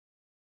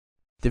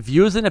The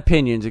views and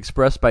opinions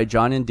expressed by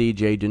John and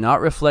DJ do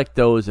not reflect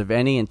those of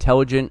any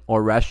intelligent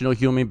or rational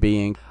human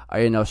being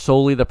and are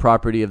solely the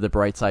property of the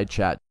Brightside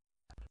Chat.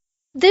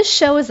 This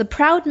show is a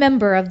proud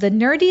member of the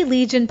Nerdy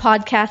Legion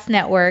Podcast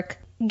Network.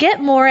 Get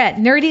more at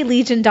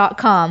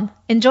nerdylegion.com.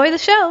 Enjoy the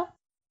show.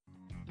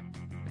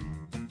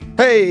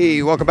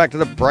 Hey, welcome back to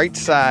the Bright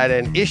Side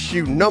and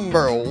issue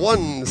number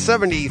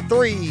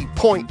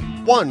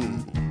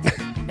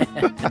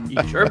 173.1.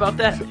 You sure about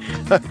that?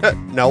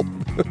 Nope.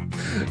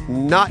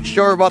 Not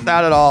sure about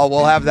that at all.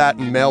 We'll have that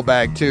in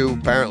mailbag too.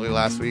 Apparently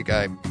last week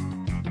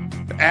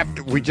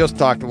after we just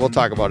talked, we'll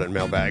talk about it in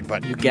mailbag,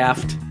 but You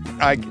gaffed.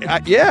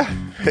 Yeah,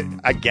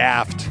 I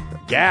gaffed.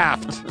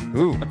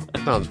 Ooh,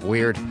 sounds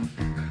weird.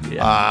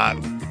 Yeah.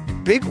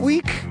 Big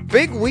week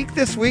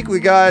this week.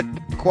 We got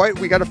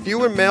a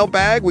few in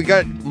mailbag. We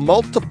got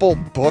multiple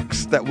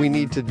books that we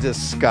need to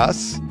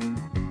discuss.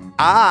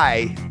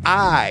 I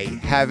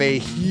have a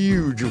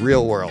huge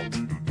real world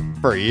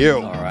for you.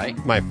 All right.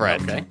 My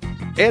friend. Okay.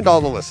 And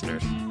all the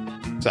listeners.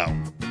 So,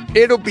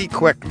 it'll be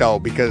quick though,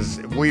 because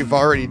we've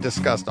already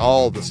discussed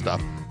all the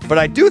stuff. But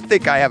I do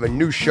think I have a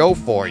new show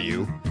for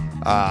you.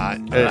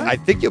 And I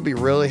think you'll be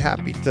really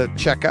happy to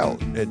check out.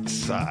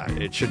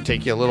 It should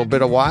take you a little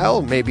bit of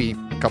while, maybe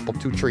a couple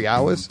 2-3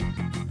 hours.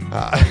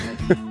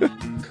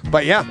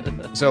 But yeah,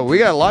 so we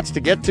got lots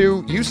to get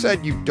to. You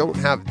said you don't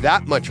have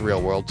that much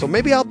real world, so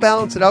maybe I'll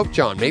balance it out,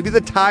 John. Maybe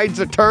the tides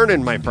are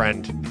turning, my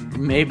friend.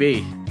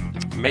 Maybe.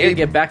 I gotta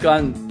get back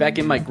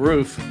in my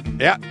groove.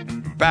 Yeah,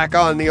 back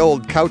on the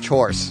old couch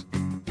horse.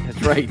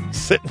 That's right.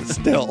 Sitting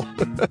still.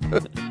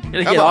 Gotta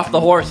get off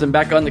the horse and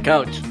back on the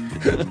couch.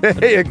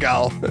 There you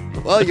go.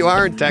 Well, you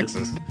are in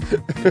Texas.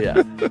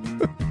 Yeah.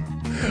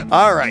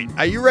 All right.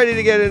 Are you ready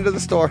to get into the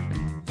store?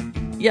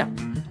 Yeah.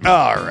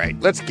 All right.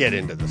 Let's get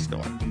into the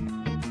store.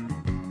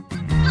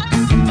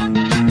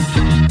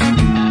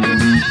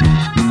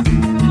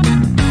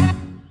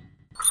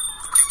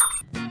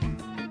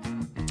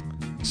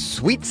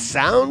 Sweet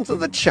sounds of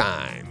the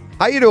chime.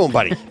 How you doing,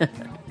 buddy?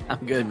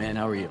 I'm good, man.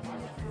 How are you?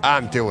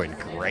 I'm doing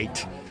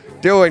great.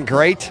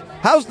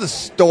 How's the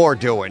store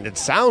doing? It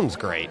sounds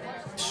great.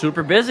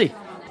 Super busy.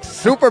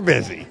 Super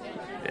busy.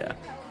 Yeah.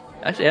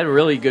 Actually, I had a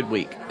really good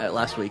week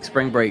last week.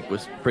 Spring break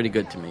was pretty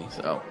good to me.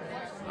 So.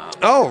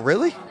 Oh,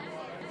 really?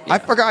 Yeah. I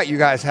forgot you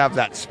guys have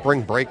that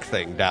spring break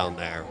thing down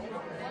there.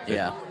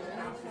 Yeah.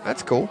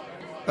 That's cool.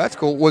 Last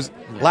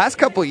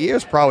couple of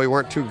years probably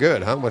weren't too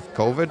good, huh? With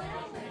COVID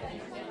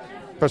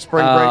for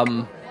spring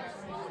break.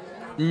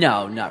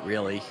 No, not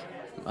really.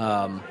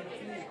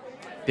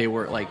 They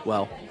were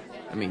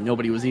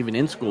nobody was even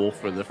in school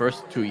for the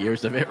first 2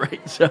 years of it,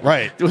 right? So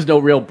right. There was no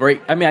real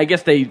break. I mean, I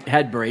guess they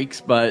had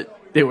breaks, but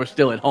they were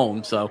still at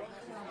home. So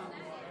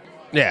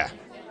yeah.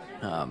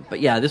 But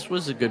yeah, this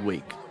was a good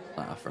week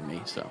for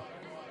me. So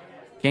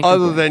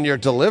other than your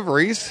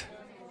deliveries.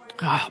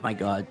 Oh my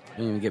God!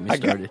 Don't even get me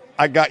started.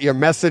 I got your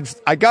message.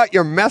 I got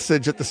your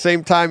message at the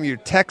same time you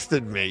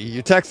texted me.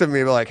 You texted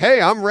me like, "Hey,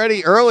 I'm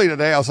ready early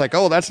today." I was like,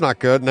 "Oh, that's not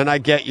good." And then I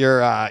get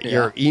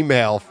your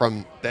email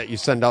from that you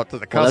send out to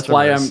the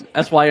customers.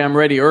 That's why I'm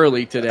ready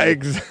early today.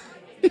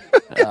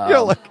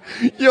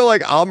 You're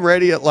like I'm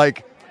ready at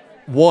like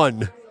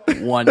 1.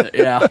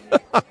 Yeah.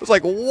 I was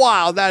like,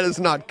 "Wow, that is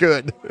not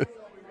good."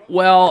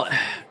 Well,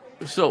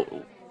 so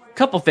a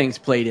couple things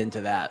played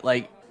into that.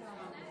 Like,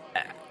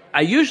 I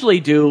usually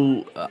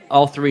do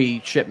all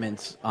 3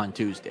 shipments on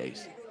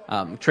Tuesdays.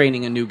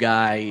 Training a new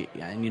guy,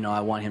 and I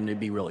want him to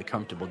be really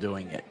comfortable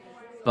doing it.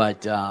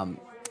 But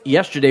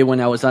yesterday when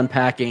I was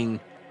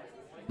unpacking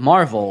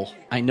Marvel,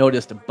 I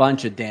noticed a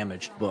bunch of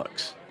damaged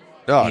books.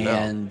 Oh,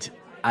 and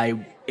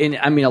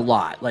a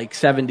lot, like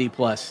 70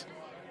 plus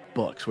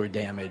books were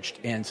damaged.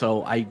 And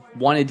so I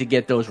wanted to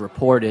get those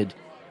reported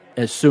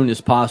as soon as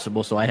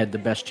possible so I had the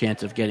best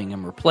chance of getting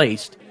them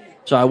replaced.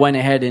 So I went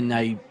ahead and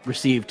I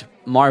received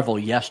Marvel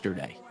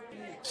yesterday.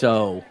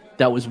 So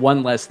that was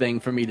one less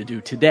thing for me to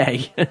do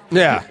today.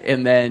 Yeah.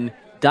 And then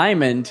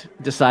Diamond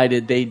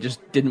decided they just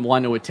didn't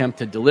want to attempt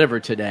to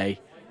deliver today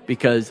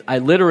because I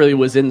literally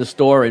was in the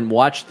store and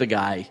watched the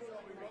guy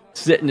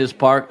sit in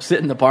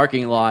the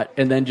parking lot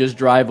and then just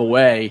drive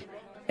away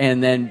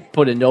and then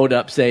put a note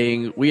up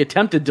saying, "We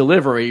attempted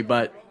delivery,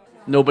 but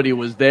nobody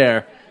was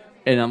there."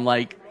 And I'm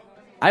like,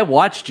 I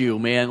watched you,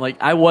 man. Like,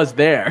 I was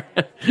there,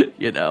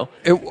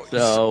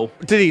 So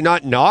did he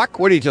not knock?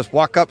 Would he just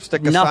walk up,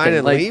 stick a sign,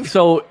 and leave?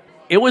 So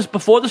it was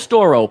before the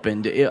store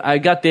opened. I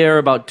got there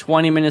about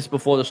 20 minutes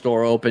before the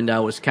store opened.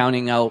 I was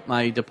counting out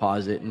my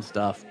deposit and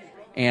stuff,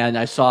 and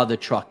I saw the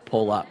truck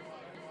pull up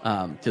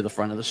to the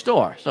front of the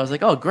store. So I was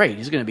like, oh, great.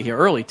 He's going to be here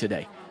early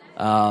today.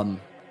 But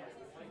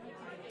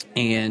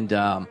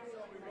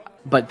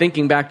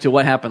thinking back to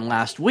what happened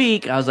last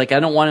week, I was like, I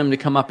don't want him to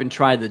come up and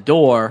try the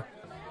door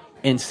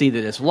and see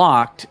that it's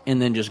locked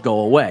and then just go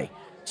away.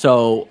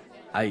 So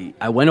I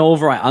went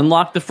over, I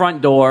unlocked the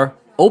front door,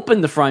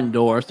 opened the front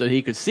door so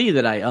he could see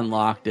that I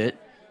unlocked it,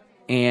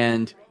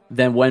 and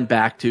then went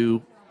back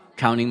to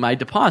counting my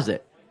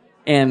deposit.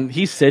 And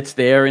he sits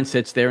there and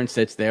sits there and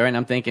sits there, and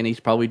I'm thinking he's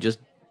probably just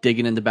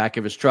digging in the back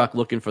of his truck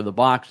looking for the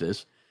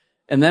boxes.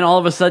 And then all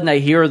of a sudden I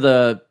hear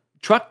the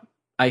truck,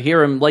 I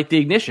hear him light the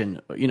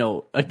ignition,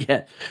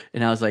 again.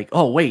 And I was like,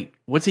 oh, wait,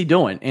 what's he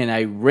doing? And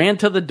I ran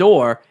to the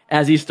door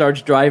as he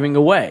starts driving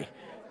away.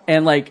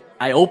 And like,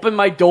 I opened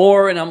my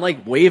door and I'm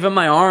like waving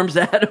my arms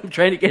at him,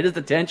 trying to get his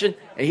attention.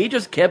 And he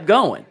just kept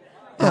going.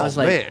 And I was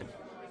like, man.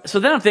 So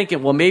then I'm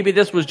thinking, well, maybe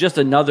this was just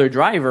another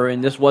driver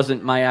and this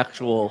wasn't my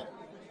actual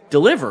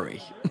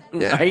delivery,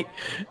 right?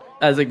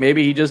 I was like,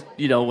 maybe he just,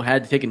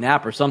 had to take a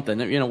nap or something,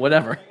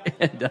 whatever.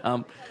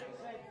 And,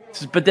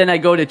 but then I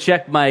go to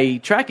check my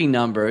tracking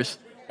numbers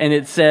and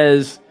it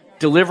says,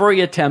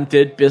 delivery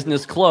attempted,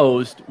 business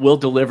closed, will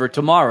deliver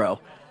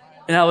tomorrow.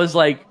 And I was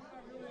like,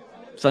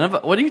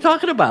 what are you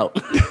talking about?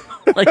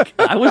 Like,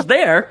 I was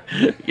there,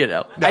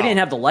 No. I didn't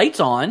have the lights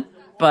on,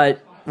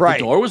 but the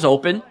door was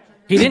open.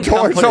 He didn't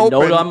come put a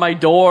note on my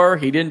door.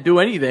 He didn't do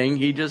anything.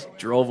 He just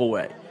drove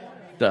away.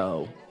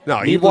 So, no,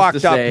 he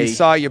walked up, he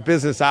saw your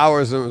business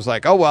hours and was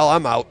like, oh, well,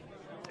 I'm out.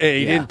 And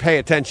he didn't pay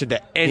attention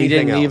to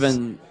anything else.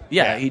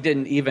 He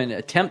didn't even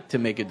attempt to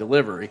make a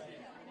delivery.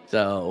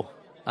 So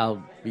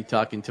I'll be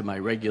talking to my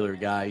regular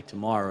guy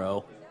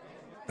tomorrow.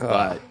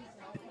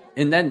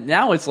 And then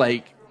now it's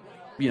like,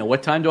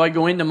 what time do I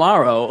go in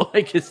tomorrow?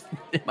 Like, am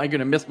I going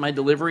to miss my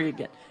delivery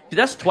again?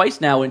 That's twice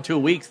now in 2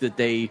 weeks that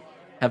they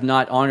have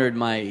not honored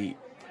my,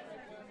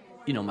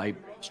 my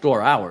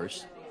store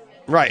hours,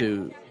 right,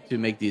 to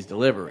make these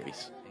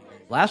deliveries.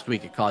 Last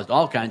week it caused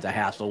all kinds of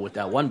hassle with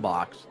that one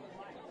box.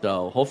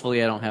 So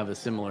hopefully I don't have a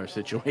similar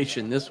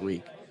situation this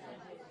week.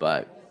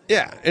 But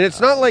yeah, and it's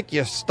not like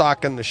you're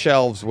stocking the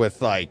shelves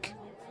with like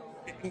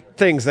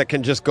things that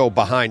can just go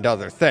behind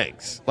other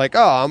things. Like,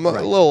 oh, I'm a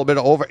little bit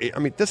over. I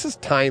mean, this is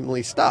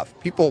timely stuff.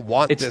 People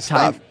want this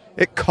stuff.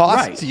 It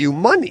costs you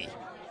money.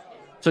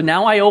 So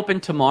now I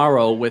open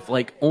tomorrow with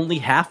like only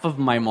half of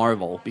my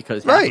Marvel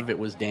because half of it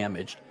was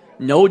damaged.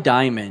 No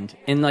Diamond,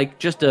 and like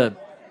just a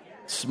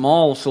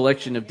small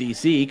selection of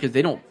DC because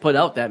they don't put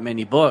out that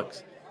many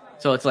books.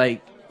 So it's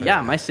like,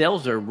 my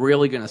sales are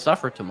really going to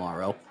suffer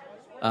tomorrow.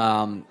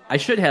 I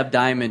should have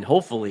Diamond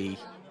hopefully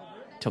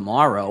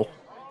tomorrow,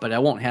 but I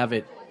won't have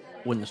it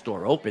when the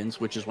store opens,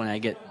 which is when I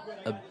get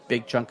a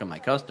big chunk of my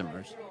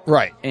customers.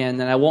 Right. And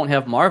then I won't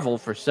have Marvel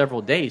for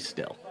several days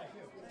still.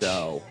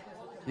 So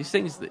these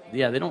things,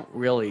 they don't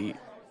really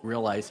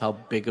realize how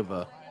big of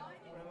a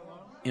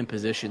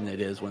imposition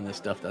it is when this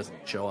stuff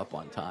doesn't show up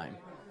on time.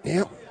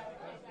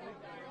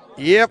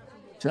 Yep.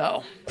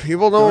 So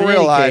people don't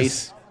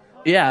realize.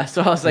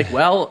 So I was like,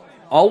 well,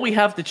 all we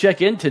have to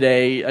check in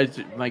today,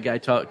 my guy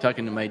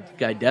talking to my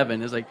guy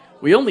Devin, is like,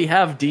 we only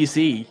have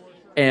DC,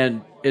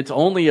 and it's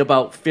only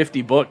about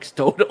 50 books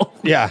total.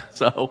 Yeah.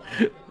 So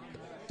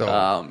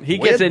he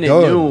gets in at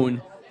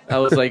noon. I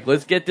was like,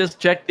 let's get this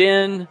checked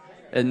in.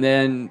 And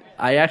then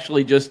I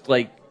actually just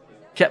like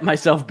kept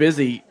myself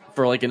busy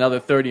for like another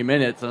 30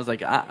 minutes. I was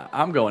like,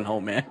 I'm going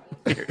home, man.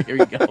 Here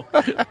you go.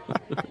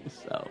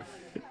 So.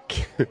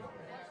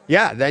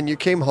 Yeah, then you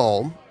came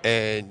home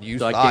and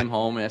I came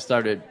home and I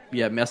started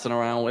messing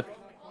around with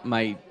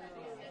my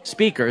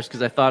speakers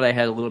because I thought I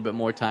had a little bit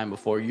more time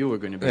before you were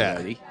going to be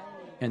ready.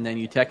 And then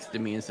you texted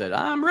me and said,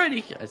 I'm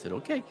ready. I said,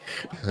 okay.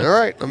 All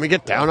right, let me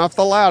get down off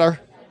the ladder.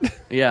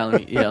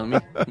 Let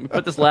me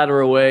put this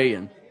ladder away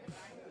and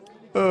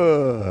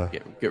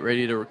get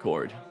ready to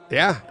record.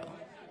 Yeah.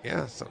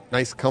 So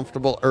nice,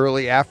 comfortable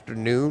early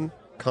afternoon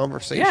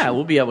conversation. Yeah,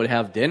 we'll be able to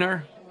have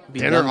dinner.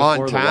 Dinner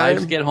on time. The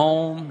wives get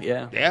home.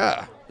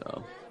 Yeah.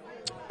 So.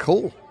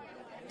 Cool.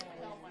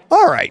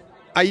 All right.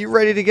 Are you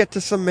ready to get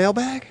to some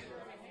mailbag?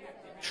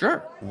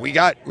 Sure. We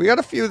got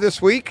a few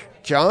this week.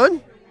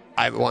 John,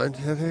 I want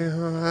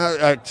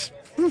to...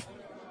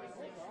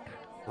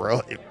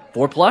 really?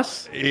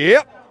 4+?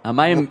 Yep. Am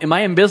I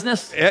in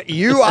business?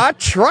 You are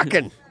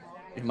trucking.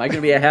 Am I going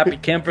to be a happy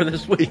camper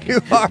this week?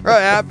 You are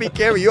a happy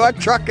camper. You are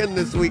trucking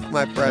this week,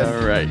 my friend.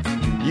 All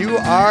right. You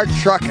are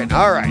trucking.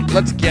 All right.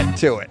 Let's get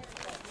to it.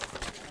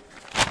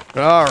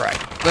 All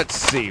right. Let's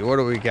see. What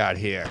do we got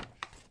here?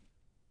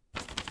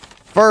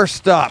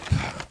 First up.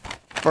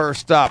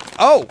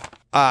 Oh,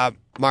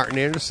 Martin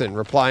Anderson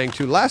replying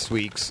to last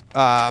week's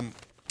at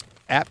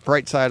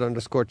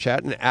Brightside_chat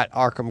and at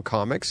Arkham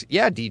Comics.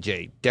 Yeah,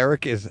 DJ,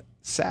 Derek is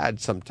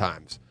sad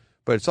sometimes,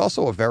 but it's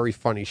also a very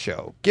funny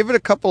show. Give it a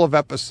couple of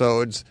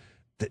episodes.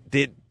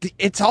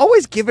 It's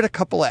always give it a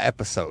couple of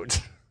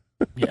episodes.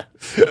 Yeah.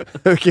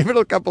 Give it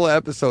a couple of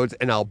episodes,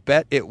 and I'll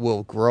bet it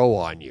will grow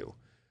on you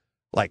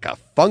like a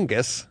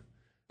fungus.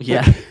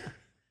 Yeah.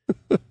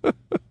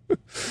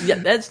 Yeah,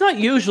 that's not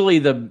usually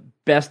the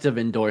best of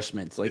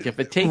endorsements. Like, if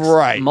it takes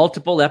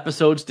multiple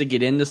episodes to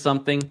get into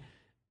something,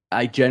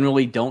 I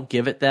generally don't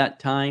give it that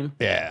time.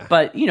 Yeah.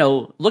 But,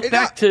 look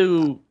back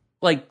to,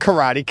 like...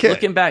 Karate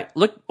Kid.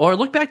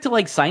 Look back to,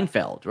 like,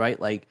 Seinfeld, right?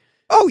 Like...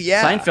 Oh,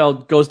 yeah.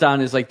 Seinfeld goes down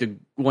as, like,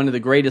 one of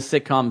the greatest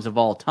sitcoms of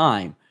all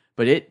time,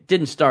 but it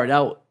didn't start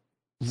out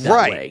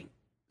that way.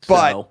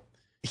 But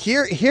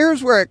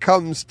here's where it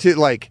comes to,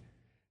 like,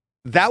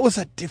 that was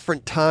a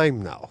different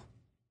time, though.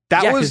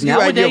 That was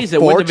nowadays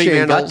it wouldn't have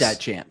even got that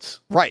chance.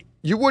 Right.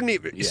 You wouldn't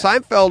even... Yeah.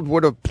 Seinfeld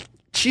would have...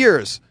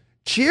 Cheers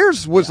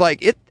was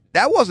like...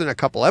 that wasn't a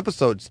couple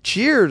episodes.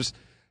 Cheers,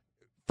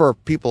 for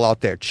people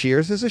out there,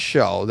 Cheers is a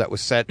show that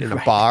was set in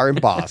a bar in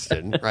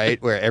Boston,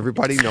 right, where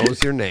everybody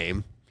knows your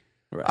name.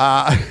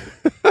 Right.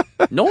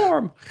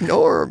 Norm,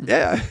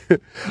 yeah.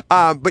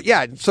 But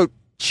yeah, so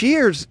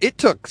Cheers, it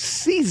took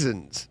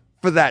seasons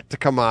for that to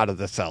come out of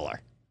the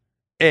cellar.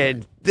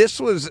 And this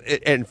was,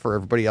 and for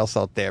everybody else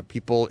out there,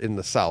 people in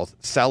the South,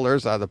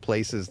 cellars are the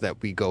places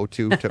that we go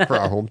to for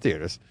our home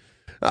theaters.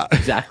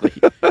 Exactly.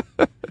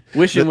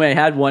 Wishing we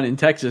had one in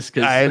Texas.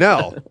 Cause I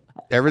know.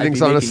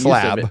 Everything's on a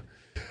slab.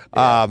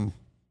 Yeah.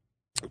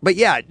 But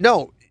yeah,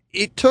 no,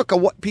 it took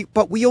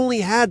but we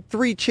only had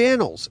 3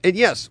 channels. And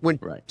yes, when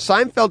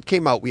Seinfeld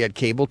came out, we had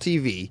cable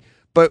TV.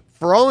 But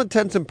for all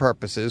intents and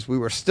purposes, we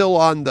were still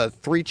on the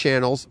 3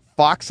 channels.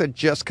 Fox had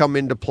just come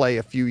into play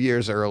a few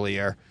years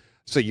earlier.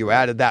 So you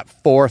added that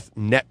 4th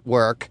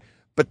network,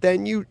 but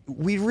then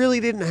we really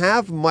didn't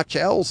have much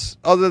else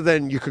other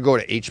than you could go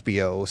to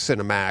HBO,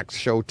 Cinemax,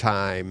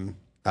 Showtime,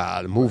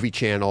 the movie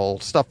channel,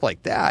 stuff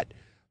like that.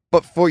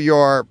 But for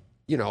your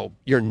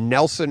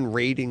Nelson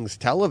ratings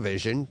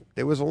television,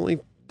 there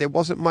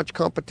wasn't much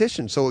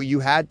competition. So you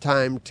had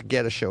time to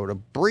get a show to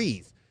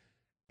breathe.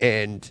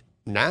 And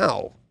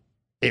now,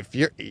 if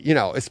you're,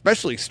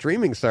 especially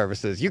streaming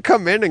services, you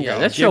come in and go.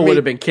 That show would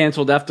have been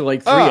canceled after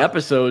like 3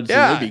 episodes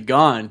and they'd be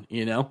gone,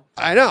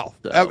 I know.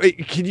 So.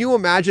 Can you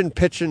imagine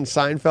pitching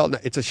Seinfeld?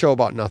 It's a show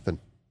about nothing.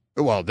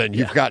 Well, then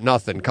you've got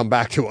nothing. Come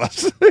back to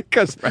us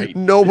because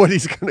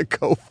nobody's going to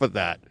go for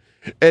that.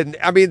 And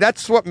I mean,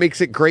 that's what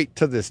makes it great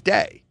to this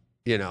day,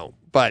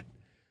 but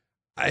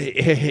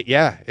and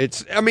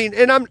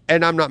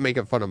I'm not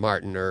making fun of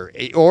Martin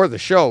or the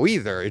show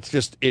either. It's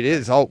just,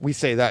 we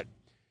say that.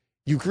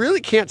 You really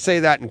can't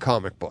say that in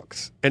comic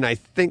books. And I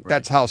think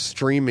that's how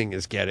streaming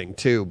is getting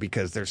too,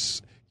 because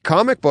there's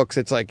comic books.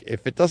 It's like,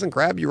 if it doesn't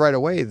grab you right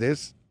away,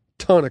 there's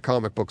a ton of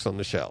comic books on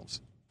the shelves,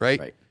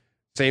 right?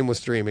 Same with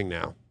streaming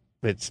now.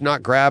 It's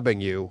not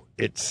grabbing you.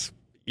 It's,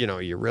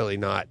 you're really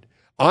not.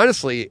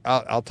 Honestly,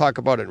 I'll talk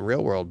about it in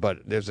real world,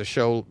 but there's a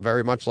show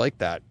very much like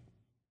that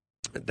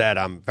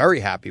I'm very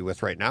happy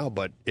with right now,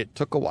 but it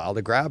took a while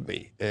to grab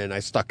me and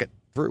I stuck it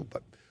through,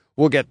 but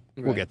we'll get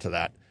to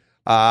that.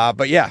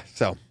 But yeah,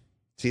 so.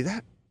 See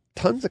that?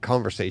 Tons of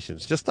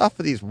conversations just off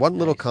of these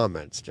little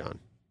comments, John.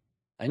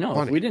 I know.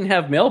 Funny. If we didn't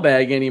have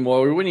mailbag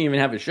anymore, we wouldn't even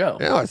have a show.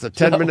 Yeah, it's a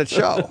 10-minute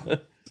show.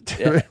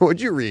 What'd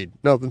you read?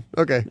 Nothing.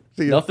 Okay.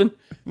 See you. Nothing?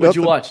 What'd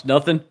you watch?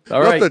 Nothing?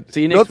 All right.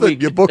 See you next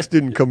week. Your books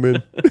didn't come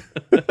in.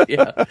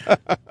 Yeah.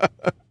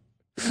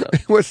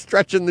 We're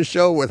stretching the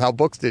show with how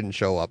books didn't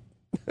show up.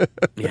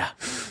 Yeah.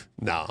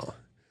 No.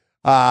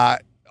 On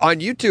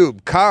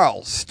YouTube,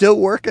 Carl, still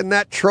working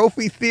that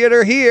trophy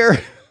theater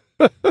here.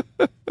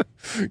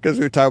 Because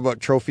we were talking about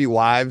trophy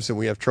wives and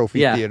we have trophy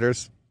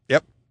theaters.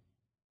 Yep.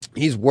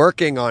 He's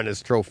working on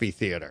his trophy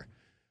theater.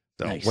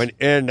 So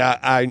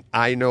nice.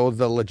 I know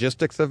the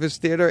logistics of his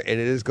theater, and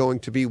it is going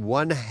to be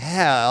one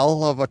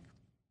hell of a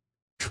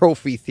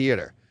trophy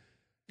theater.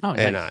 Oh,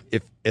 and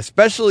nice.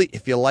 Especially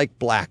if you like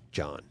black,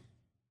 John.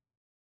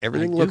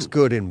 Everything looks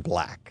good in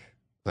black.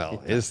 Well,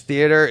 his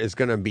theater is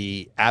going to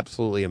be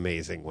absolutely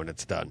amazing when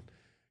it's done.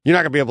 You're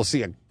not going to be able to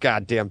see a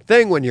goddamn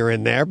thing when you're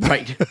in there.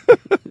 Right.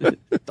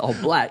 It's all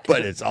black.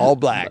 But it's all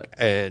black.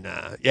 And,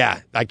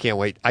 I can't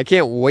wait. I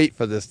can't wait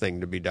for this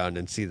thing to be done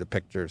and see the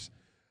pictures.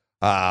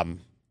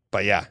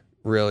 But, yeah,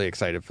 really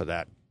excited for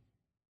that.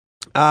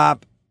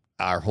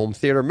 Our home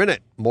theater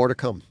minute. More to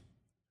come.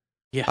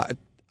 Yeah.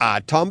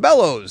 Tom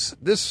Bellows.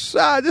 This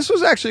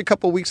was actually a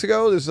couple of weeks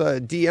ago. There's a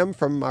DM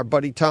from our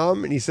buddy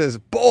Tom, and he says,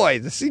 boy,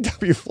 the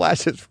CW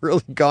Flash has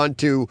really gone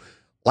to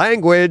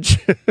language.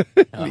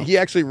 Oh. He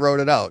actually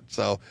wrote it out.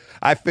 So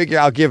I figure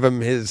I'll give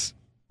him his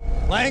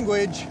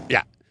language.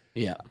 Yeah.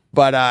 Yeah.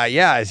 But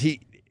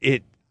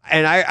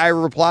and I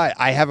reply,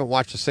 I haven't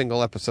watched a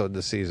single episode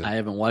this season. I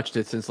haven't watched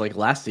it since like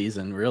last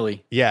season,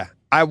 really. Yeah.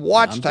 I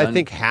watched, I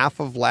think,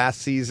 half of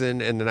last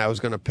season, and then I was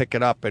going to pick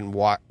it up and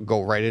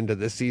go right into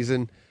this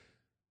season.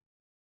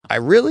 I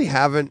really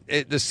haven't.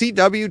 The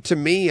CW, to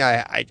me,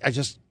 I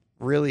just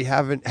really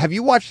haven't. Have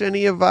you watched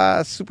any of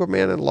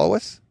Superman and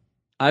Lois?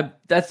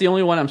 That's the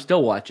only one I'm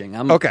still watching.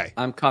 I'm caught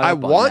up on I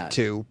want that.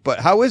 to, but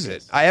how is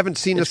it? I haven't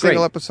seen a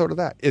single episode of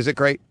that. Is it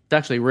great? It's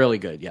actually really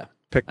good, yeah.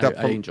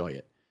 I enjoy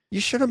it. You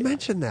should have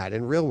mentioned that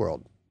in Real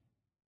World.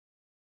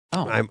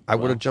 Oh, I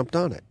would have jumped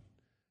on it.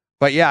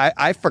 But yeah,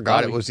 I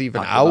forgot it was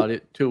even out. About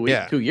it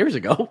 2 years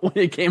ago when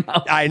it came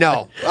out. I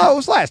know. Oh, it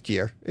was last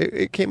year.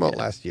 It came out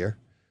last year.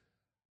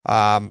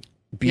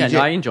 BJ,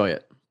 I enjoy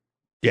it.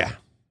 Yeah.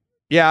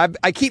 Yeah,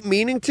 I keep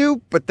meaning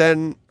to, but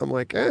then I'm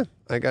like,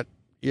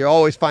 you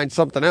always find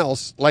something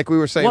else, like we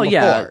were saying before.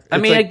 Yeah. I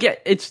mean,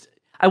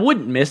 I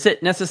wouldn't miss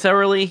it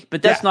necessarily,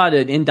 but that's not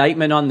an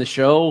indictment on the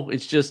show.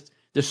 It's just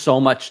there's so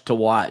much to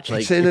watch.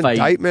 It's an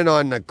indictment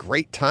on the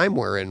great time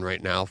we're in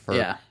right now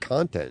for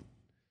content.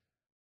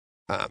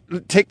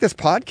 Take this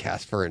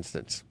podcast, for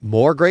instance.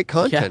 More great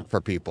content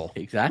for people.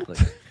 Exactly.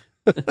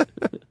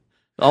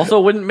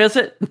 Also wouldn't miss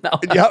it? No.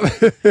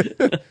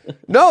 Yep.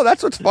 No,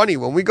 that's what's funny.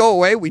 When we go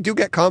away, we do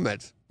get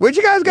comments. Where'd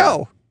you guys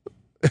go?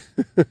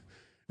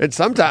 And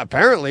sometimes,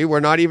 apparently,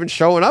 we're not even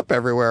showing up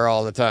everywhere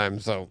all the time.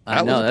 So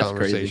that was a that's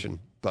conversation.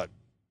 Crazy.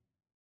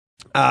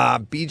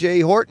 But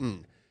BJ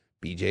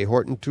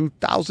Horton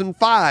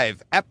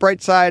 2005 at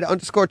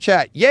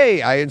Brightside_chat.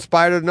 Yay! I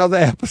inspired another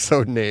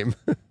episode name.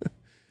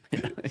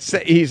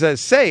 He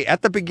says, say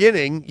at the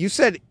beginning you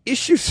said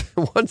issues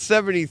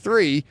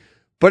 173,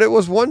 but it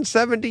was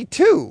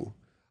 172.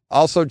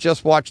 Also,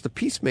 just watched the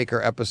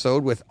Peacemaker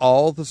episode with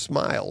all the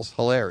smiles.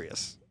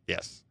 Hilarious.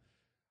 Yes.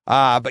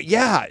 But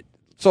yeah.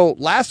 So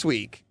last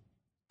week,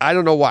 I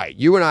don't know why,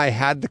 you and I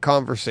had the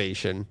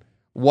conversation.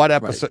 What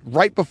episode?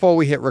 Right before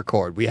we hit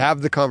record, we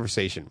have the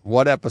conversation.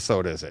 What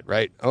episode is it?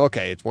 Right?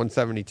 Okay, it's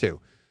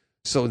 172.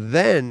 So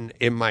then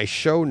in my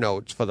show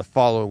notes for the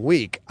following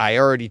week, I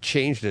already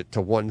changed it to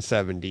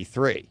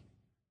 173.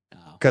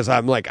 Because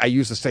I'm like, I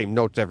use the same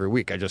notes every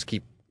week. I just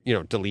keep,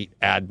 delete,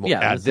 add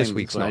this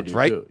week's notes,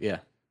 right? Too. Yeah.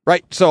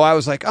 Right. So I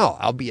was like, oh,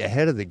 I'll be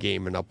ahead of the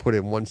game and I'll put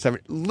in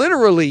 170.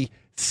 Literally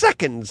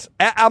seconds.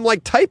 I'm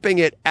like typing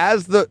it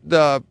as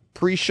the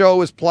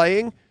pre-show is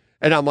playing.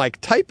 And I'm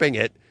like typing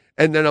it.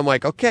 And then I'm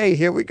like, okay,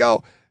 here we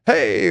go.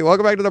 Hey,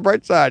 welcome back to the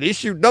Bright Side.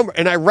 Issue number.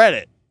 And I read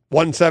it,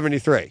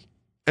 173.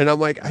 And I'm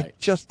like, I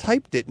just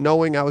typed it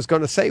knowing I was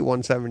going to say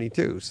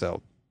 172.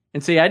 So,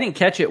 and see, I didn't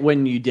catch it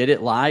when you did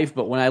it live,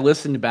 but when I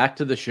listened back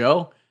to the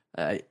show,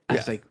 I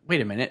was like,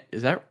 wait a minute,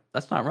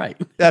 that's not right.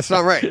 That's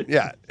not right.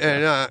 Yeah.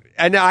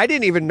 And I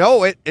didn't even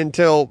know it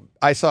until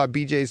I saw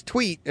BJ's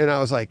tweet and I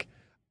was like,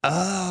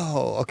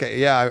 oh, okay.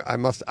 Yeah,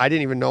 I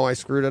didn't even know I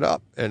screwed it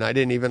up and I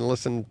didn't even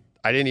listen.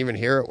 I didn't even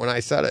hear it when I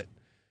said it.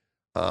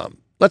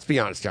 Let's be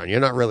honest, John, you're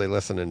not really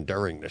listening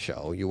during the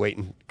show. You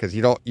waiting because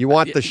you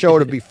want the show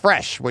to be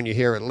fresh when you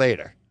hear it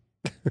later.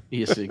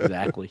 Yes,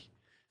 exactly.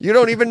 You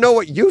don't even know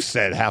what you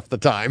said half the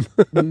time.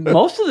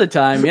 Most of the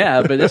time,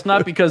 yeah, but it's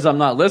not because I'm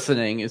not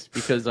listening. It's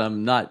because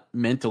I'm not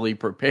mentally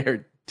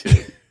prepared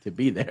to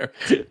be there.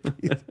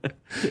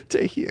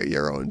 To hear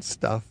your own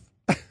stuff.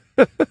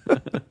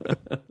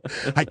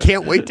 I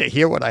can't wait to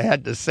hear what I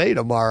had to say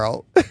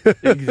tomorrow.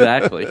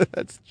 Exactly.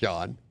 That's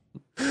John.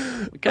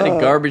 What kind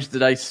of garbage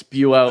did I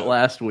spew out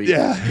last week?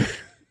 Yeah.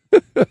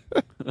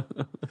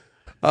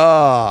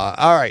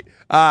 All right.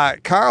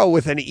 Carl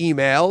with an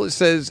email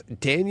says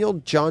Daniel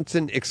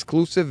Johnson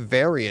exclusive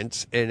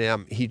variants,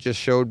 and he just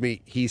showed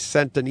me he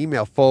sent an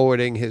email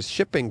forwarding his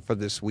shipping for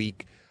this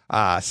week.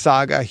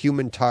 Saga,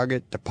 Human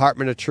Target,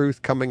 Department of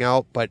Truth coming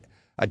out, but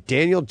a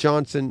Daniel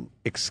Johnson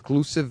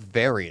exclusive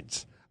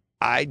variants.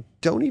 I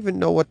don't even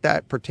know what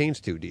that pertains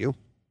to. Do you?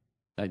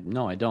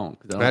 No, I don't.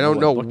 I don't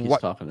know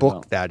what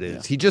book that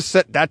is. Yeah. He just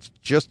said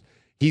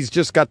he's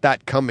just got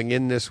that coming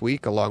in this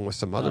week along with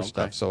some other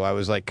stuff. So I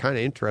was like kind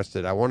of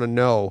interested. I want to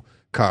know,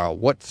 Carl,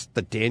 what's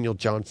the Daniel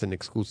Johnson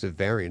exclusive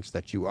variants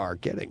that you are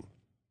getting?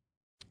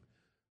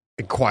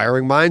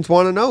 Inquiring minds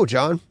want to know,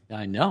 John.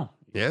 I know.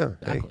 Yeah.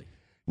 Exactly. Hey.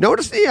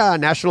 Notice the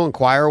National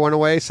Enquirer went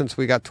away since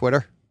we got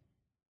Twitter.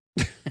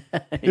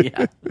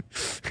 Yeah.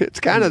 It's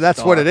kind of,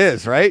 that's what it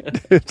is, right?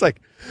 It's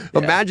like,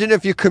 imagine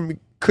if you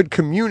could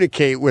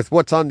communicate with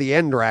what's on the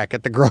end rack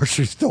at the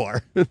grocery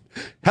store.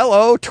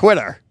 Hello,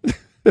 Twitter.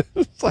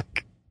 It's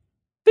like,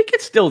 I think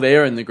it's still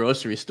there in the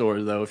grocery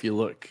store, though. If you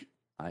look,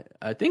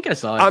 I think I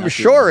saw it. I'm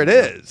sure it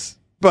is,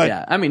 but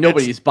yeah, I mean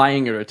nobody's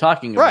buying it or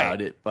talking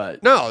about it.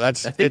 But no,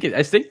 that's I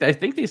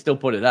think they still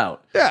put it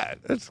out. Yeah,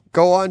 let's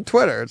go on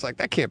Twitter. It's like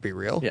that can't be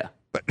real. Yeah,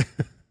 but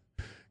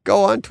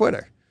go on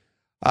Twitter.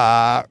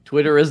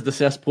 Twitter is the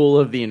cesspool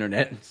of the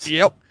internet.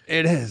 Yep,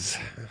 it is.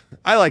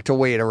 I like to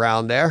wait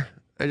around there.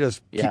 I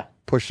just keep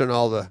pushing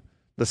all the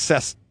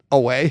cess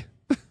away.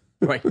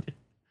 Right.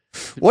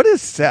 What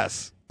is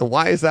cess? And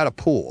why is that a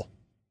pool?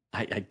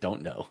 I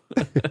don't know.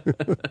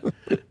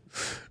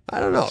 I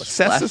don't know.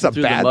 Cess is a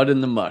bad... the mud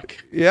and the muck.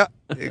 Yeah,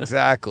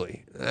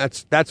 exactly.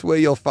 That's where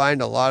you'll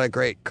find a lot of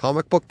great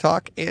comic book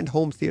talk and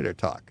home theater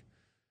talk.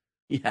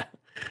 Yeah.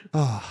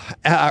 Oh,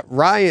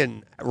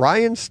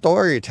 Ryan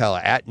Storyteller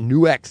at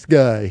New X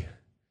Guy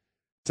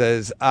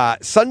says,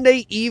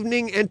 Sunday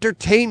evening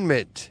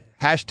entertainment.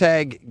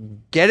 Hashtag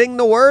getting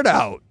the word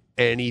out.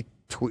 And he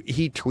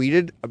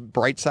tweeted a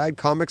Brightside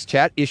Comics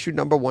chat, issue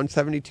number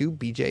 172,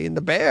 BJ and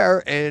the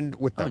Bear. And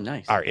with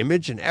our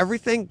image and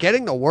everything,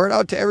 getting the word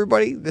out to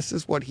everybody. This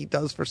is what he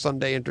does for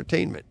Sunday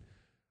entertainment.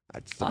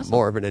 That's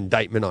more of an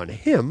indictment on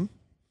him.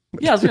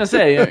 Yeah, I was going to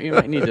say, you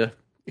might need to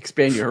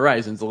expand your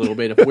horizons a little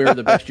bit if we're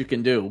the best you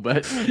can do.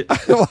 But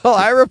well,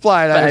 I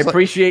replied. I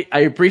appreciate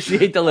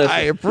the listen.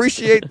 I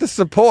appreciate the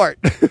support.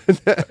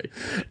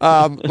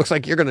 Looks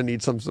like you're going to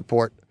need some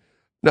support.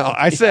 No,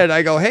 I said,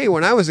 I go, hey,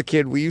 when I was a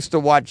kid, we used to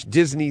watch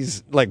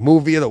Disney's like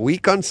movie of the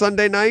week on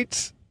Sunday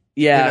nights.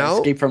 Yeah,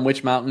 Escape from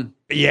Witch Mountain.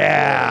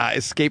 Yeah,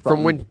 Escape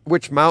from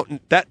Witch Mountain.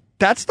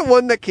 That's the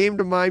one that came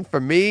to mind for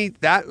me.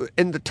 That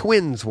and the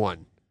Twins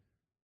one.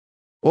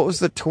 What was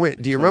the twin?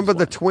 Do you remember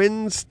the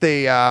twins?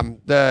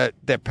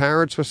 Their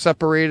parents were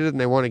separated and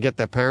they want to get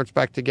their parents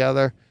back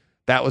together.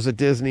 That was a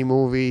Disney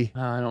movie.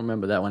 I don't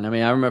remember that one. I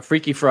mean, I remember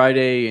Freaky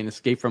Friday and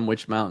Escape from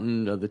Witch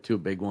Mountain are the two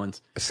big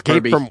ones.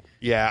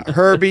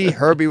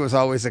 Herbie was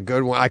always a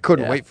good one. I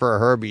couldn't wait for a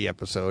Herbie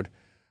episode.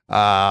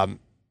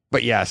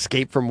 But yeah,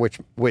 Escape from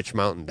Witch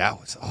Mountain.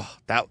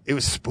 It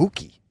was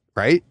spooky,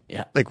 right?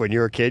 Yeah. Like when you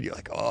were a kid, you're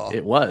like, oh,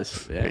 It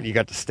was. Yeah. and you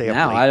got to stay up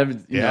Now, late.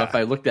 if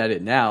I looked at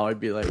it now, I'd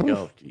be like,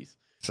 oh, jeez.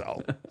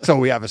 So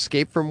we have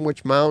Escape from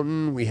Witch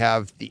Mountain. We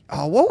have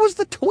what was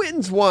the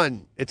twins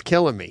one? It's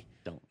killing me.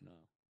 Don't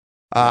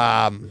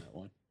know.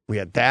 We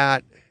had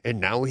that, and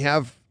now we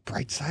have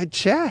Brightside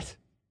Chat.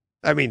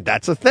 I mean,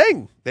 that's a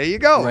thing. There you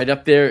go. Right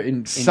up there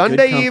in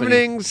Sunday good company.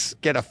 evenings,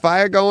 get a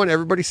fire going.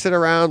 Everybody sit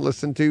around,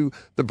 listen to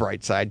the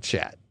Brightside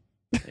Chat.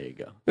 There you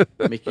go.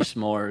 Make your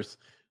s'mores.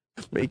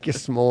 Make your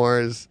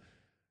s'mores.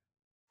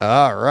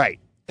 All right,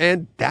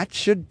 and that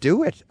should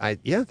do it.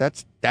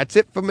 That's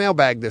it for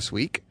mailbag this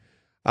week.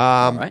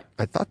 All right.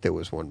 I thought there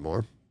was one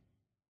more,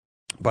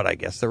 but I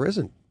guess there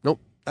isn't. Nope,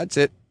 that's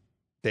it.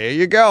 There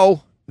you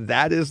go.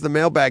 That is the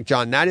mailbag,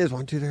 John. That is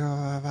 1, 2, 3,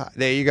 4, 5.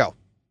 There you go.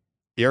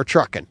 You're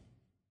trucking.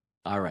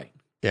 All right.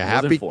 You're More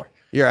than happy. 4.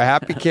 You're a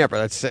happy camper.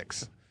 That's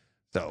 6.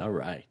 So All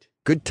right.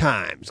 good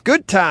times.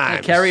 Good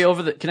times.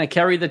 Can I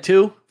carry the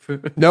 2?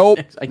 Nope.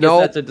 I guess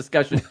Nope. that's a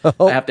discussion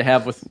I have to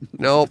have with.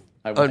 Nope.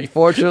 my wife.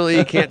 Unfortunately,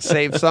 you can't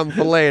save some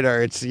for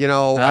later. It's,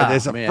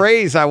 there's a man.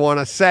 phrase I want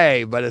to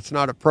say, but it's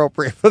not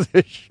appropriate for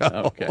this show.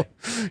 Okay.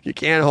 You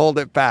can't hold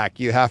it back.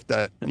 You have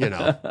to,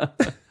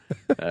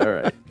 All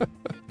right.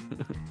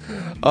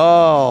 Oh,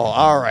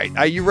 all right.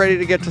 Are you ready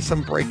to get to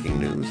some breaking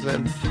news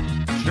then?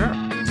 Sure.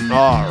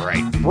 All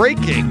right.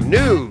 Breaking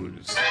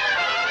news.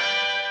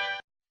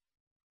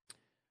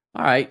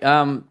 All right.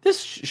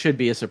 This should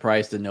be a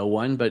surprise to no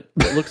one, but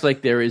it looks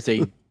like there is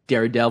a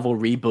Daredevil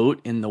reboot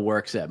in the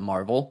works at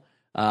Marvel.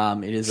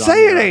 It is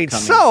Say on it their ain't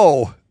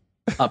so.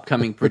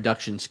 upcoming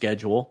production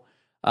schedule.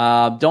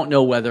 Don't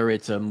know whether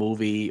it's a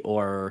movie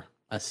or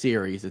a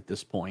series at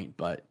this point,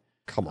 but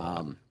Come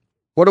on.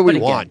 What do we but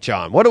again- want,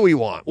 John? What do we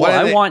want? well,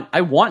 What are they-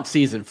 I want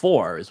season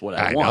 4 is what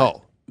I I want.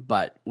 know.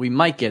 But we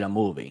might get a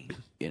movie,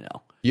 You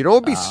know,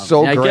 it'd be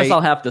so I great. guess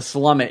I'll have to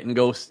slum it and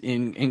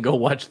go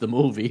watch the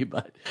movie,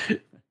 but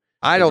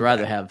I'd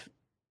rather have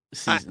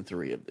season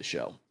 3 of the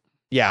show.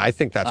 Yeah, I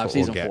think that's what we'll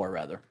Season get. 4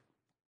 rather.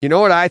 You know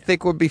what I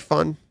think would be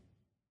fun?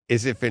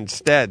 Is if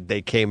instead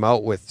they came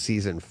out with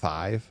season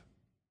 5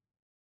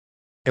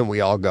 and we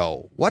all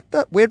go,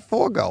 where'd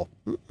 4 go?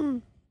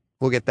 Mm-mm.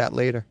 We'll get that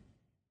later.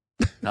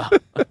 No.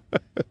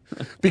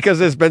 Because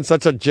there's been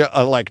such a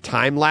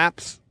time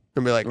lapse.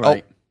 And be like,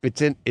 Right. oh,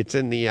 it's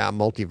in the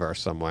multiverse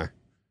somewhere.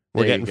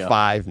 We're There you getting go.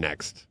 5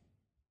 next.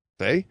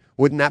 See?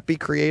 Wouldn't that be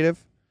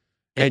creative?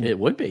 And It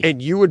would be.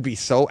 And you would be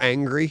so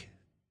angry.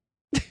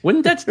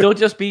 Wouldn't that still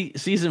just be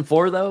season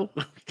 4 though?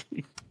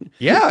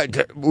 Yeah,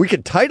 we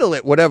could title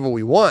it whatever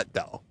we want,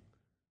 though.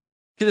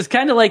 Because it's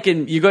kind of like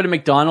you go to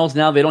McDonald's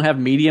now, they don't have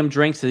medium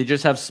drinks, they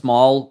just have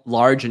small,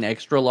 large, and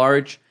extra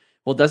large.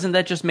 Well, doesn't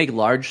that just make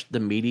large the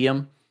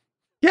medium?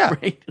 Yeah,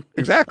 Right?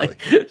 exactly.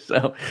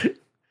 So,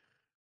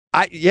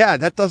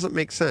 that doesn't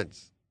make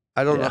sense.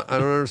 I don't know. I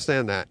don't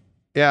understand that.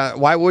 Yeah,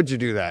 why would you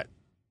do that?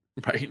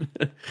 right.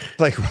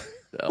 Like,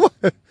 So,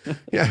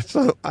 yeah,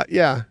 so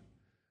yeah.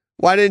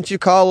 Why didn't you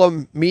call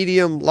them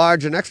medium,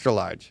 large, and extra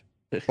large?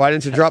 Why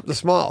didn't you drop the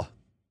small?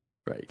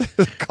 right.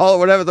 Call it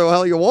whatever the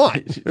hell you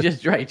want.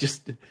 Just right.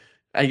 Just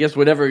I guess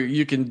whatever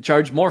you can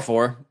charge more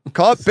for.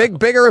 Call it big,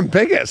 bigger, and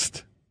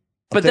biggest.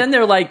 But then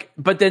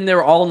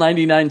they're all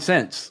 99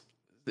 cents,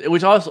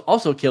 which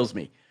also kills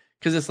me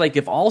because it's like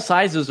if all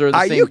sizes are the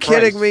Are same. you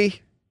kidding price-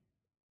 me?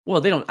 Well,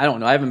 they don't. I don't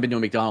know. I haven't been to a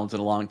McDonald's in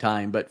a long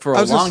time, but for I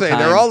a was long just saying, time,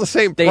 they're all the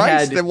same they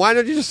price. had- Then why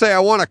don't you just say, I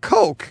want a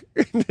Coke?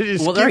 They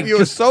just Well, give right, you a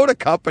just- soda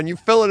cup and you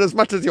fill it as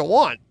much as you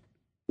want.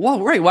 Well,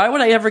 right. Why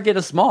would I ever get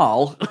a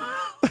small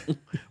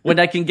when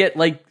I can get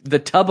like the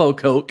Tubbo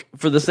Coke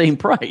for the same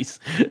price?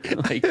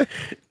 Like,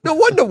 No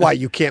wonder why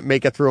you can't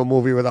make it through a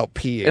movie without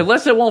peeing.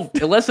 unless it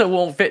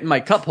won't fit in my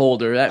cup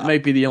holder, that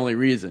might be the only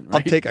reason. I'll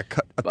Right? take a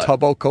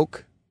Tubbo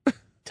Coke.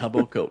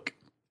 Tubbo Coke.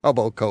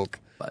 Tubbo Coke.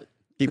 But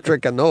Keep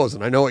drinking those,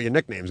 and I know what your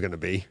nickname's going to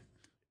be.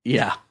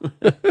 yeah,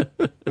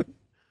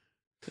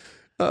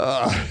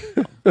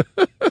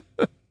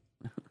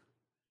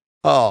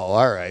 Oh,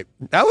 all right.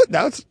 That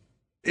was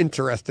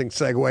interesting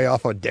segue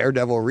off a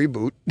Daredevil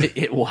reboot.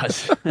 it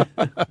was. I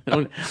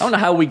don't know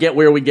how we get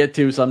where we get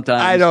to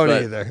sometimes. I don't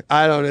but either.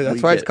 That's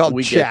we why it's get- called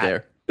we chat.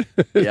 Get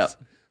there. Yep.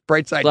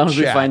 Brightside As long as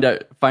we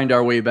chat. find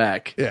our way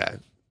back. Yeah.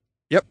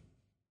 Yep.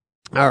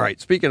 All right.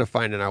 Speaking of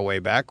finding our way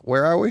back,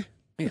 where are we?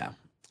 Yeah.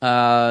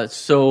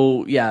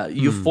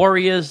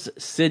 Euphoria's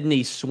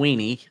Sydney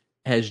Sweeney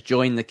has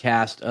joined the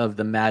cast of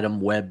the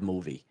Madam Web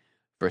movie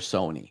for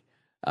Sony.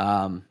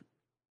 This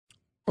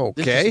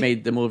Okay. just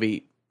made the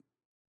movie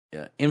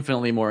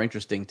infinitely more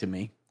interesting to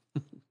me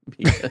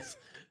because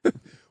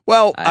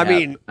Well,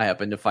 I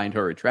happen to find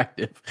her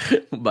attractive,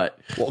 but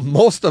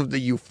most of the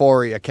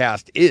Euphoria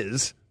cast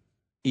is.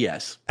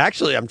 yes,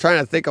 Actually, I'm trying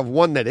to think of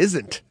one that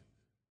isn't.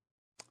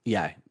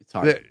 yeah, it's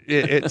hard.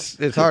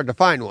 It's hard to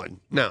find one.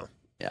 No.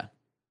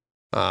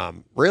 Yeah.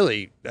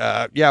 Really,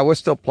 we're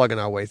still plugging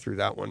our way through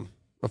that one,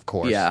 of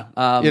course. Yeah.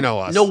 You know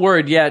us. No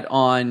word yet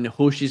on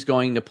who she's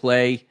going to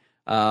play.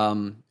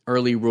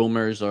 Early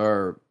rumors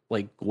are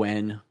like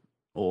Gwen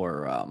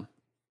or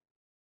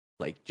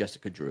like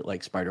Jessica Drew,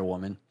 like Spider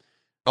Woman.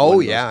 Oh, one of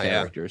those yeah,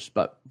 characters,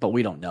 but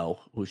we don't know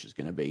who she's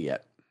going to be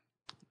yet.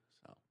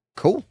 So,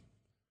 Cool.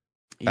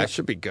 yep, That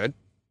should be good.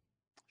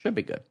 should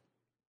be good.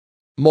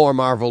 More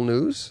Marvel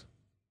news.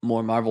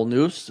 More Marvel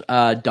news.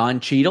 Don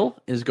Cheadle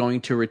is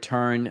going to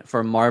return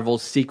for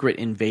Marvel's Secret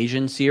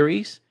Invasion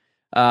series.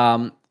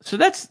 So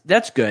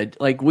that's good.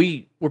 Like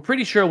we're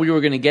pretty sure we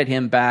were going to get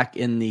him back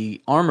in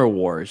the Armor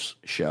Wars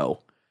show,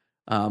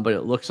 but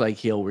it looks like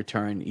he'll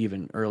return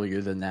even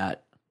earlier than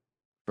that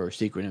for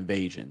Secret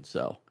Invasion.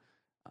 So,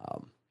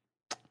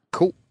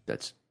 Cool.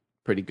 that's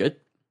pretty good.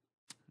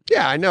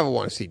 Yeah, I never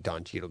want to see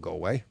Don Cheadle go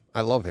away.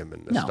 I love him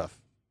in this No. stuff.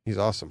 He's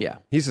awesome. Yeah.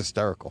 He's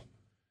hysterical.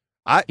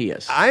 He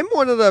is. I'm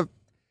one of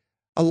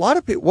a lot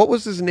of people. What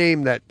was his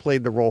name that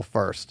played the role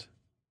first?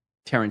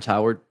 Terrence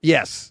Howard.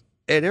 Yes.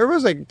 And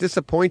everyone's like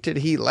disappointed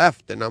he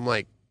left. And I'm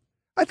like,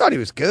 I thought he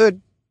was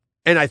good.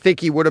 And I think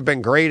he would have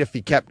been great if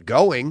he kept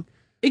going.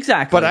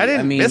 Exactly. But I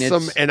didn't miss him.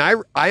 it's- And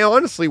I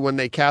honestly, when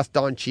they cast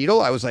Don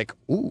Cheadle, I was like,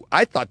 ooh,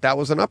 I thought that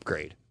was an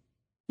upgrade.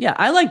 Yeah,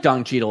 I like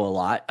Don Cheadle a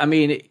lot. I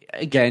mean,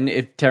 again,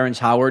 if Terrence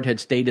Howard had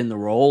stayed in the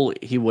role,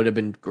 he would have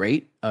been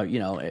great.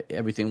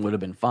 Everything would have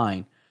been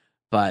fine.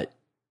 But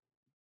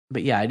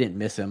yeah, I didn't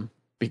miss him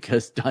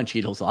because Don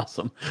Cheadle's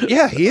awesome.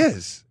 Yeah, he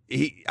is.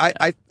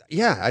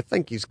 I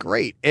think he's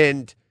great.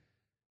 And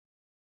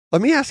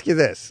let me ask you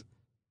this.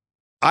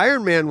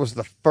 Iron Man was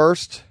the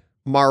first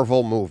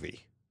Marvel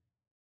movie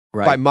by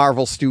Right.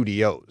 Marvel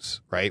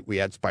Studios, right? We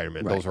had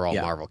Spider-Man. Right, Those are all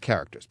yeah. Marvel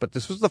characters. But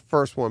this was the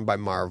first one by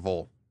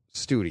Marvel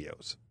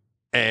Studios.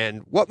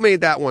 And what made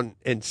that one,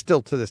 and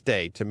still to this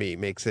day, to me,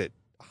 makes it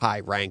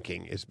high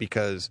ranking is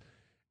because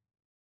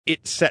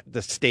it set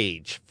the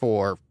stage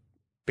for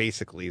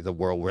basically the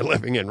world we're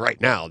living in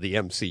right now, the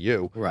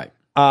MCU. Right.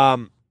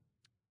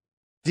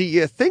 Do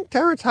you think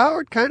Terrence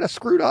Howard kind of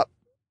screwed up?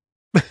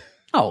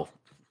 Oh,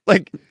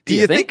 Like, do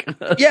you think?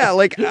 Yeah,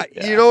 like, Yeah.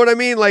 you know what I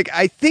mean? Like,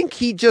 I think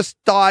he just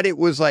thought it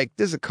was like,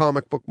 this is a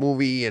comic book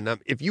movie, and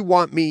if you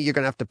want me, you're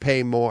going to have to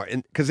pay more.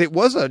 And because it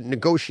was a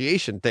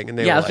negotiation thing. And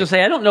they yeah, I were was going to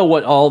say, I don't know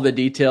what all the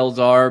details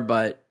are,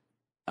 but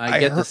I I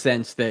get the heard-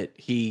 sense that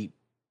he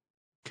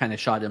kind of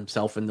shot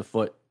himself in the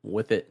foot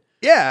with it.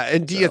 yeah.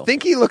 And do you So-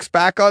 think he looks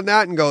back on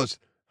that and goes,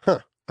 huh,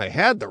 I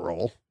had the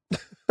role?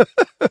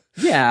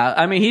 Yeah,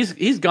 I mean,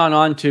 he's gone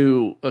on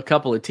to a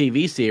couple of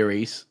TV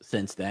series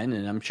since then,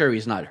 and I'm sure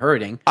he's not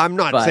hurting. I'm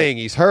not But- saying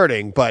he's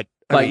hurting, but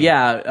I But mean,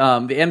 yeah,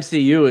 the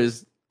MCU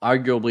is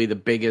arguably the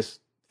biggest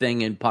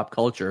thing in pop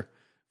culture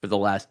for the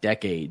last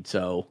decade.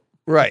 So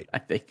right. I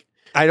think,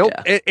 I don't,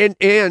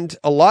 and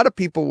a lot of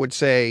people would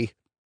say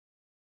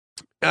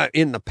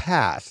in the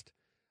past,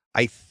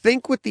 I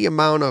think with the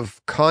amount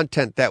of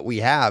content that we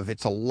have,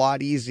 it's a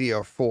lot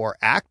easier for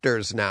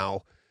actors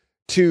now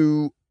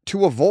to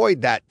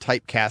avoid that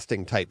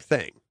typecasting type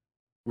thing,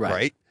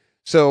 right?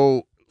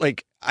 So,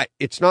 like,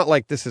 it's not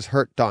like this has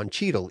hurt Don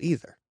Cheadle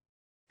either.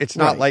 It's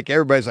not Right. like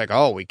everybody's like,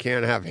 oh, we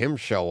can't have him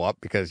show up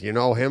because you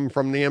know him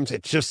from the MC.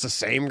 It's just the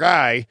same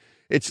guy.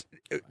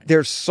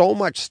 There's so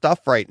much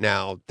stuff right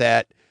now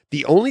that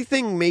the only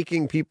thing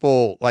making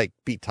people like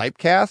be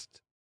typecast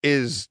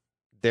is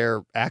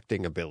their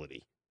acting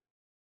ability.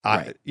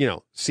 Right.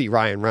 See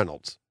Ryan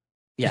Reynolds.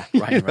 Yeah,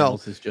 Ryan You know,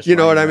 Reynolds is just You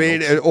know Ryan what I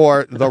mean? Reynolds.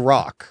 Or The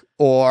Rock,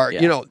 or,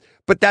 Yeah.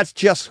 but that's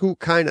just who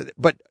kind of,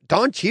 but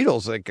Don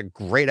Cheadle's like a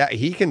great,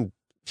 he can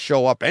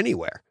show up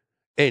anywhere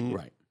and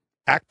Right.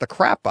 act the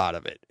crap out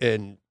of it.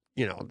 And,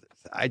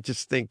 I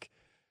just think,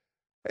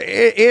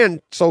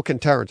 and so can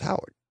Terrence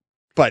Howard.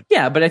 But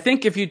Yeah, but I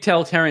think if you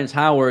tell Terrence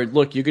Howard,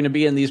 look, you're going to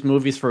be in these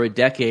movies for a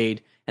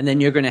decade, and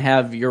then you're going to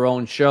have your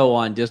own show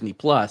on Disney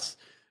Plus,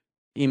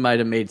 he might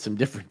have made some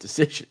different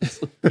decisions.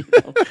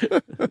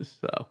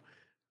 So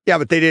yeah,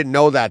 but they didn't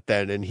know that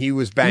then. And he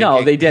was banking.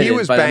 No, they didn't, He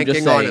was but I'm just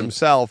banking on saying,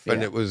 himself.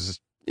 And yeah. it was,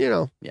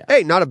 Yeah.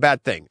 hey, not a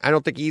bad thing. I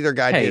don't think either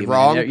guy hey, did man,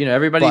 wrong.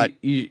 everybody. but,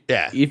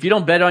 Yeah, if you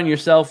don't bet on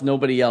yourself,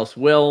 nobody else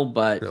will.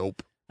 But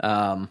Nope.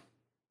 um,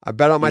 I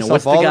bet on what's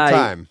myself the all guy- the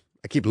time.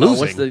 I keep Oh,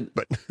 losing.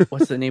 what's but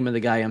what's the name of the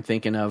guy I'm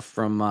thinking of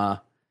from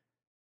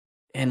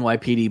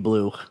NYPD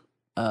Blue?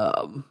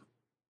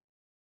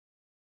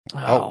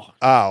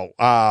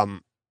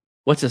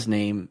 What's his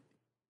name?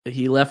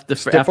 He left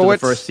after the Stipowitz?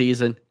 first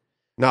season.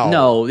 no.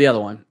 No, the other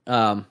one.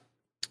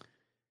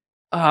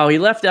 He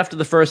left after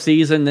the first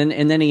season,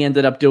 and then he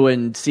ended up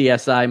doing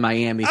CSI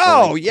Miami. For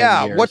Oh, like 10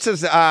 yeah. years. What's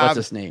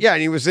his name? Yeah,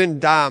 and he was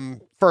in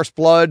First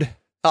Blood.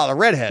 Oh, the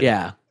redhead.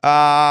 Yeah,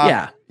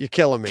 Yeah. You're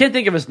killing me. can't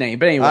think of his name,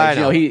 but I anyway,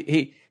 know.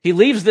 he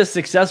leaves this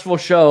successful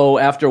show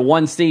after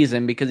one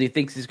season because he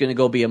thinks he's going to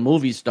go be a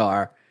movie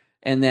star,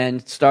 and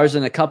then stars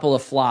in a couple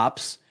of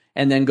flops,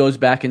 and then goes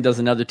back and does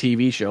another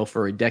TV show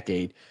for a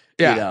decade.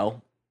 Yeah.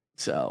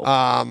 So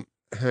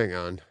Hang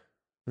on.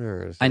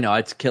 Where is it? I know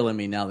it's killing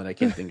me now that I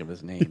can't think of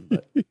his name,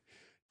 but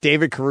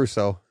David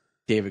Caruso.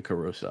 David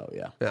Caruso,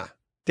 yeah.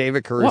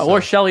 David Caruso. Well, or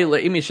Shelley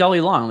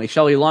Long. Like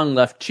Shelley Long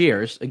left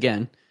Cheers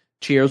again.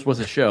 Cheers was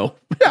a show.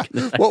 Yeah.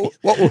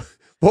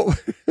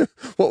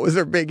 What was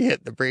their big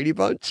hit? The Brady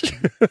Bunch?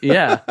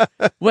 Yeah.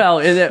 Well,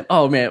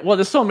 man. Well,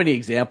 there's so many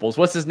examples.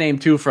 What's his name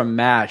too from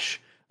MASH?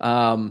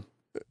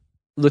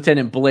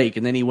 Lieutenant Blake,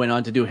 and then he went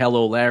on to do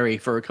Hello Larry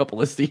for a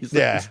couple of seasons.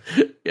 Yeah.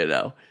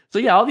 So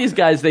yeah, all these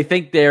guys, they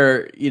think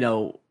they're,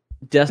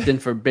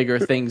 destined for bigger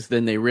things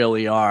than they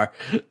really are.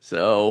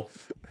 So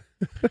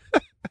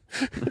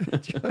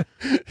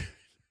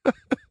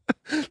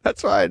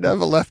that's why I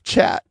never left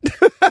chat.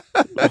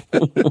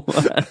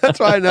 That's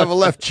why I never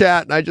left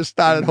chat, and I just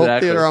started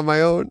home theater on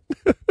my own.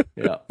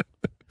 Yeah.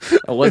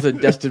 I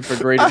wasn't destined for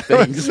greater things.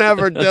 I was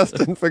never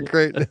destined for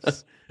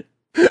greatness.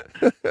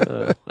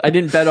 I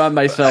didn't bet on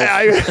myself.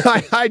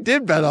 I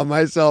did bet on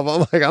myself.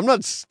 I'm like, I'm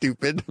not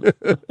stupid.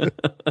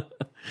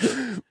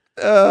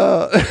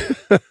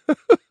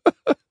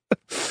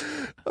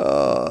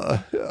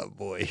 Oh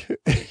boy.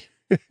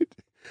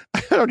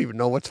 I don't even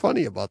know what's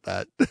funny about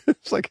that.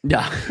 It's like,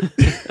 yeah.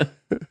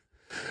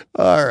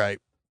 All right.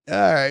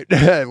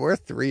 We're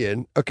 3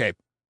 in. Okay.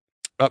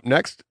 Up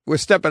next, we're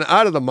stepping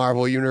out of the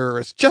Marvel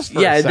universe just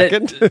for a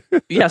second.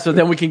 So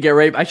then we can get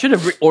right. I should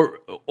have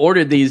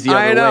ordered these the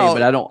other way,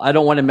 but I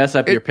don't want to mess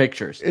up your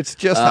pictures. It's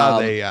just how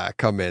they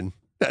come in.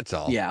 That's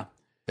all. Yeah.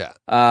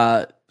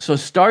 Yeah. So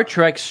Star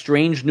Trek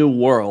Strange New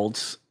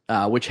Worlds,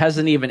 which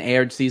hasn't even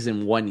aired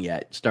season 1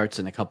 yet, starts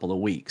in a couple of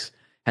weeks,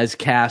 has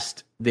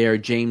cast their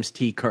James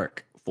T.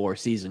 Kirk for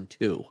season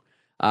 2.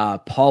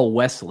 Paul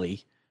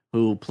Wesley,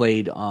 who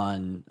played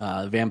on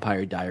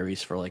Vampire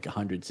Diaries for like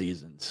 100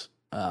 seasons,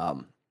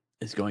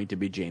 is going to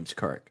be James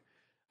Kirk.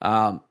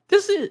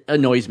 This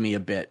annoys me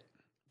a bit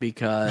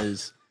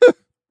because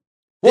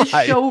this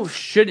show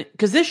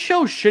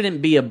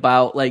shouldn't be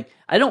about, like,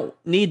 I don't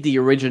need the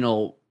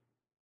original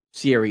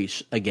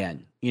series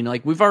again.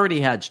 Like, we've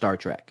already had Star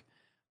Trek.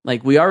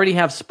 Like, we already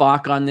have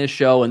Spock on this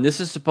show, and this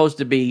is supposed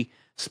to be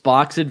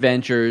Spock's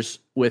adventures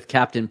with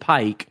Captain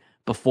Pike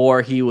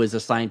before he was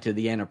assigned to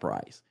the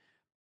Enterprise.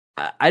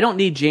 I don't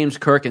need James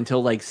Kirk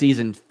until like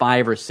season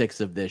 5 or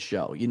 6 of this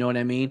show. You know what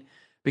I mean?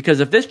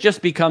 Because if this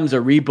just becomes a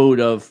reboot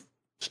of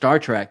Star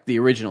Trek, the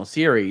original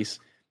series,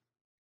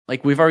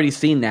 like, we've already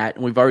seen that,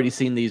 and we've already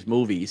seen these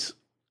movies.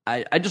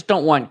 I just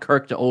don't want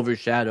Kirk to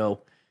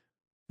overshadow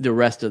the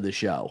rest of the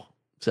show.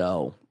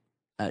 So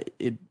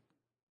it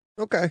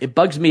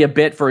bugs me a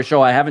bit for a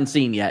show I haven't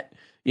seen yet,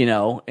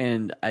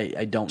 and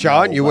I don't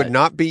John, know. you would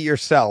not be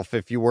yourself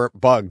if you weren't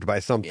bugged by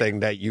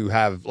something that you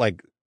have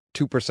like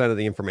 2% of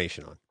the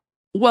information on.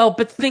 Well,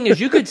 but the thing is,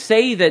 you could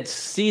say that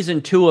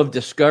season 2 of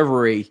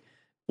Discovery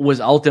was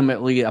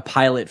ultimately a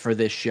pilot for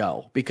this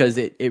show because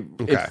it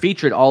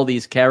featured all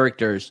these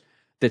characters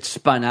that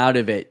spun out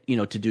of it,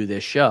 to do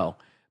this show.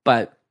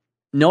 But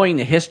knowing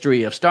the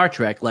history of Star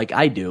Trek, like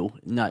I do,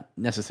 not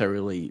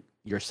necessarily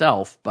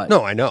yourself, but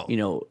no, I know,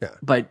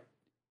 but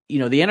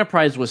the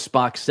Enterprise was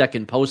Spock's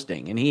second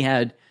posting, and he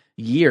had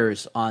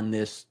years on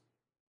this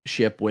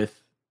ship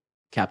with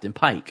Captain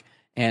Pike,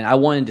 and I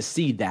wanted to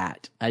see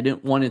that. I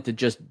didn't want it to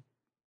just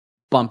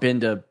bump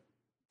into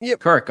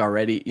Kirk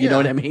already. You know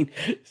what I mean?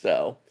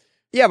 So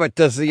yeah, but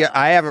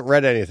I haven't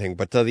read anything,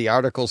 but do the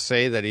articles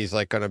say that he's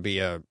like going to be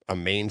a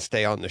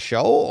mainstay on the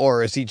show,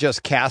 or is he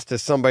just cast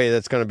as somebody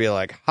that's going to be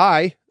like,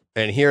 hi,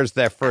 and here's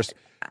their first?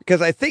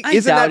 Because I think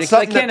isn't that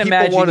something that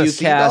people want to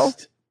see, though?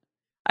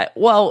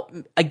 Well,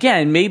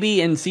 again, maybe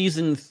in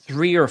season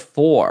 3 or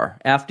 4,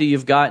 after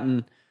you've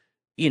gotten,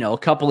 a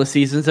couple of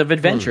seasons of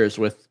adventures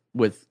with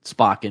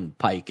Spock and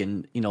Pike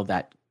and,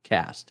 that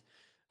cast.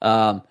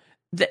 I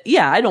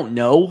don't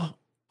know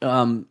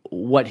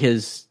what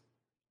his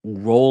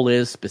role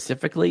is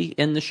specifically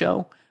in the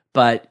show,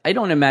 but I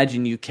don't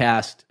imagine you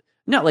cast,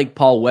 not like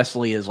Paul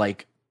Wesley is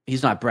like,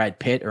 he's not Brad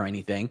Pitt or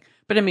anything,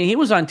 but I mean, he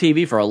was on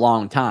TV for a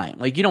long time.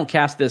 Like, you don't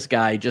cast this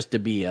guy just to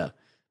be a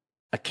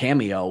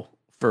cameo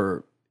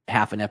for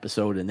half an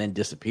episode and then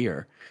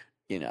disappear,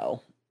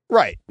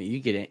 Right. I mean,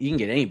 you can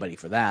get anybody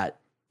for that.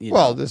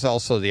 Well, there's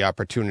also the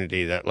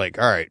opportunity that, like,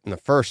 all right, in the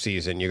first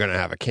season, you're going to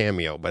have a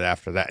cameo, but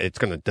after that, it's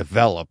going to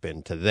develop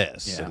into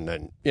this. Yeah. And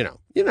then,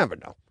 you never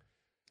know.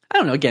 I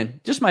don't know.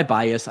 Again, just my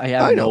bias. I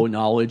have no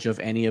knowledge of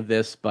any of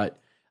this, but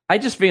I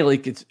just feel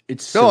like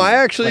it's no, I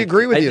actually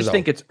agree with you. I just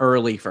think it's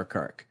early for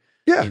Kirk.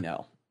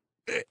 Yeah.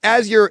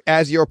 As you're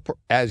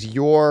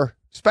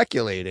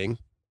speculating,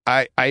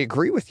 I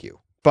agree with you,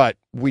 but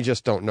we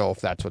just don't know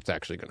if that's what's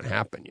actually going to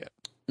happen yet.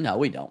 No,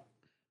 we don't.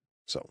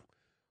 So,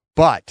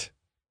 but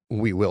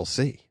we will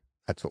see.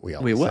 That's what we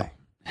always say.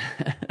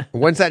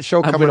 When's that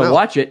show coming out? I'm going to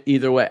watch it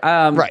either way.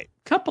 Right.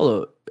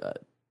 Couple of,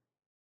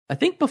 I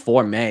think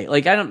before May.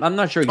 Like, I'm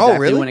not sure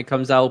exactly when it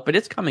comes out, but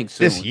it's coming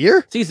soon. This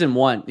year? Season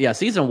 1. Yeah,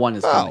 season 1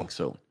 is coming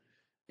soon.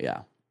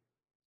 Yeah.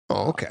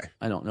 Oh, okay.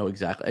 I don't know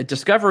exactly.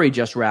 Discovery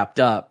just wrapped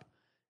up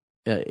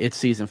its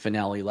season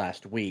finale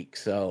last week,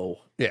 so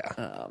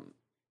yeah.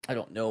 I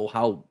don't know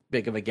how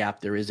big of a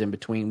gap there is in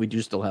between. We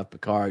do still have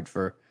Picard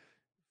for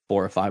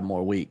 4 or 5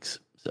 more weeks,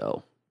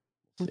 so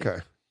okay.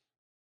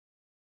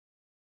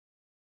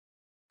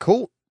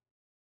 Cool.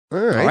 All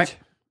right.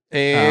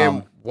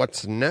 And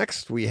what's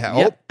next? We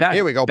have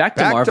here we go. Back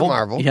to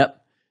Marvel.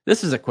 Yep.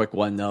 This is a quick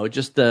one though.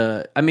 Just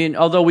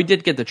although we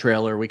did get the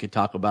trailer we could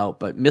talk about,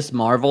 but Miss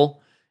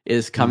Marvel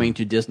is coming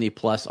to Disney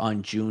Plus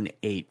on June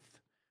 8th.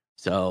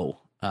 So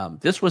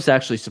this was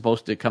actually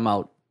supposed to come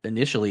out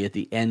initially at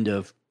the end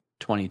of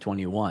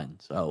 2021.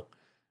 So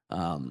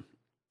it's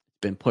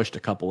been pushed a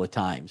couple of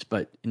times,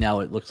 but now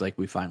it looks like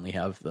we finally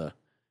have the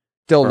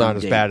Still not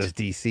as date. bad as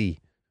DC.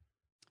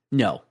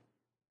 No.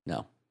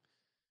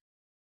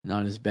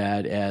 Not as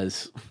bad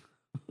as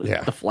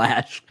Yeah. The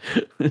Flash.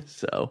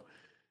 So,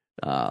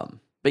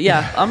 but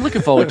yeah, I'm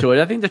looking forward to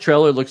it. I think the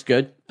trailer looks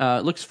good.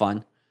 It looks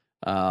fun.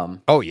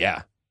 Oh,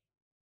 yeah.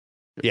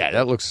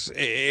 Yeah, it looks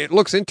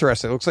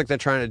interesting. It looks like they're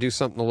trying to do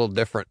something a little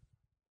different.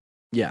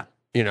 Yeah.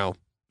 You know,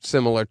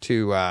 similar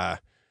to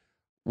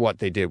what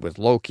they did with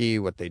Loki,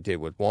 what they did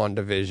with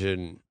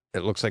WandaVision.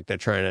 It looks like they're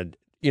trying to,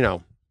 you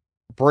know,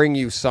 bring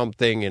you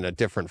something in a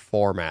different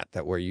format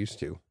that we're used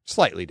to.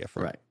 Slightly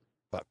different. Right.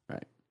 But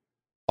right.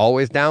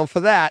 Always down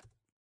for that.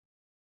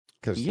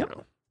 Because, Yep.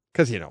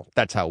 you know,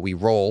 that's how we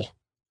roll.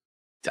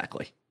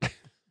 Exactly.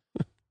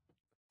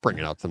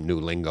 Bringing out some new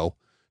lingo.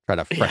 Try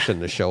to freshen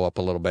the show up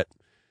a little bit.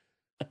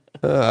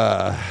 All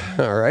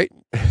right.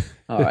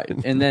 All right.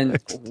 And then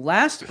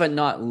last but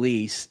not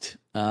least,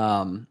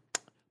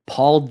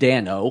 Paul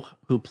Dano,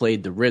 who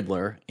played the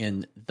Riddler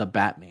in The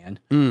Batman,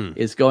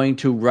 is going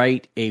to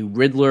write a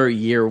Riddler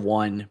Year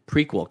One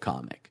prequel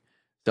comic.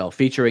 So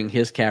featuring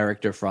his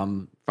character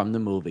from the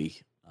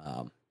movie.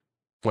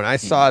 When I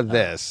saw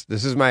this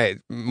is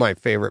my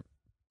favorite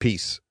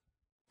piece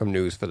of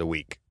news for the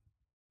week.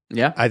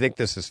 Yeah. I think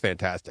this is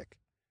fantastic.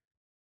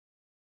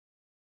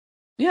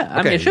 Yeah, I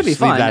Okay, mean, it should be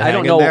just leave fun. that I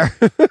don't hanging know.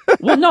 there.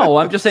 Well, no,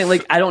 I'm just saying,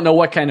 like, I don't know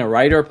what kind of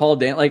writer Paul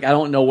Dan. Like, I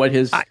don't know what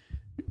his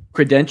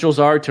credentials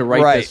are to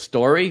write this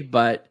story,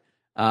 but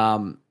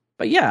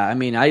yeah, I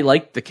mean, I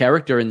like the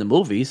character in the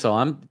movie, so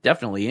I'm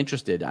definitely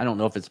interested. I don't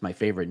know if it's my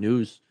favorite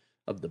news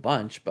of the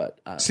bunch, but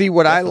see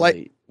what I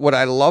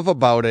love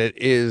about it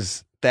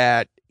is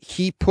that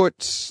he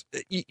puts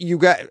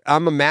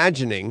I'm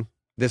imagining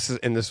this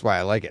is why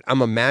I like it.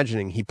 I'm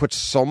imagining he puts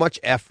so much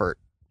effort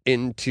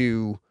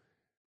into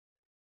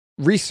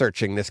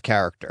researching this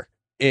character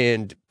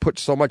and put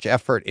so much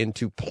effort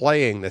into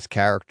playing this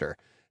character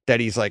that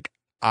he's like,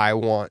 I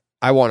want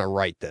to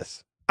write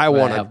this. I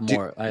want to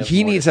do.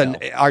 He needs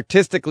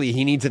artistically,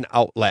 he needs an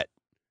outlet,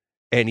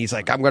 and he's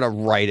like, I'm going to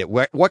write it.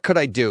 What could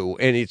I do?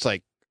 And he's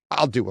like,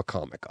 I'll do a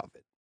comic of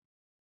it.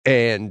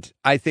 And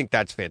I think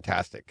that's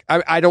fantastic.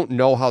 I don't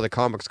know how the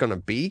comic's going to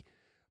be,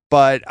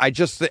 but I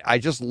just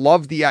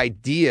love the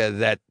idea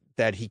that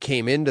he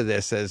came into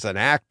this as an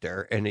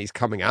actor and he's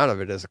coming out of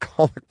it as a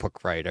comic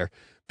book writer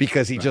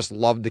because he just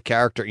loved the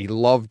character. He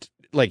loved,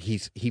 like,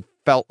 he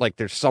felt like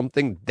there's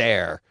something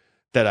there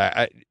that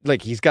I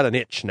like, he's got an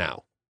itch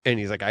now. And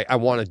he's like, I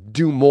want to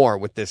do more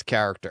with this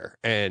character.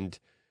 And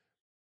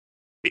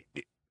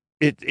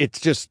it's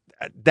just,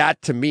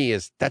 that to me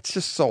that's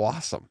just so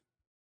awesome,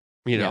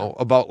 you know,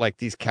 about like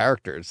these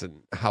characters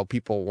and how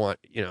people want,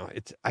 you know,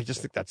 I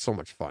just think that's so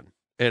much fun.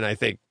 And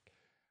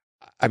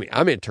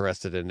I'm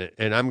interested in it,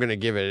 and I'm going to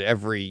give it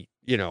every,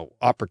 you know,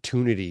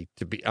 opportunity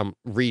to be,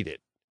 read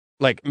it.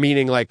 Like,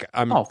 meaning like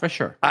Oh, for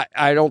sure.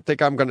 I don't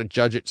think I'm going to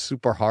judge it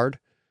super hard.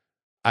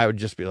 I would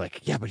just be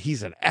like, yeah, but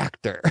he's an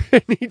actor,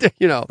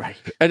 you know, Right.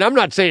 And I'm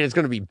not saying it's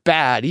going to be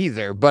bad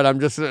either, but I'm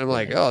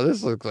like, oh,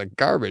 this looks like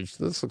garbage.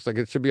 This looks like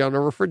it should be on a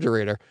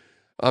refrigerator.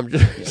 I'm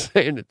just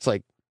saying, it's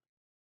like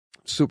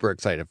super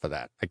excited for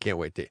that. I can't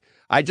wait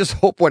I just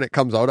hope when it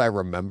comes out, I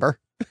remember.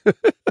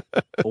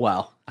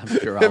 Well, I'm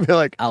sure I'll be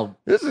like, I'll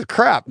this is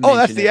crap. Oh,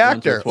 that's the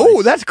actor. once or twice.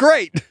 Oh, that's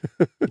great.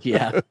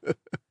 Yeah.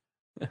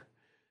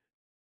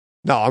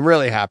 No, I'm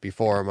really happy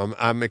for him.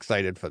 I'm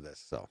excited for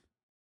this. So,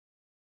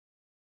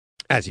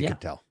 as you can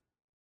tell.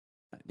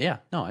 Yeah.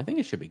 No, I think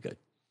it should be good.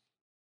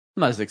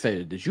 I'm not as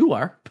excited as you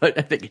are, but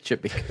I think it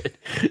should be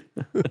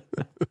good.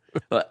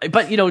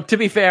 But you know, to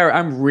be fair,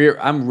 I'm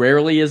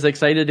rarely as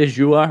excited as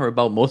you are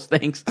about most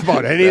things.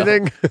 About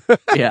anything. So,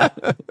 yeah.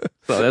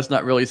 So that's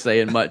not really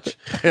saying much.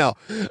 You know,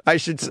 I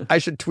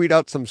should tweet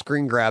out some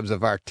screen grabs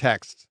of our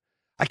text.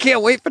 I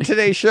can't wait for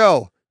today's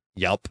show.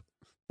 Yelp.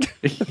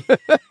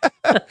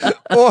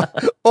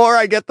 or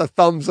I get the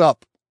thumbs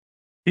up.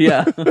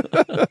 Yeah.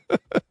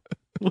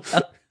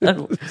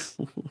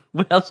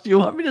 What else do you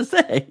want me to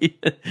say?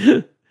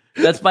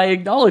 That's my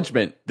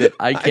acknowledgement that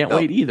I can't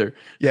wait either.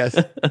 Yes.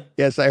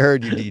 Yes, I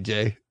heard you,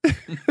 DJ.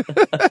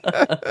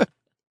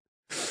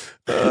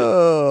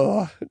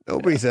 Oh,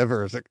 nobody's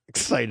ever as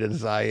excited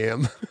as I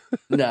am.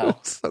 No.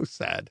 So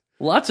sad.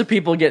 Lots of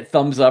people get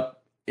thumbs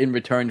up in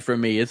return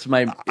from me.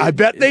 I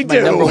bet they do.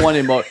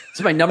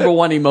 It's my number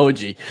one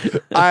emoji.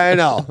 I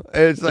know.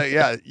 It's like,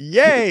 yeah,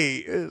 yay.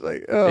 It's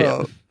like,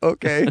 oh,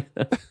 okay.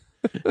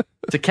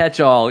 It's a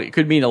catch-all. It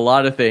could mean a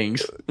lot of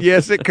things.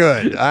 Yes, it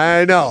could.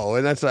 I know.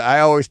 And I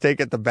always take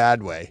it the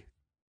bad way.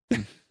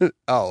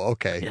 Oh,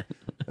 okay. Yeah.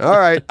 All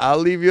right. I'll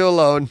leave you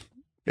alone.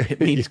 It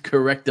means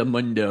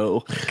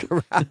correctamundo.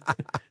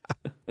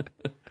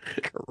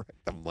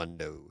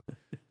 Correctamundo.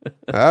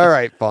 All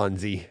right,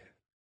 Fonzie.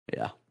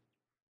 Yeah.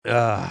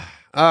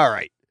 All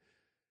right.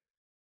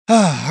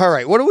 All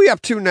right. What are we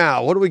up to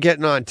now? What are we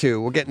getting on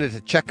to? We're getting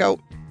into checkout?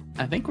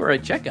 I think we're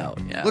at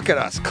checkout. Yeah. Look at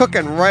us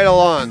cooking right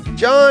along.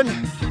 John,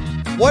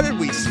 what did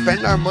we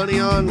spend our money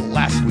on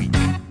last week?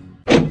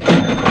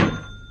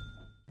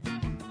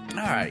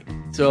 All right.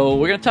 So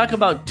we're going to talk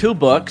about 2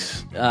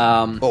 books.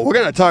 Well, we're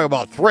going to talk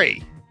about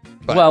 3.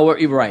 But Well,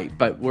 we're right,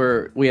 but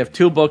we have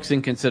 2 books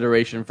in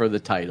consideration for the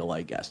title,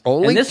 I guess.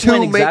 only And this 2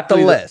 went make the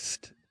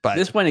list. But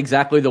This went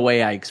exactly the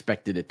way I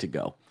expected it to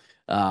go.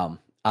 Out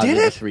Did of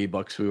the it? 3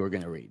 books we were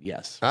going to read,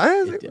 yes.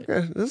 I it think did.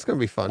 this is going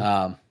to be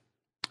fun.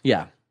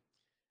 Yeah.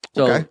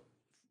 So, Okay.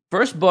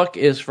 first book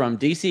is from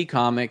DC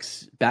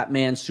Comics,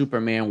 Batman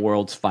Superman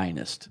World's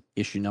Finest,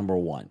 issue number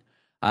 1.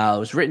 It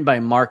was written by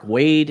Mark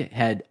Waid,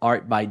 had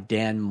art by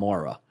Dan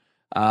Mora.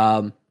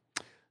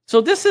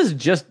 So this is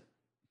just,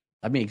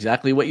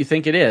 exactly what you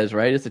think it is,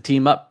 right? It's a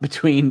team up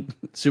between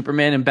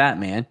Superman and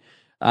Batman.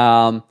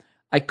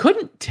 I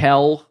couldn't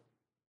tell,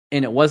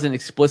 and it wasn't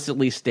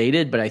explicitly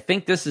stated, but I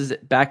think this is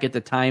back at the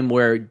time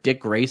where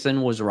Dick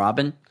Grayson was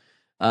Robin.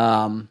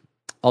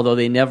 Although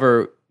they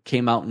never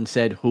came out and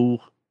said who,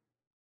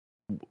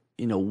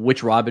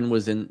 which Robin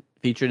was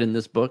featured in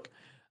this book.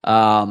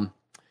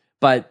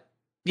 But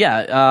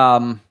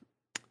yeah,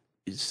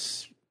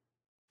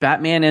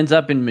 Batman ends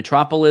up in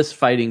Metropolis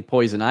fighting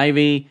Poison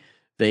Ivy.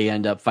 They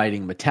end up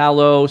fighting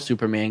Metallo.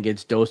 Superman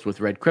gets dosed with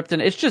red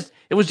kryptonite.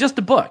 It was just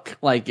a book.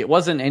 Like, it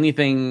wasn't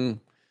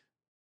anything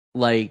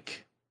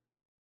like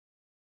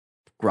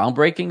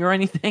groundbreaking or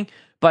anything,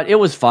 but it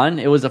was fun.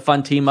 It was a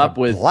fun team up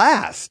with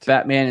blast.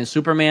 Batman and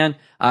Superman.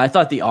 I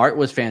thought the art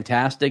was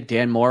fantastic.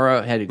 Dan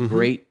Mora had a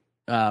great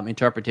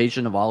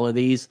interpretation of all of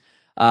these.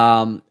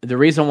 The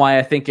reason why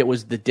I think it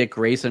was the Dick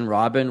Grayson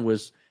Robin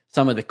was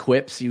some of the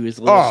quips. He was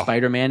a little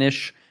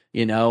Spider-Man-ish,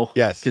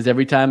 Yes. Because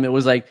every time it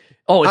was like,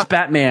 oh, it's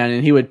Batman,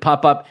 and he would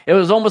pop up. It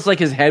was almost like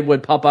his head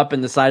would pop up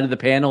in the side of the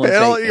panel and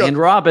say, and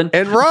Robin.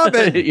 And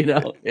Robin.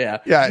 Yeah.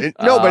 Yeah.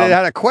 But it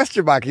had a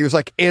question mark. He was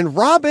like, and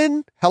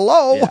Robin,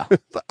 hello. Yeah.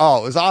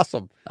 Oh, it was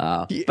awesome.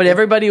 But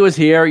everybody was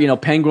here.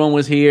 Penguin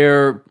was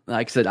here.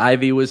 Like I said,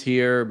 Ivy was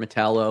here,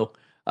 Metallo.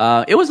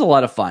 It was a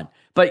lot of fun.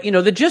 But,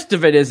 the gist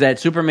of it is that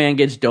Superman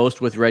gets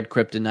dosed with red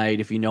kryptonite.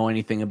 If you know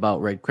anything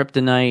about red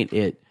kryptonite,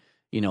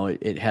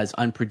 it has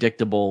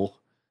unpredictable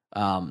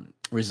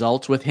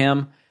results with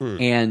him.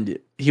 And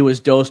he was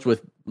dosed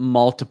with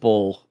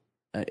multiple,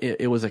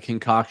 it was a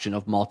concoction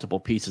of multiple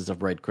pieces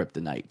of red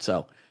kryptonite.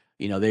 So,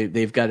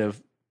 they've got to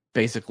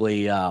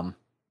basically,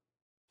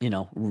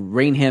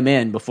 rein him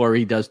in before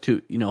he does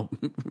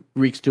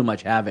wreaks too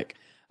much havoc.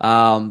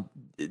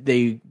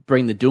 They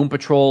bring the Doom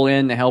Patrol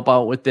in to help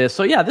out with this.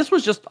 So yeah, this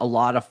was just a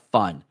lot of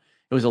fun.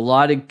 It was a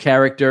lot of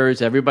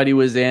characters. Everybody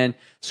was in.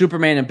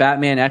 Superman and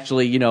Batman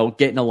actually,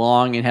 getting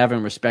along and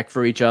having respect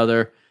for each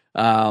other.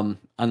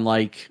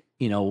 Unlike,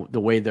 the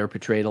way they're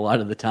portrayed a lot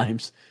of the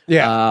times.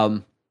 Yeah.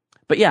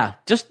 But yeah,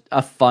 just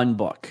a fun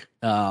book.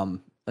 Like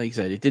I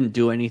said, it didn't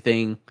do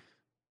anything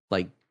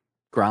like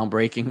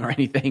groundbreaking or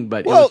anything,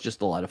 but it was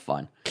just a lot of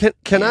fun.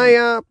 Can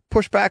I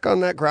push back on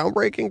that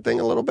groundbreaking thing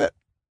a little bit?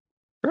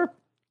 Sure.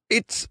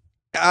 It's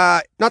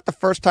not the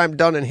first time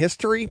done in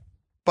history,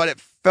 but it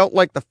felt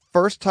like the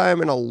first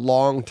time in a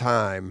long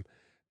time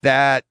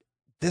that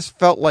this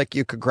felt like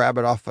you could grab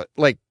it off,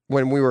 like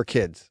when we were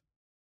kids.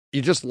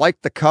 You just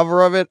liked the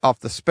cover of it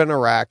off the spinner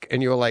rack,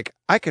 and you were like,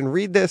 I can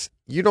read this.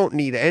 You don't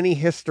need any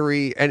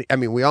history.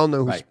 We all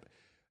know who's... Right.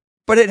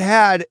 But it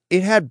had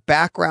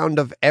background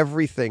of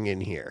everything in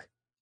here.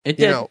 It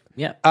did.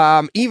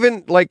 Yeah.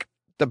 Even like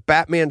the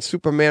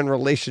Batman-Superman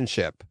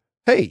relationship.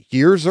 Hey,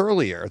 years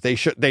earlier, they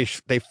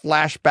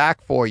flash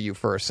back for you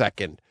for a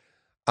second.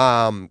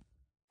 Right,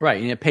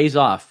 and it pays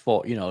off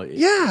for,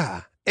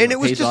 Yeah. And it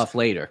was pays just off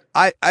later.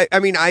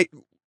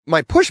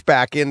 My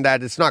pushback in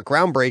that it's not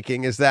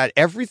groundbreaking is that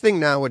everything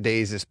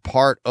nowadays is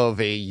part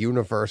of a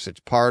universe. It's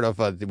part of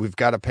we've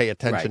got to pay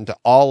attention to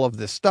all of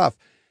this stuff.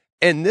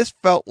 And this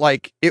felt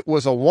like it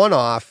was a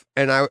one-off,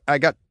 and I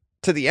got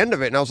to the end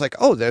of it, and I was like,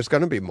 oh, there's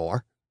going to be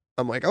more.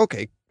 I'm like,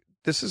 okay,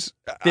 this is...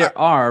 There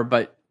are,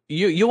 but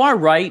you are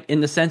right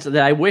in the sense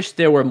that I wish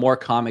there were more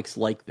comics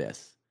like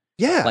this.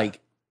 Yeah.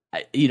 Like,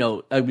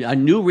 a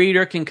new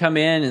reader can come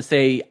in and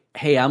say,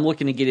 hey, I'm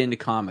looking to get into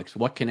comics.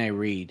 What can I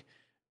read?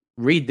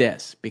 Read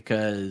this,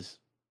 because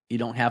you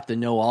don't have to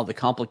know all the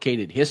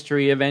complicated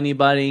history of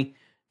anybody.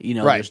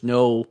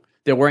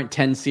 There weren't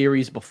 10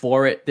 series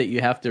before it that you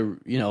have to,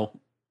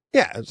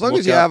 Yeah, as long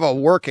as you have a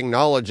working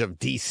knowledge of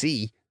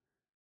DC.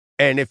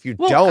 And if you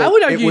don't, I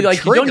would argue, you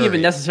don't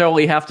even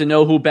necessarily have to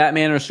know who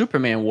Batman or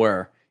Superman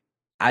were.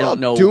 I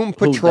don't know. Doom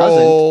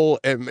Patrol,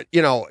 and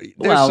there's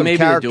some maybe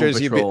characters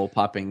the Doom Patrol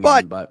popping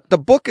but in, but the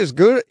book is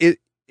good. It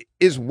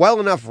is well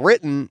enough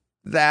written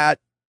that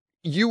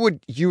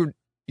you'd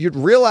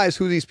realize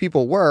who these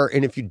people were,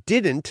 and if you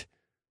didn't,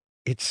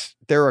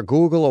 they're a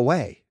Google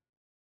away,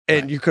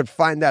 and you could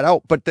find that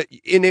out. But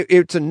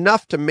it's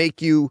enough to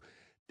make you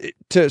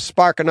to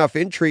spark enough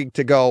intrigue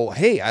to go,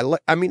 hey, I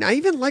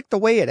even like the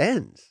way it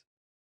ends.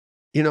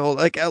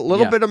 Like a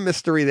little bit of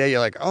mystery there. You're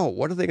like, oh,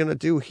 what are they going to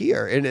do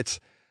here? And it's,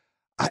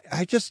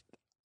 I just,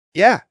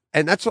 yeah.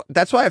 And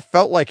that's why I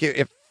felt like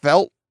it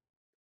felt,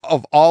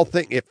 of all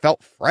things, it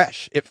felt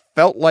fresh. It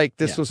felt like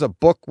this was a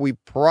book we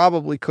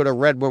probably could have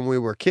read when we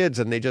were kids,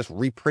 and they just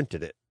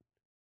reprinted it.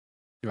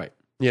 Right.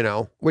 You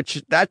know,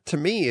 which that to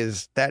me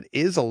is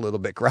a little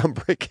bit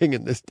groundbreaking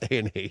in this day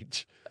and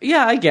age.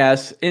 Yeah, I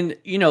guess. And,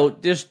 you know,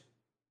 there's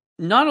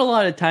not a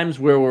lot of times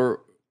where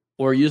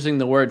we're using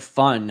the word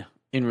fun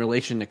in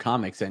relation to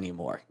comics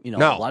anymore. You know,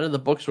 No. A lot of the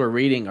books we're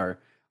reading are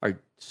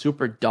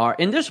super dark.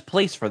 And there's a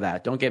place for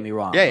that, don't get me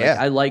wrong. Yeah, yeah.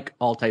 I like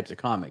all types of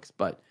comics,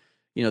 but,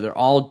 you know, they're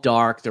all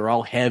dark, they're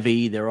all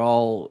heavy, they're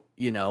all,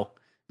 you know,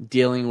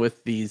 dealing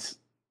with these,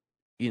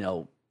 you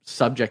know,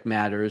 subject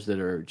matters that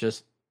are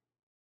just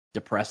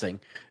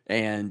depressing.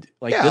 And,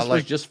 like, this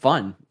was just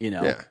fun, you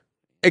know. Yeah.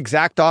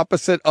 Exact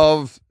opposite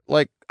of,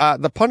 like,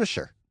 The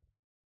Punisher.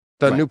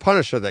 The new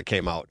Punisher that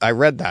came out. I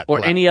read that.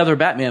 Or any other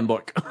Batman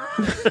book,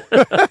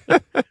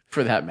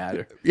 for that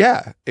matter.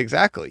 Yeah,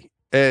 exactly.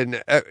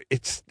 And a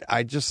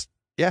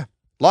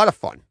lot of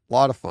fun.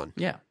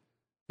 Yeah.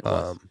 It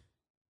was.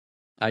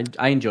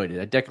 I enjoyed it.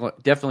 I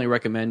definitely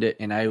recommend it,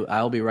 and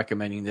I'll be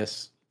recommending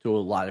this to a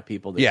lot of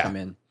people that come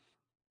in.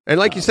 And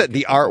like you said,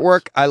 the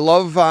artwork, I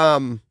love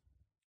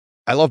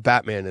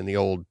Batman in the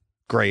old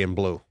gray and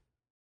blue.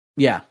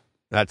 Yeah.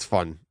 That's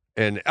fun.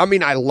 And I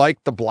mean, I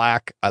like the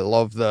black. I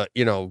love the,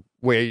 you know,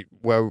 where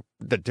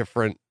the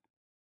different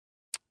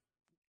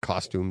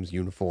costumes,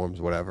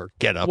 uniforms, whatever,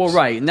 get-ups. Well,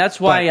 right, and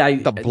that's why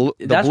the blue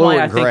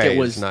I and think gray it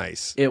was is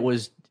nice. It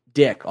was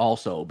Dick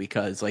also,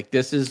 because like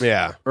this is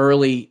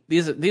early.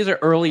 These are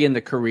early in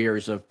the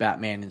careers of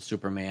Batman and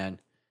Superman.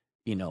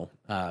 You know,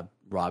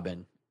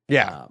 Robin.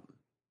 Yeah.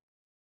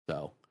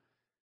 So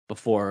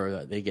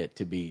before they get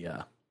to be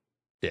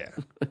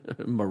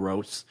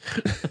morose.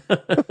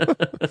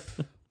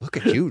 Look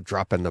at you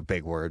dropping the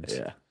big words.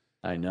 Yeah,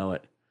 I know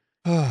it.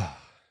 All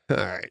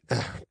right.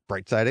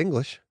 Bright side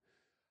English.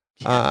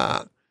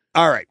 All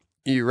right.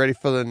 You ready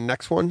for the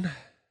next one?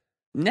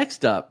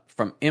 Next up,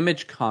 from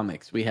Image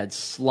Comics, we had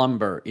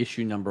Slumber,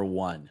 issue number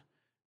 1.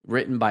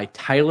 Written by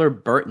Tyler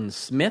Burton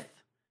Smith.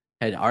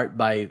 Had art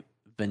by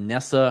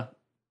Vanessa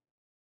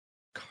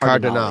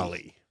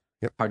Cardinale.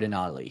 Yep.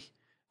 Cardinale.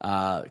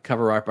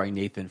 Cover art by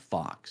Nathan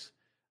Fox.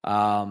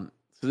 So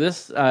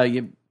this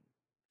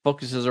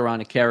focuses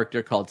around a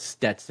character called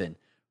Stetson,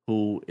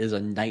 who is a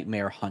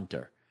nightmare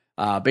hunter.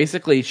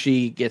 Basically,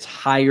 she gets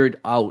hired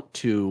out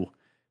to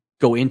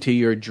go into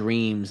your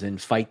dreams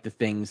and fight the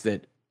things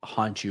that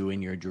haunt you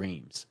in your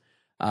dreams.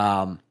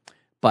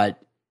 But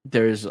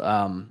there's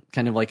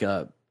kind of like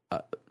a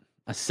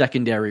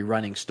secondary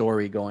running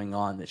story going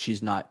on that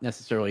she's not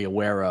necessarily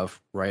aware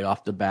of right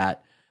off the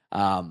bat.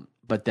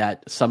 But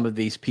that some of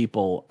these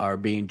people are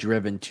being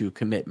driven to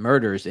commit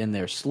murders in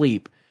their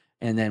sleep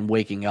and then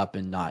waking up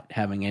and not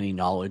having any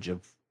knowledge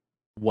of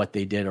what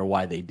they did or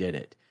why they did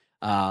it.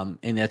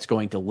 And that's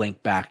going to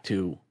link back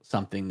to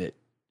something that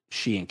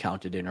she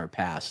encountered in her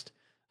past.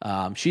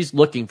 She's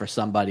looking for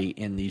somebody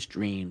in these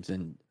dreams,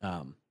 and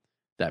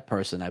that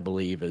person, I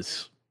believe,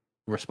 is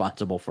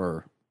responsible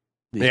for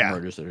these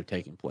murders that are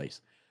taking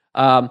place.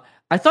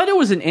 I thought it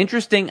was an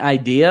interesting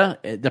idea.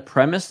 The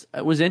premise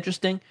was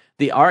interesting.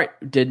 The art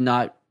did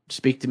not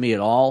speak to me at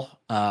all.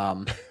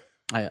 I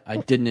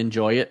didn't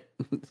enjoy it,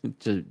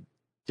 to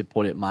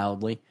put it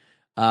mildly.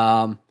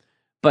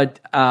 But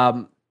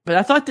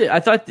I thought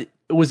that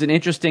it was an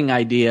interesting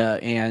idea,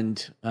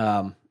 and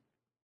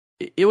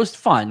it was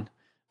fun.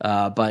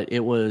 But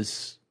it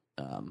was,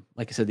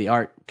 like I said, the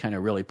art kind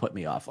of really put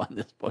me off on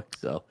this book.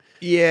 So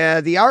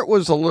yeah, the art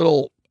was a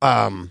little,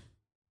 but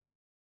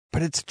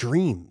it's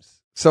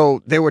dreams.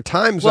 So there were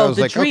times I was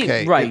like,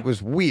 okay, right. It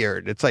was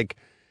weird. It's like,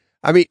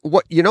 I mean,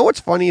 what's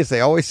funny is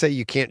they always say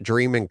you can't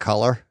dream in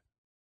color,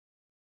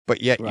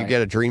 but yet you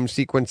get a dream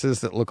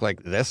sequences that look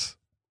like this,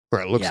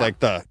 where it looks like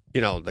the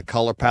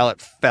color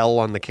palette fell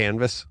on the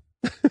canvas.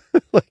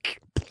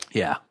 Like,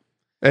 yeah.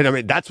 And I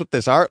mean, that's what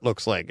this art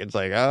looks like. It's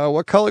like,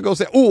 what color goes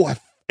there? Oh,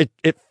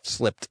 it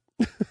slipped.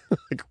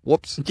 Like,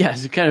 whoops. Yeah,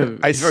 it's kind of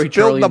very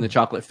Charlie in the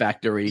Chocolate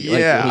Factory. Yeah.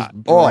 Like, it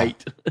was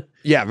bright.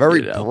 Yeah,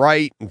 very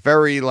bright,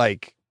 very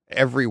like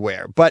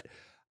everywhere. But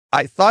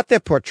I thought their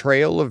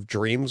portrayal of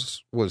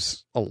dreams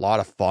was a lot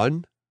of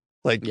fun.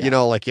 Like,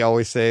 like you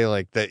always say,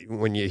 like that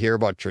when you hear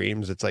about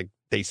dreams, it's like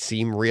they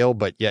seem real,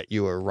 but yet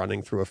you were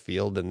running through a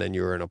field and then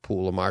you were in a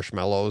pool of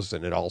marshmallows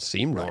and it all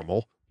seemed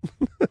normal.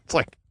 It's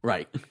like,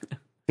 right.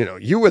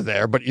 You were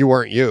there, but you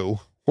weren't you.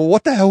 Well,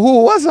 what the hell?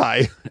 Who was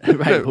I?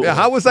 Right,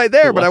 how was I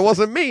there, but I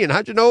wasn't me? And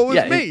how'd you know it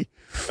was me?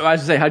 I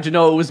was to say, how'd you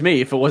know it was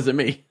me if it wasn't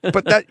me?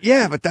 But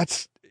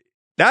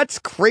that's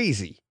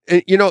crazy.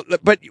 And,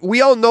 but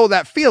we all know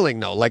that feeling,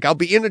 though. Like, I'll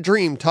be in a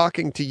dream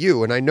talking to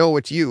you, and I know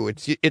it's you.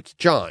 It's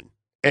John.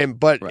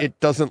 But it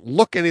doesn't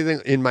look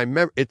anything in my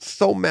memory. It's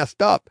so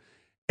messed up.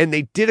 And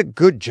they did a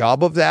good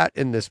job of that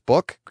in this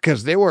book,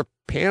 because there were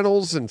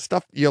panels and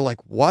stuff. You're like,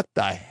 what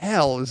the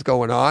hell is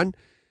going on?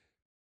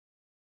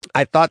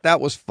 I thought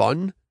that was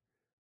fun.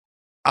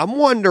 I'm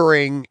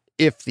wondering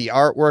if the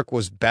artwork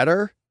was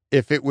better,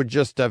 if it would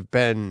just have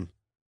been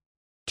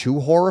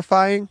too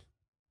horrifying.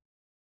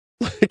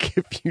 Like,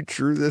 if you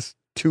drew this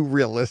too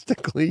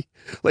realistically.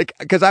 Like,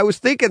 because I was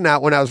thinking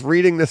that when I was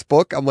reading this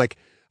book, I'm like,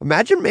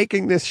 imagine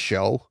making this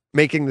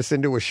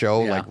into a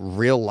show, like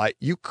real life.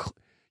 You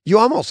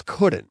almost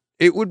couldn't.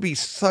 it would be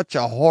such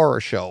a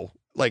horror show.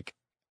 Like,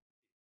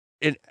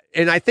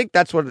 and I think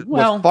that's what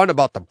was fun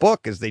about the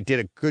book is they did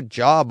a good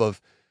job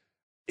of,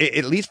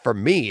 at least for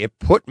me, it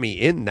put me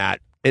in that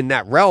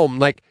realm.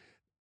 Like,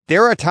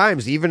 there are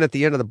times, even at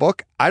the end of the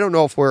book, I don't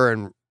know if we're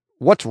in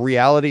what's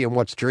reality and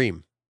what's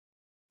dream.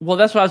 Well,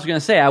 that's what I was going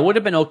to say. I would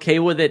have been okay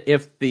with it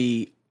if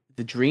the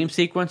dream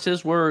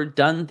sequences were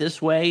done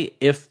this way,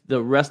 if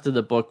the rest of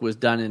the book was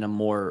done in a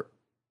more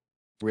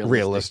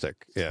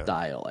realistic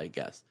style, I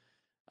guess.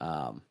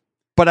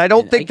 But I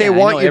don't think they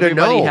want you to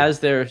know. Everybody has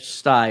their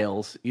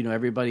styles.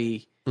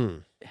 Everybody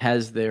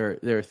has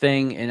their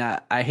thing.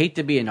 And I hate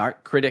to be an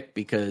art critic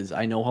because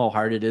I know how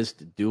hard it is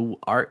to do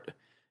art.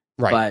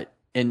 Right. But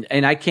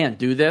and I can't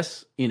do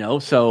this,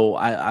 so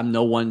I'm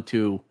no one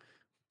to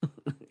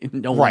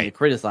to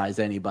criticize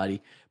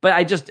anybody. But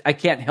I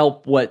can't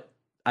help what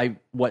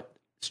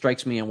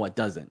strikes me and what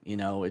doesn't.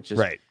 It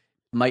just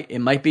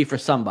it might be for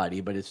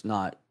somebody, but it's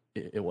not.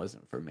 It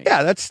wasn't for me.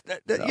 Yeah, that's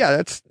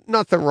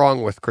nothing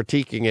wrong with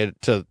critiquing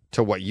it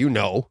to what you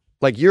know.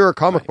 Like, you're a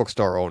comic book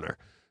store owner,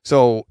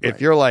 so if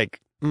you're like,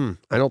 I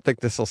don't think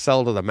this will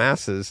sell to the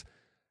masses,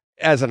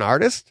 as an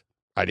artist,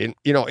 I didn't.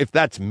 If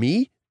that's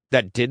me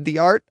that did the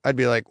art, I'd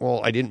be like,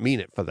 well, I didn't mean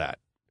it for that.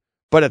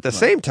 But at the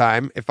same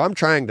time, if I'm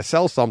trying to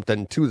sell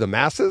something to the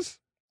masses,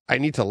 I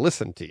need to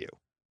listen to you.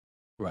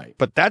 Right.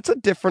 But that's a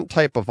different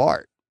type of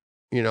art.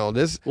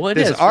 This it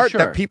is art sure.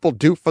 that people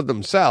do for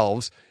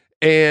themselves,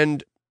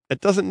 and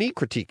it doesn't need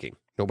critiquing.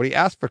 Nobody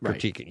asked for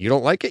critiquing. You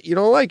don't like it, you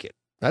don't like it.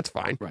 That's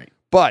fine. Right.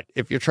 But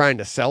if you're trying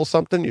to sell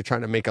something, you're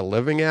trying to make a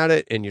living at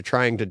it, and you're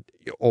trying to,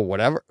 or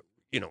whatever,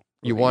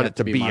 you want it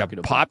to be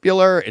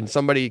popular, and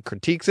somebody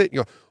critiques it,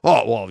 you go,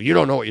 oh, well, you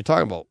don't know what you're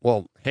talking about.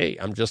 Well, hey,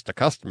 I'm just a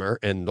customer,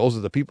 and those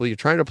are the people you're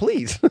trying to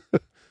please.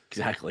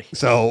 Exactly.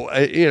 So,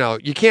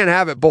 you can't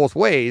have it both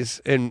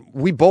ways, and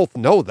we both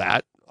know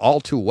that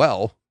all too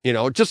well.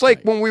 Just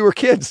like when we were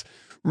kids.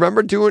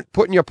 Remember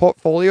putting your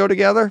portfolio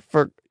together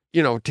for,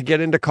 to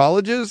get into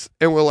colleges?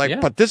 And we're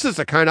like, but this is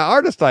the kind of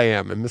artist I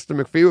am. And Mr.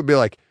 McPhee would be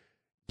like,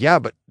 yeah,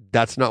 but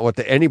that's not what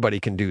anybody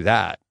can do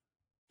that.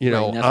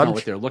 That's not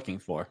what they're looking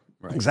for.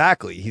 Right.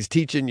 Exactly. He's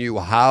teaching you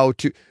how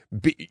to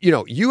be,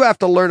 you have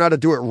to learn how to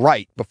do it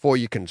right before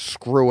you can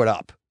screw it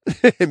up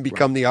and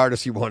become the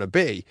artist you want to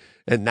be.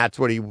 And that's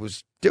what he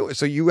was doing.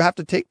 So you have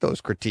to take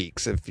those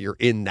critiques if you're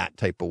in that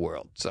type of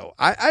world. So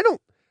I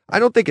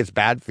don't think it's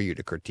bad for you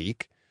to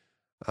critique.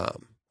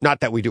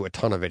 Not that we do a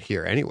ton of it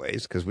here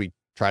anyways, because we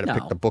try to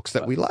pick the books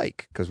that we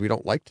like, because we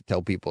don't like to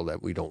tell people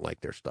that we don't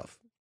like their stuff.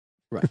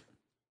 Right.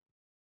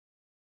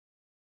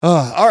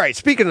 All right.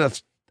 Speaking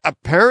of,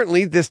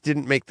 apparently this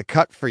didn't make the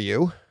cut for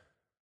you.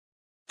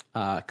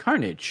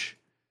 Carnage,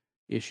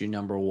 issue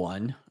number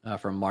 1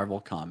 from Marvel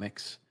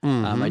Comics.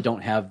 Mm-hmm. I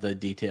don't have the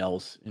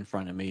details in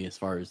front of me as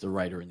far as the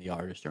writer and the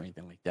artist or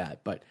anything like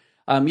that. But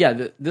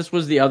this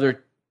was the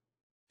other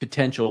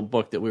potential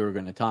book that we were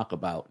going to talk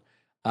about.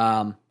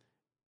 The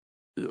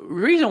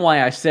reason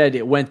why I said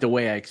it went the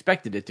way I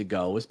expected it to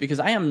go was because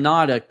I am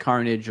not a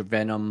Carnage or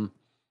Venom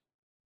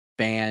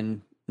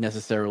fan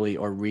necessarily,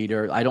 or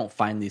reader. I don't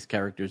find these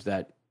characters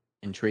that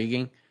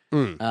intriguing.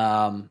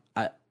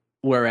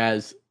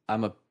 Whereas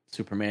I'm a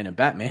Superman and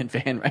Batman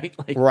fan, right?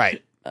 Like,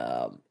 right.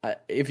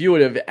 If you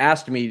would have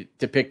asked me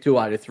to pick 2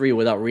 out of 3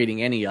 without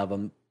reading any of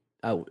them,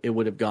 it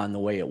would have gone the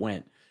way it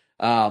went.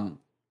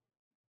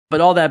 But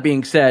all that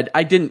being said,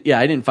 I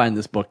didn't find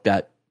this book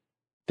that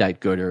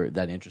good or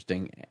that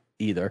interesting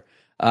either.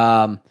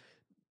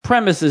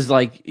 Premise is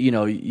like,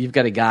 you've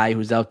got a guy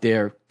who's out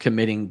there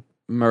committing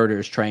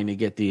murders trying to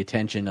get the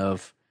attention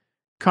of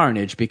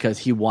Carnage because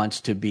he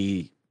wants to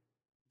be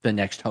the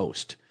next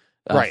host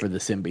for the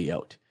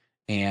symbiote.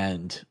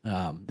 And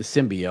the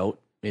symbiote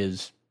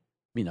is,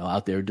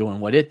 out there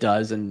doing what it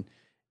does and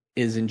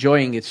is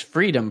enjoying its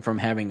freedom from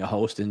having a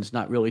host and is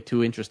not really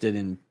too interested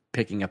in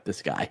picking up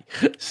this guy.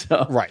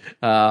 So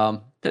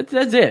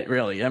that's it,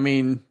 really. I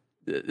mean,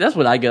 that's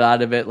what I get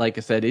out of it. Like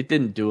I said, it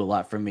didn't do a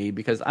lot for me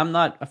because I'm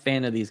not a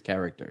fan of these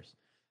characters.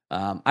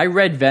 I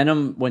read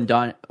Venom when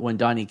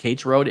Donny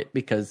Cates wrote it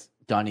because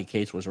Donny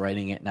Cates was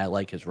writing it and I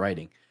like his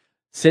writing.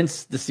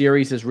 Since the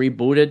series is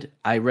rebooted,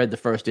 I read the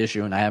first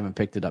issue and I haven't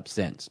picked it up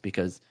since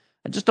because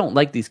I just don't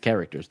like these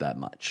characters that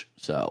much.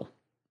 So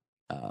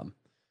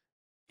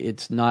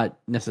it's not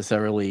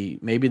necessarily,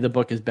 maybe the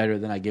book is better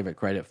than I give it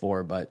credit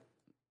for, but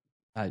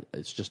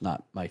it's just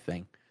not my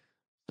thing.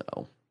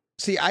 So,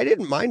 see, I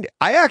didn't mind it.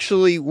 I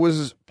actually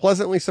was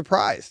pleasantly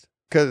surprised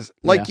because,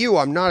 like you,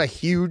 I'm not a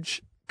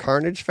huge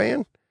Carnage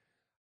fan,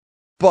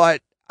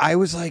 but I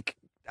was like,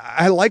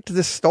 I liked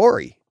this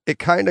story. It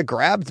kind of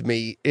grabbed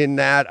me in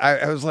that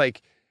I was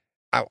like,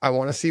 I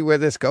want to see where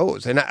this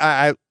goes. And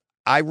I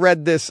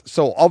read this.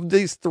 So of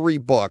these 3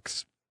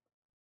 books,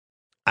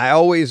 I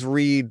always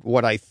read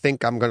what I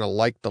think I'm going to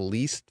like the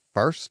least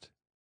first,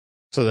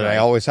 so that I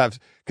always have,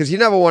 because you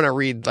never want to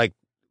read like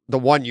the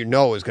one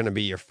is going to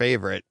be your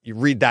favorite. You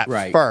read that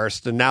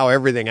first, and now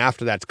everything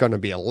after that's going to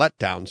be a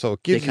letdown. So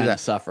it gives you that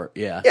suffer.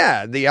 Yeah.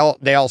 Yeah. They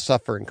all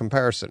suffer in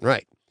comparison.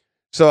 Right.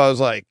 So I was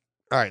like,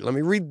 all right, let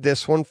me read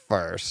this one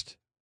first.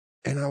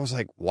 and I was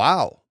like,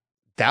 wow,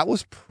 that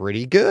was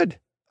pretty good.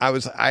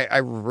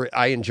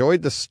 I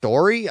enjoyed the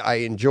story. I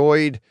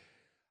enjoyed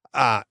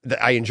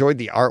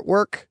the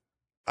artwork.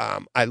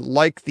 I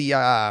like the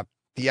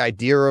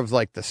idea of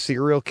like the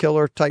serial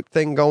killer type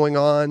thing going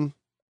on.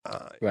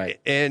 Right.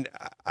 And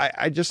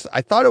I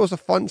thought it was a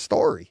fun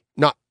story.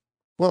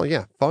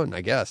 Fun,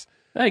 I guess.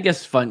 I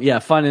guess fun. Yeah,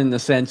 fun in the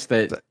sense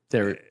that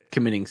they're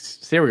committing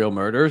serial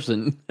murders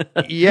and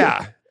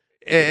yeah.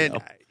 And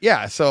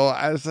so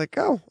I was like,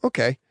 oh,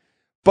 okay.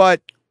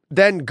 But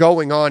then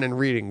going on and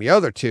reading the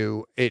other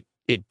two, it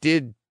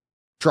did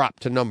drop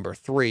to number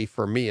 3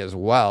 for me as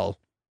well.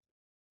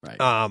 Right.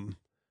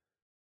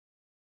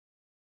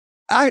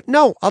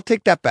 I'll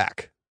take that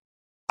back.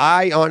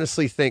 I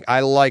honestly think I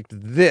liked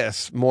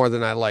this more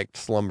than I liked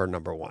Slumber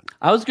number 1.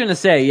 I was going to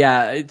say,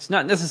 it's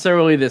not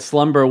necessarily that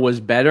Slumber was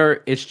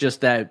better. It's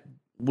just that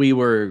we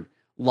were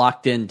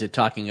locked into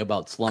talking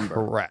about Slumber.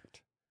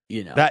 Correct.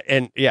 That,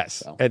 and yes.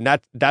 So. And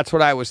that's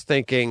what I was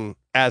thinking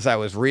as I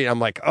was reading. I'm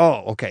like,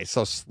 oh, okay.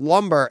 So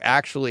Slumber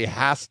actually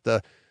has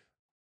to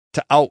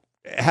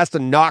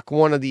knock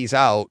one of these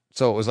out.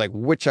 So it was like,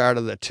 which out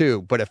of the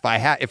two? But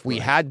if we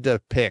had to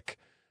pick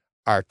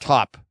our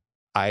top,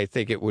 I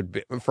think it would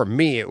be, for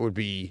me, it would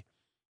be,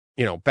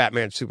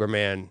 Batman,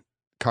 Superman,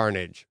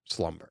 Carnage,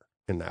 Slumber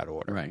in that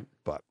order. Right.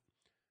 But,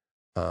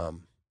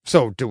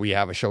 so do we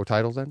have a show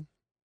title then?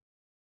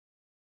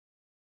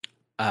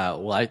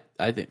 Well,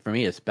 I think for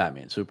me, it's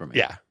Batman, Superman.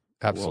 Yeah,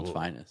 absolutely. World's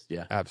Finest.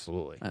 Yeah,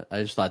 absolutely.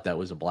 I just thought that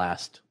was a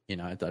blast.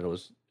 I thought it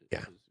was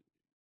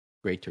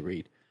great to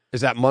read.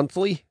 Is that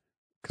monthly?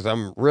 Because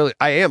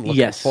I am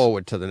looking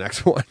forward to the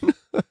next one.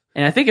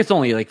 And I think it's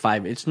only like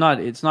 5. It's not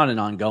an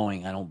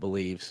ongoing, I don't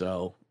believe.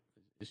 So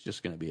it's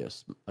just going to be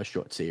a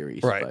short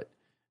series. Right.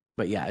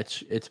 But yeah,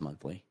 it's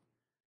monthly.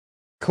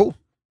 Cool.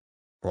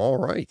 All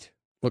right.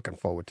 Looking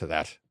forward to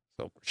that.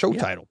 So show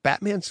title,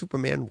 Batman,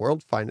 Superman,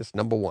 World's Finest,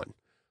 number 1.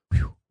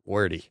 Whew,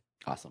 wordy.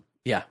 Awesome.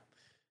 Yeah.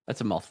 That's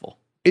a mouthful.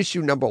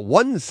 Issue number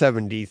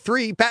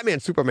 173, Batman,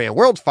 Superman,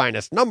 World's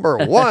Finest, number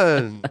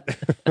 1.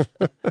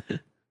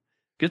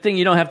 Good thing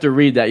you don't have to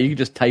read that. You can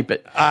just type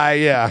it.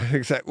 Yeah,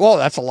 exactly. Well,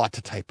 that's a lot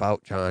to type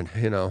out, John.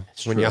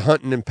 When you're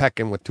hunting and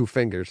pecking with 2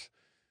 fingers.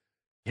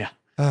 Yeah.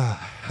 All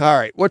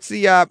right. What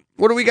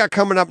do we got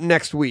coming up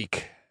next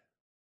week?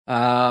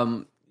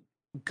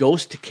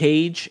 Ghost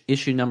Cage,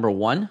 issue number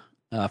 1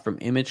 from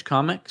Image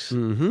Comics.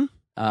 Mm-hmm.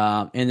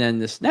 And then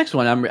this next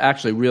one, I'm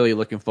actually really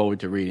looking forward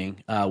to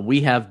reading.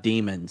 We Have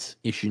Demons,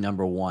 issue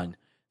number 1.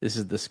 This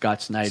is the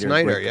Scott Snyder,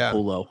 Greg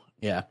Capullo.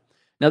 Yeah.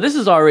 Now, this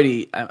is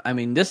already,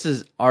 this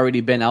has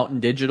already been out in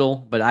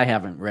digital, but I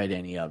haven't read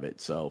any of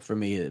it. So for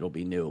me, it'll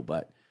be new.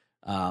 But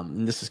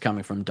and this is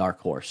coming from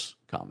Dark Horse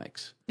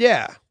Comics.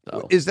 Yeah.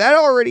 So. Is that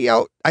already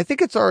out? I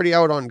think it's already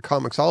out on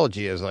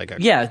Comixology as like a...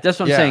 Yeah, that's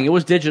what I'm saying. It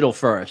was digital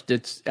first.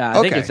 It's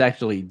I think it's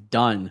actually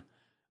done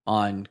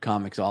on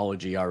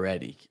Comixology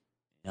already.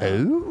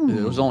 It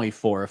was only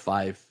 4 or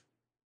 5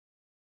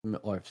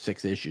 or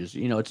 6 issues.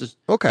 It's just,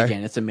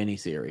 again, it's a mini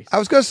series. I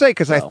was going to say,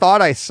 because I thought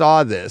I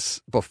saw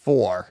this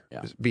before,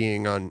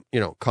 being on,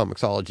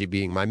 Comixology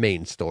being my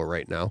main store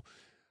right now.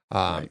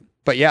 Right.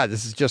 But yeah,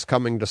 this is just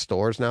coming to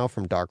stores now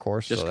from Dark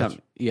Horse. Just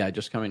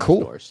coming to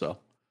stores. So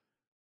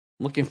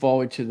looking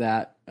forward to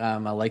that. I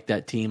like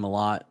that team a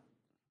lot.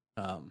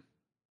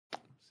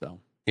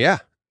 Yeah.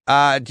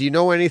 Do you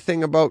know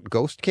anything about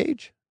Ghost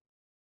Cage?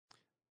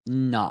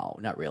 No,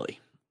 not really.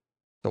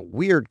 It's a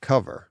weird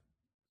cover.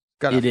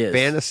 Got a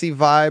fantasy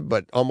vibe,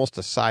 but almost a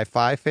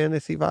sci-fi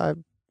fantasy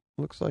vibe,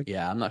 looks like.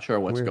 Yeah, I'm not sure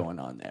what's going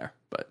on there,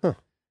 but... Huh.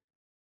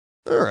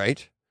 All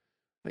right.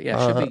 But yeah,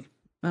 it should be...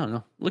 I don't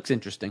know. Looks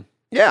interesting.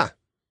 Yeah.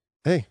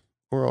 Hey,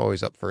 we're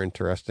always up for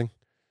interesting.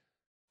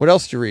 What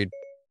else did you read?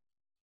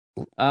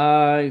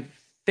 I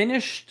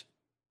finished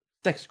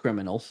Sex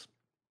Criminals.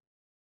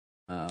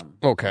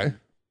 Okay.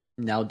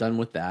 Now done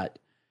with that.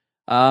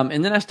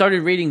 And then I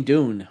started reading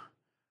Dune.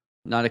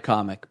 Not a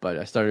comic, but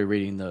I started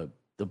reading the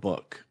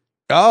book.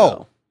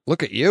 Oh,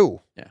 look at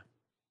you. Yeah.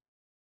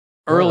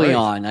 Early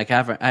on, like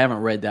I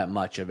haven't read that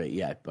much of it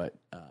yet, but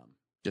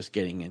just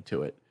getting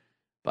into it.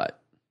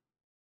 But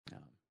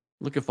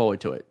looking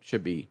forward to it.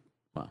 Should be,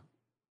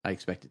 I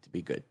expect it to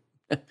be good.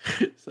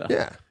 So.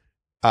 Yeah.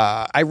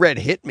 I read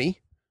Hit Me.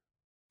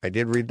 I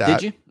did read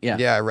that. Did you? Yeah.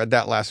 Yeah, I read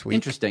that last week.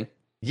 Interesting.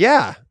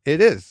 Yeah,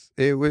 it is.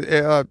 It was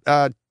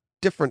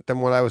different than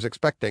what I was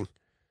expecting.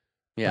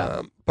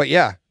 Yeah. But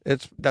yeah,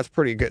 that's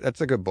pretty good.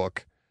 That's a good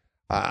book.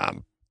 I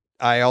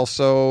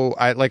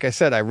like I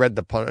said, I reid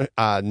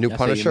the new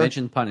Punisher. You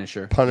mentioned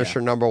Punisher. Punisher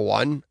number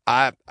 1.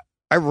 I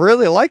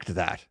really liked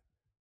that.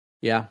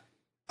 Yeah.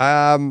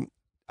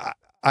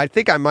 I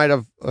think I might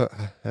have,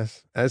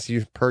 as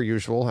you per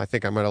usual, I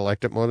think I might have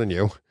liked it more than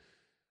you.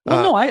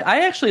 Well, no,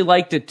 I actually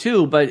liked it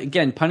too. But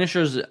again,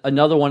 Punisher's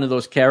another one of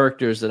those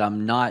characters that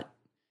I'm not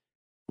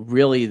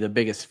really the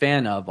biggest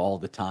fan of all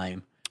the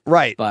time.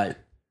 Right. But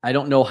I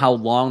don't know how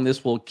long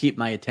this will keep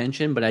my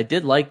attention, but I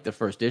did like the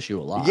first issue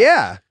a lot.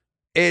 Yeah.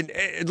 And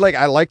like,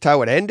 I liked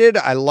how it ended.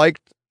 I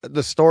liked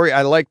the story.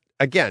 I liked,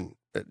 again,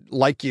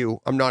 like you,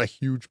 I'm not a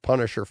huge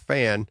Punisher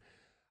fan.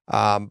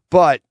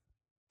 But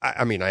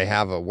I mean, I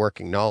have a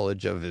working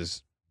knowledge of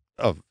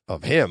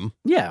him.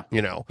 Yeah.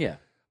 Yeah.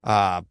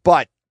 Yeah.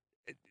 But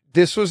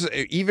this was,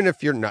 even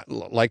if you're not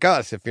like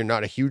us, if you're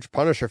not a huge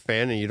Punisher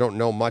fan and you don't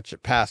know much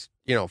past,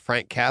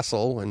 Frank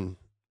Castle, and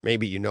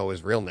maybe you know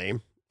his real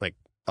name like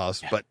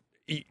us, but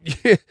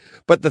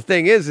but the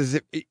thing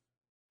is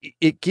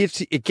it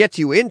gets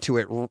you into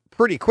it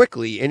pretty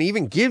quickly, and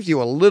even gives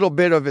you a little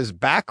bit of his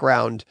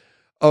background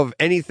of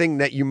anything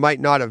that you might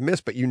not have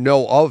missed, but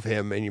of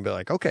him, and you'd be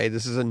like, okay,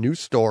 this is a new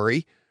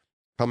story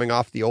coming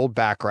off the old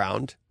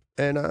background.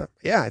 And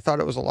I thought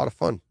it was a lot of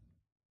fun.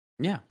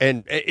 Yeah.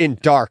 And in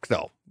dark,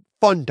 though.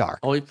 Fun dark.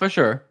 Oh, for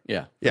sure.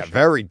 Yeah. Yeah, sure.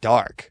 very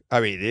dark.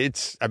 I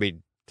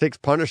mean, takes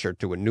Punisher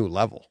to a new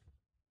level.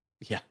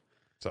 Yeah.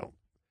 So,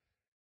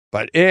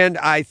 and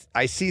I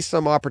see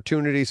some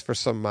opportunities for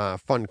some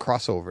fun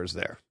crossovers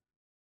there.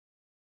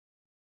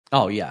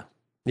 Oh, yeah.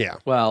 Yeah.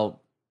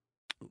 Well,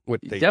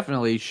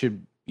 definitely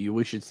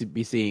we should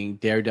be seeing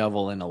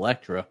Daredevil and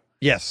Elektra.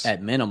 Yes.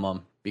 At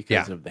minimum,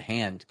 because of the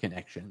hand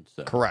connection.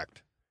 So.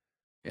 Correct.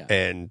 Yeah.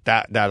 And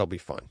that'll be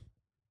fun.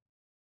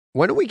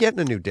 When are we getting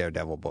the new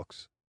Daredevil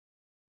books?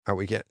 Are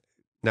we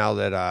now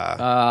that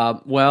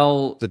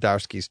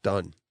Zdarsky's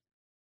done?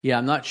 Yeah,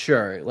 I'm not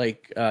sure.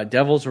 Like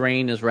Devil's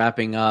Reign is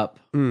wrapping up.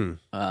 May,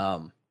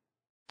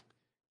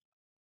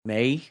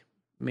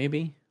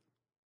 maybe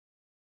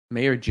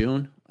May or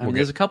June. I mean,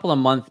 there's a couple of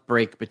month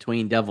break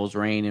between Devil's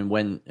Reign and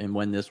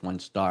when this one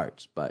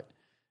starts, but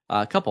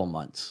a couple of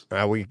months.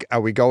 Are we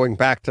going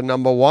back to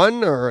number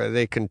 1, or are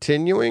they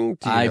continuing?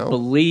 I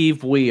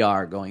believe we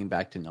are going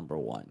back to number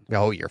 1.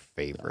 Oh, your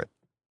favorite.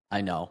 So,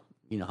 I know.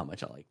 You know how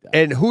much I like that.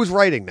 And who's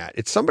writing that?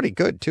 It's somebody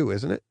good too,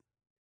 isn't it?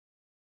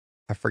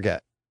 I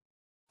forget.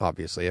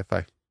 Obviously,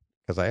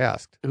 because I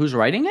asked. Who's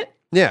writing it?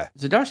 Yeah.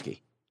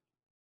 Zdarsky.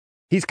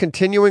 He's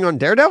continuing on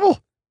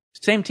Daredevil?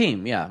 Same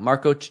team, yeah.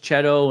 Marco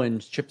Cicchetto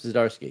and Chip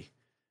Zdarsky.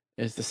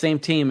 It's the same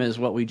team as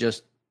what we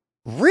just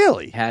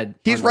had.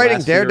 He's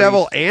writing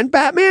Daredevil and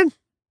Batman?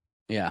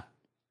 Yeah.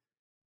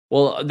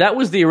 Well, that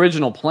was the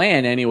original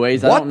plan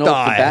anyways. I don't know if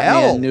the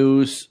Batman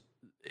news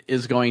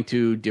is going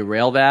to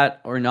derail that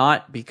or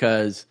not,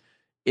 because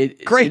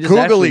it is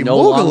actually no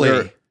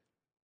longer.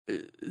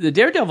 The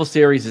Daredevil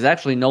series is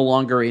actually no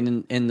longer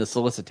in the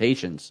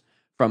solicitations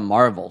from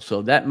Marvel,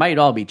 so that might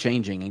all be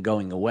changing and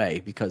going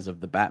away because of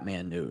the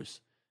Batman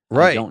news.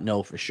 Right. I don't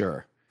know for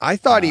sure. I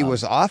thought he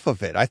was off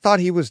of it. I thought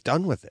he was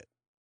done with it.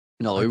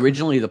 No,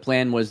 originally the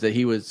plan was that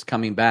he was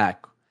coming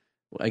back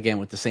again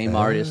with the same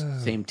artist,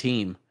 same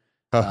team.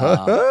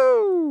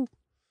 So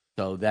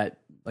that,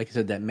 like I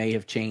said, that may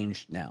have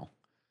changed now.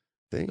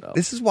 See? So.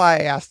 This is why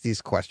I ask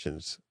these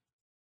questions.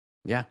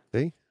 Yeah.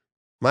 See?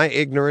 My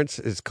ignorance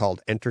is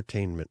called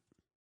entertainment.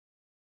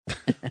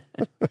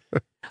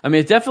 I mean,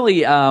 it's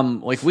definitely,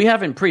 like, we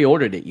haven't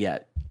pre-ordered it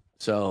yet.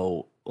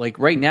 So, like,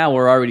 right now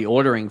we're already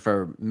ordering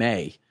for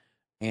May,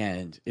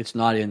 and it's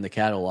not in the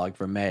catalog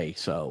for May,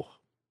 so.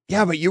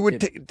 Yeah, but you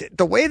would,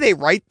 the way they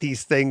write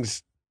these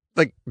things,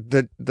 like,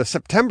 the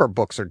September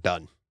books are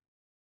done.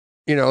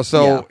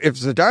 So if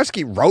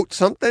Zdarsky wrote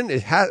something,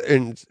 it has,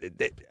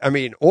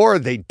 or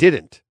they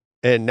didn't,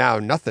 and now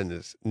nothing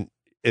is going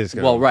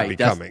to be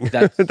coming.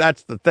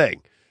 That's the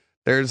thing.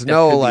 There's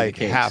no like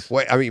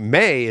halfway. I mean,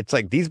 May, it's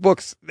like these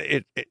books,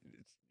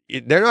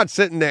 they're not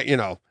sitting there, you're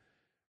not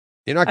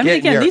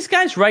getting these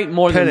guys write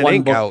more than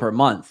one book per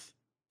month.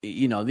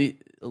 A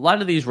lot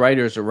of these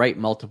writers write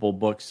multiple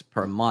books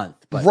per month,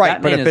 but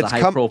Batman is a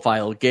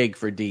high-profile gig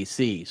for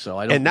DC, so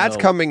I don't know. And that's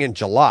coming in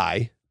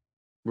July.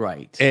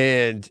 Right.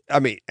 And, I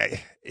mean,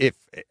 if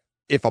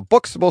a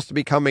book's supposed to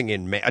be coming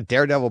in May, a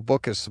Daredevil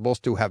book is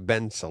supposed to have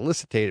been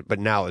solicited, but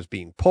now is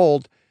being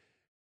pulled.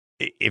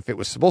 If it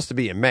was supposed to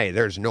be in May,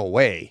 there's no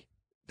way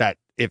that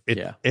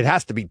it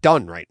has to be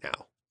done right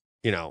now.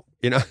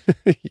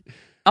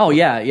 Oh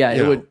yeah.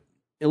 It would,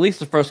 at least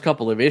the first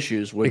couple of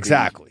issues would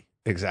exactly.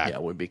 Yeah,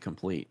 would be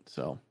complete.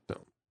 So.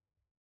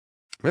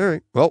 All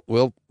right. Well,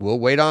 we'll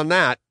wait on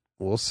that.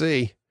 We'll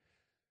see.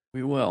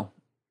 We will.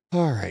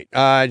 All right.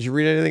 Did you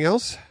read anything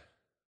else?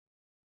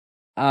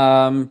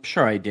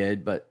 Sure I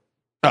did, but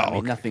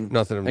nothing.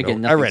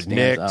 Again, I read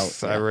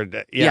Nick's. I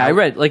read. I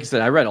read. Like I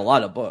said, I read a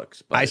lot of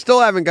books. But I still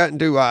haven't gotten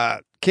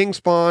to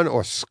Kingspawn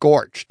or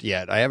Scorched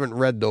yet. I haven't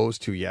read those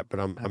two yet, but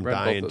I'm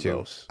dying to.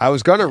 Those. I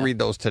was gonna read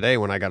those today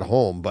when I got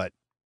home, but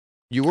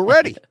you were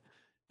ready.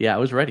 Yeah, I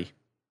was ready.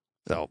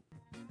 So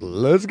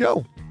let's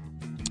go.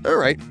 All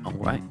right. All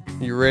right.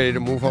 You ready to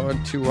move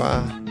on to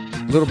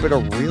a little bit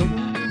of real?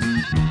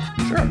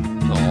 Sure.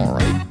 All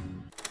right.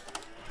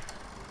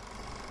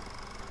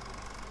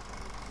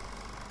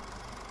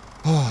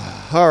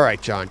 All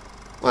right, John.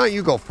 Why don't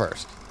you go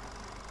first?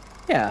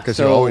 Yeah. Because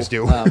you always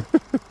do.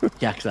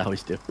 Yeah, because I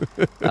always do.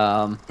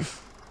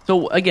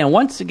 So again,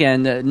 once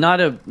again, not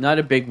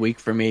a big week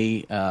for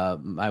me.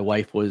 My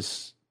wife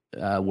was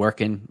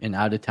working and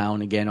out of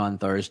town again on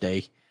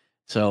Thursday,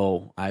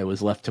 so I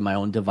was left to my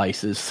own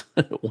devices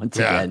once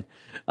again.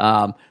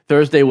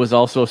 Thursday was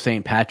also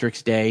St.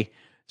 Patrick's Day,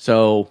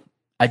 so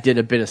I did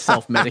a bit of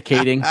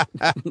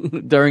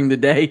self-medicating during the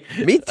day.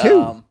 Me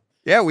too.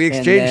 Yeah, we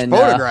exchanged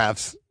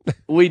photographs.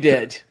 We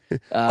did.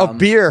 Of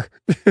beer.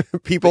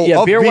 People yeah,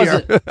 of beer.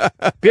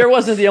 Beer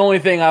wasn't the only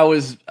thing I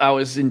was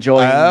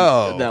enjoying,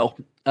 though.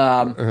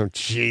 Oh,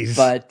 jeez.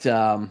 But,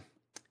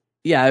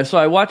 yeah, so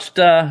I watched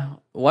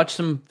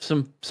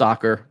some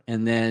soccer,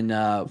 and then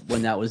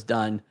when that was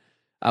done,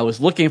 I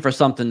was looking for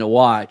something to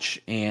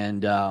watch,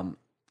 and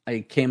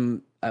I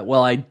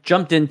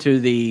jumped into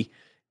the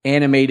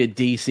animated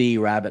DC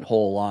rabbit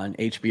hole on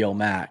HBO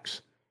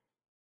Max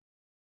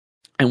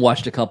and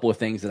watched a couple of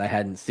things that I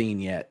hadn't seen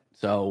yet.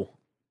 So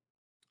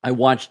I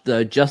watched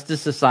the Justice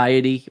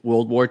Society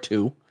World War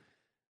II.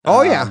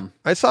 Oh, yeah.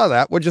 I saw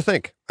that. What'd you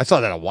think? I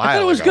saw that a while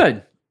ago. It was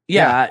good.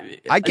 Yeah.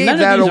 I gave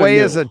that away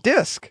as a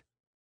disc.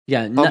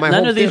 Yeah,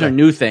 none of these are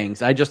new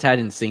things. I just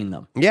hadn't seen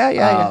them.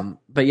 Yeah.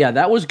 But yeah,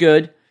 that was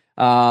good.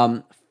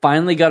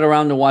 Finally got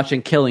around to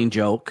watching Killing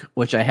Joke,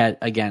 which I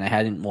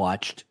hadn't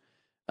watched.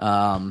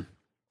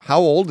 How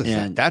old is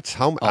that? That's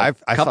how I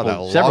saw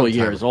that several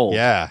years old.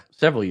 Yeah,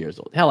 several years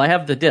old. Hell, I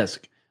have the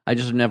disc. I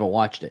just never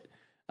watched it.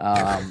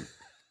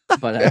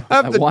 But I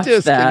have the watched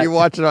disc that. And you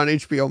watch it on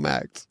HBO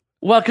Max.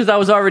 Well, because I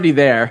was already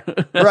there.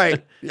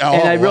 Right. And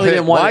I really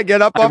didn't want to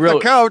get up off the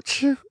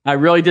couch. I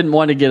really didn't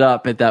want to get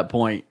up at that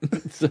point.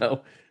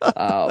 So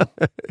I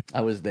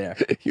was there.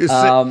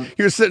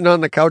 You're sitting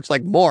on the couch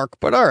like Mork,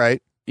 but all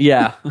right.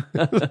 Yeah.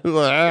 and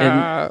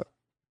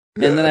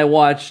then I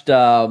watched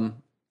Long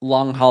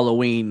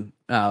Halloween,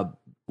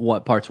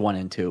 parts 1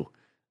 and 2.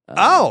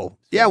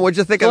 Yeah. What'd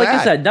you think of like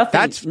that?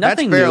 I said,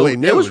 nothing fairly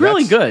new. new. It was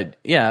really good.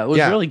 Yeah, it was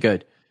really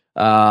good.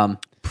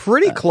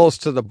 Pretty close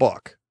to the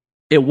book.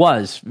 It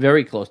was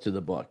very close to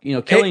the book.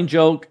 Killing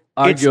Joke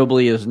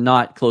arguably is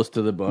not close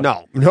to the book.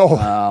 No.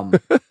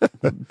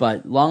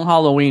 But Long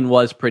Halloween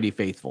was pretty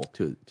faithful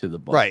to the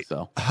book. Right.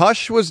 So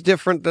Hush was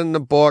different than the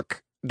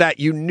book.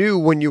 That you knew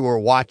when you were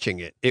watching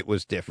it. It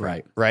was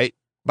different. Right.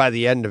 By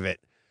the end of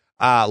it.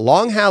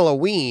 Long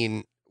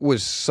Halloween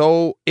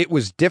it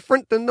was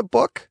different than the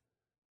book.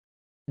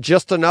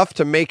 Just enough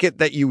to make it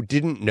that you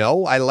didn't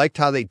know. I liked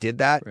how they did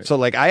that. Right. So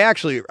like I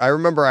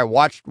remember I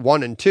watched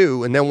 1 and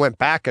 2 and then went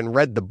back and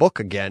read the book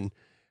again.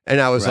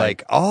 And I was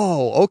like,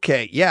 oh,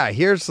 okay. Yeah,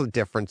 here's the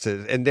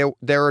differences. And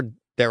there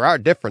are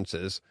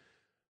differences.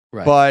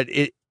 Right. But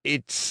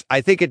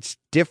I think it's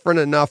different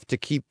enough to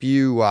keep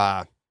you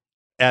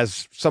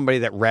as somebody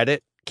that read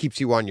it, keeps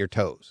you on your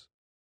toes.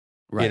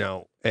 Right.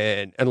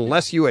 And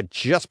unless you had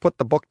just put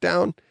the book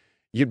down,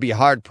 you'd be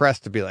hard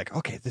pressed to be like,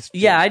 okay, this.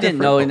 Yeah, I didn't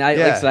know, and like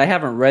I said, I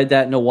haven't read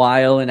that in a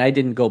while, and I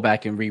didn't go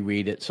back and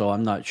reread it, so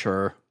I'm not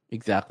sure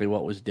exactly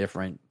what was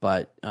different.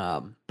 But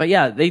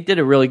yeah, they did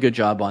a really good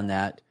job on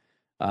that.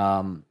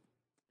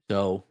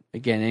 So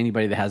again,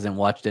 anybody that hasn't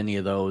watched any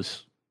of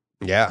those,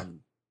 they're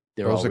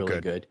all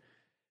really good.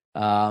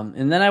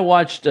 And then I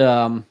watched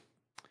a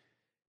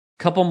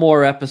couple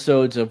more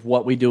episodes of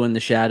What We Do in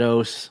the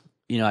Shadows.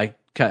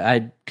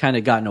 I'd kind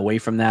of gotten away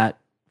from that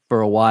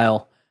for a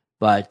while,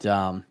 but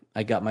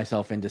I got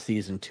myself into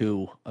season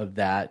 2 of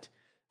that.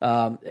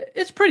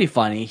 It's pretty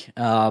funny.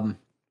 I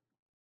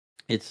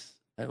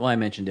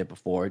mentioned it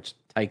before. It's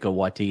Taika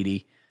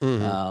Waititi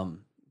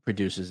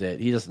produces it.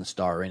 He doesn't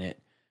star in it,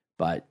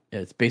 but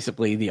it's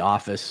basically The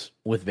Office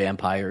with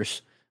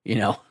vampires.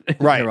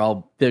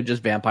 Right? They're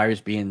just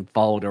vampires being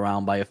followed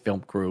around by a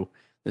film crew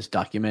that's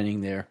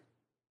documenting their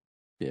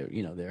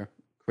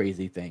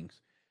crazy things.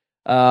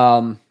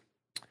 And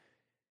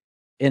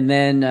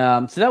then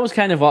so that was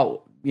kind of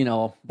all.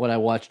 What I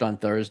watched on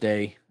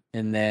Thursday.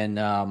 And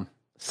then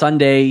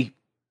Sunday,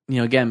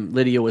 again,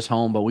 Lydia was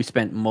home, but we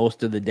spent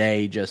most of the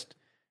day just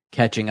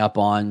catching up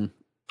on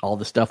all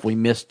the stuff we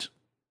missed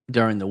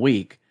during the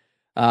week.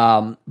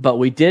 But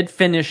we did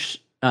finish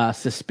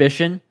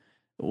Suspicion,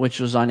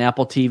 which was on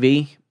Apple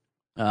TV.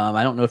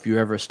 I don't know if you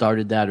ever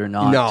started that or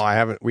not. No, I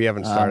haven't. We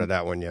haven't started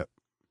that one yet.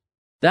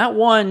 That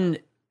one,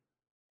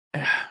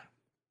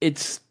 it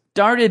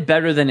started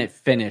better than it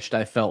finished,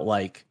 I felt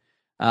like.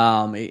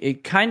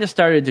 It kind of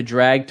started to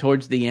drag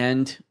towards the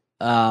end,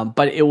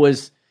 but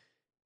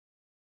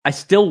I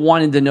still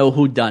wanted to know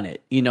who done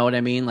it. You know what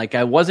I mean? Like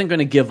I wasn't going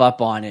to give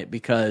up on it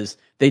because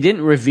they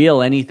didn't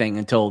reveal anything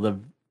until the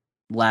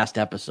last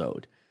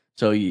episode.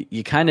 So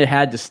you kind of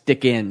had to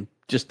stick in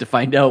just to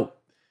find out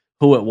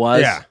who it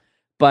was. Yeah.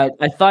 But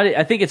I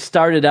think it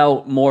started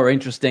out more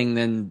interesting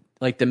than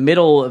like the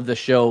middle of the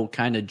show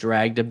kind of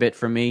dragged a bit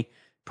for me.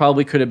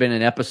 Probably could have been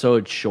an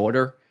episode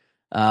shorter.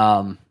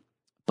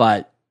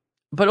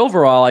 But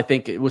overall, I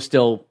think it was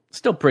still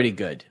pretty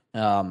good.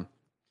 Not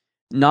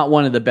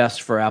one of the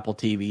best for Apple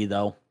TV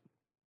though,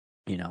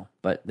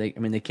 but they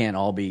can't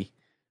all be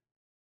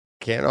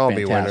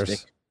fantastic.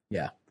 Winners.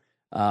 Yeah.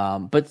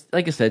 But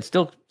like I said,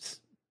 still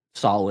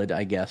solid,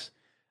 I guess.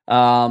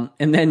 And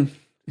then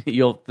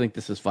you'll think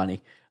this is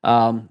funny.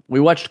 We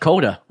watched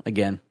Coda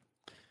again.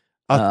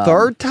 A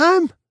third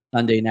time?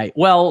 Sunday night.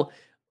 Well,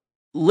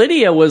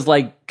 Lydia was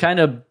like kind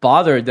of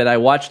bothered that I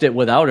watched it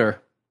without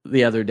her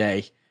the other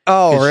day.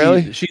 Oh,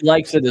 really? She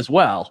likes it as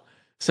well.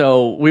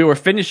 So we were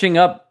finishing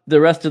up the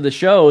rest of the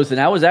shows,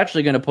 and I was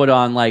actually going to put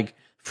on like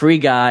Free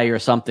Guy or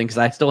something because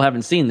I still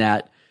haven't seen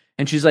that.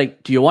 And she's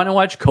like, "Do you want to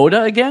watch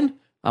Coda again?"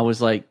 I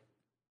was like,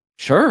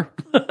 "Sure,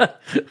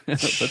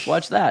 let's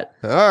watch that."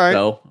 All right.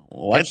 So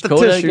watch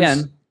Coda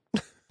again.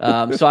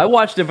 So I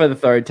watched it for the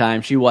third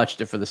time. She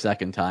watched it for the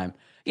second time.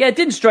 Yeah, it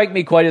didn't strike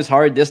me quite as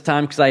hard this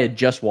time because I had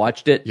just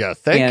watched it. Yeah,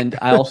 and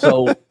I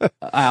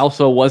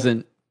also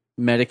wasn't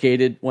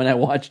medicated when I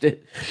watched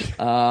it.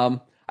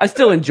 I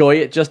still enjoy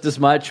it just as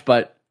much,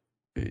 but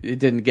it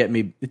didn't get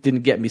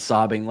me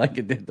sobbing like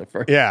it did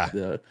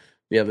the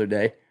other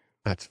day.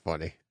 That's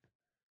funny.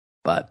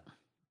 But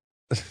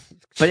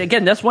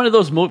again, that's one of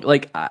those movies.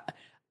 Like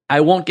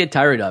I won't get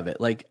tired of it.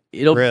 Like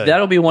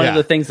that'll be one of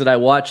the things that I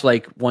watch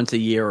like once a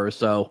year or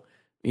so.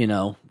 You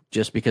know,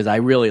 just because I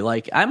really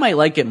I might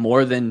like it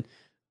more than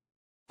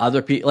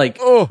other people. Like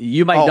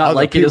you might not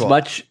like it as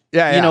much.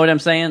 Yeah, you know what I'm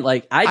saying?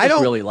 Like I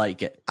just really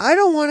like it. I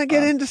don't want to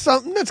get into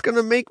something that's going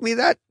to make me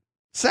that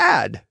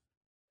sad.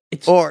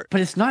 But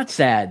it's not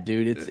sad,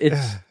 dude.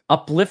 It's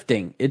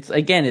uplifting.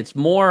 It's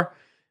more.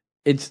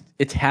 It's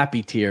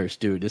happy tears,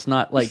 dude. It's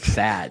not like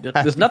sad.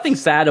 There's nothing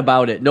sad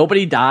about it.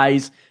 Nobody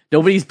dies.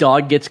 Nobody's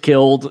dog gets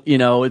killed. You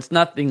know, it's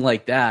nothing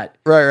like that.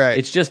 Right.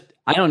 It's just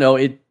I don't know.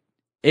 It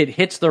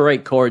hits the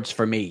right chords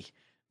for me.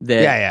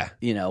 That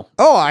you know.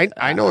 Oh,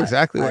 I know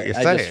exactly what you're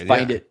saying. I just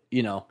find it.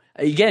 You know,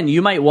 again,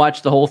 you might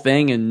watch the whole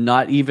thing and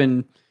not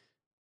even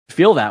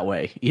feel that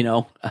way. You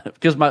know,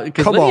 because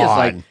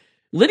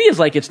Lydia's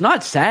like it's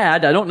not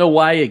sad. I don't know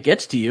why it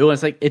gets to you. And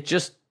it's like it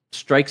just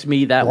strikes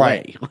me that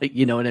way. Like,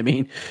 you know what I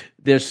mean?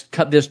 There's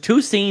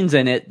two scenes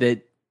in it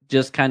that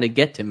just kind of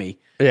get to me.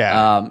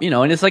 Yeah. You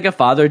know, and it's like a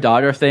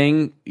father-daughter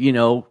thing, you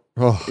know,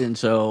 and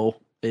so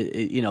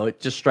it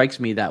just strikes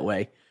me that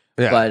way.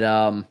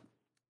 Yeah.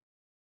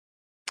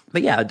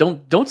 But yeah,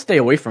 don't stay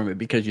away from it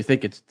because you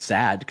think it's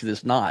sad because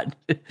it's not.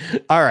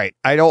 All right.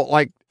 I don't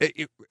like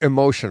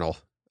emotional.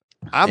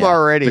 I'm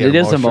already an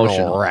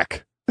emotional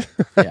wreck.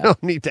 I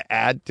don't need to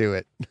add to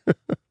it.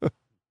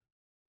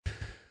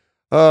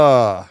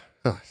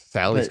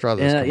 Sally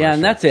Struthers.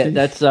 And that's it.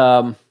 That's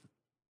like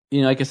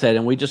I said,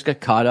 and we just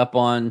got caught up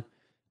on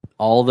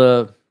all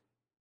the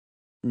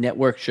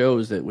network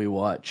shows that we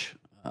watch.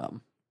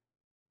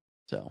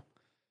 So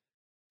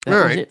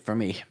that was it for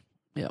me.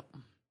 Yep.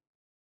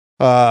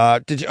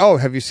 Have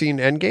you seen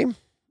Endgame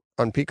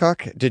on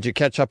Peacock? Did you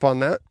catch up on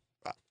that?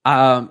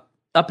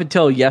 Up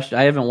until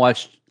yesterday, I haven't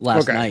watched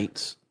last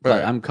night's,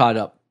 but I'm caught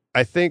up.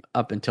 I think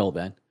up until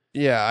then.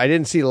 Yeah, I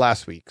didn't see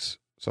last week's,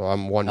 so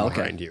I'm one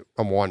behind you.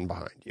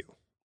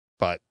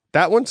 But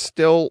that one's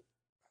still,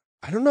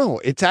 I don't know.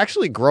 It's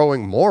actually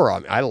growing more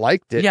on me. I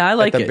liked it. Yeah, I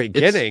like at the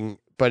beginning,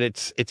 but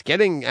it's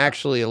getting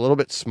actually a little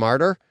bit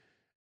smarter,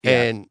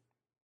 and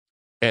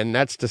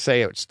that's to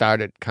say it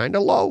started kind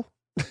of low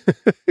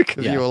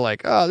because you were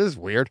like, oh, this is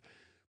weird,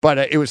 but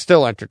it was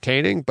still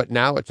entertaining. But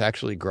now it's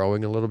actually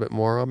growing a little bit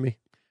more on me.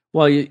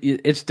 Well,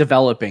 it's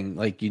developing.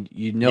 Like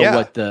you know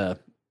what the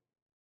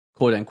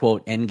quote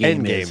unquote end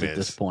game is at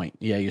this point.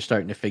 Yeah, you're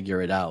starting to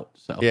figure it out.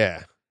 So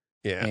yeah.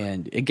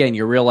 And again,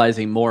 you're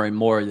realizing more and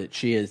more that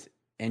she has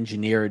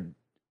engineered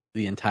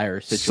the entire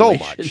situation.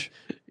 So much.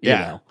 You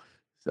know?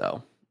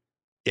 So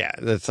yeah,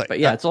 that's like. But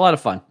yeah, it's a lot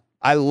of fun.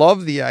 I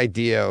love the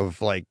idea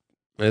of like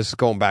this is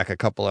going back a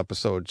couple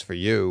episodes for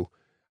you.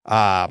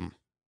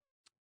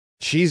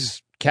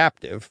 She's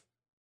captive,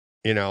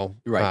 you know,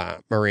 right?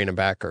 Marina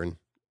Baccarin.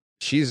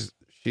 She's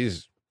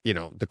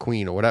the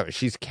queen or whatever.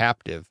 She's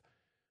captive,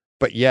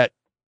 but yet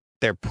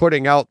they're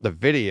putting out the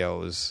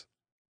videos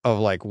of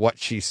like what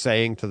she's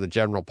saying to the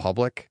general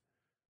public,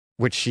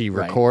 which she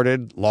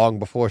recorded long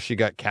before she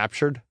got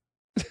captured.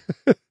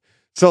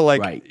 So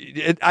like,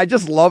 I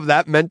just love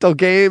that mental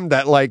game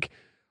that like,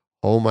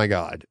 oh my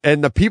God.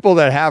 And the people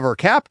that have her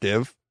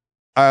captive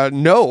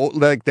know,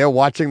 like they're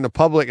watching the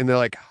public and they're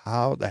like,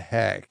 how the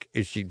heck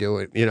is she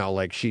doing? You know,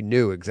 like she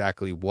knew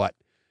exactly what.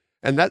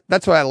 And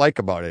that's what I like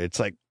about it.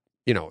 It's like,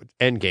 you know,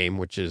 Endgame,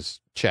 which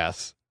is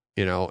chess,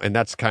 you know, and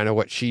that's kind of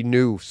what she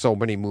knew so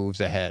many moves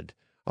ahead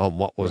on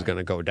what was going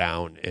to go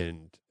down.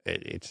 And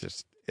it's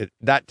just,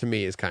 that to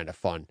me is kind of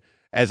fun,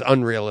 as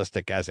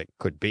unrealistic as it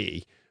could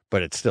be,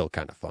 but it's still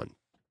kind of fun.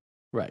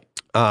 Right.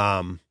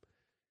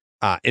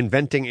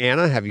 Inventing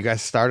Anna. Have you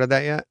guys started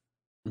that yet?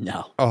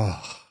 No.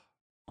 Oh,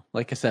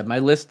 like I said, my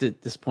list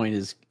at this point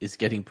is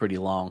getting pretty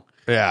long.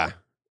 Yeah.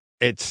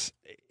 It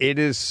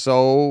is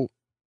so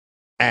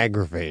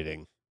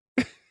aggravating.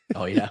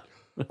 Oh yeah.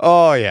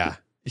 Oh yeah.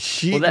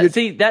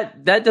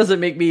 That doesn't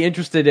make me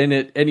interested in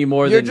it any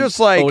more than just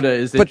like, Coda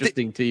is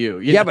interesting to you.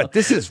 Yeah, but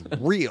this is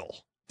real.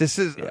 This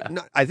is.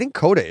 I think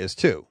Coda is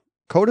too.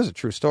 Coda's a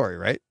true story,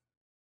 right?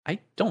 I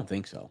don't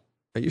think so.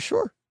 Are you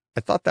sure? I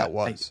thought that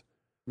was.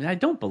 I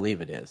don't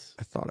believe it is.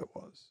 I thought it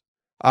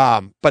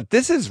was. But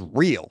this is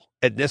real,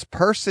 and this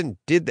person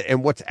did that.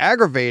 And what's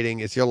aggravating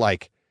is you're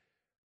like,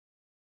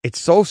 it's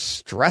so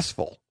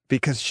stressful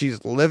because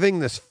she's living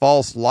this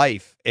false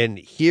life, and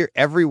here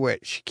everywhere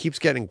she keeps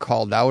getting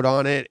called out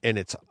on it, and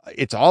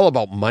it's all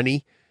about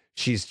money.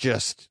 She's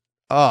just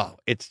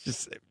it's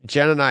just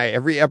Jen and I,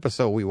 every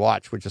episode we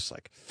watch, we're just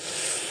like,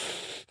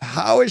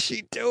 how is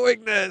she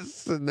doing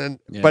this? And then,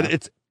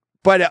 but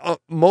But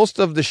most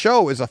of the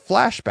show is a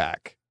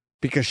flashback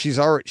because she's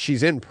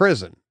in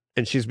prison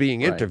and she's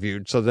being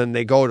interviewed. So then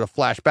they go to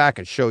flashback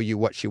and show you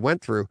what she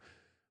went through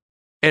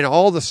and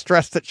all the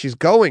stress that she's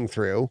going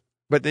through.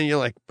 But then you're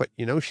like, but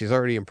she's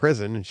already in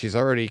prison and she's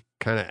already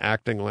kind of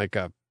acting like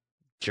a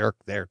jerk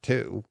there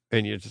too.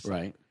 And you're just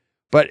right.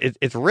 But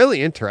it's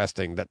really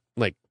interesting that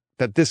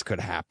this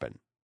could happen,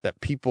 that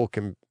people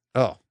can,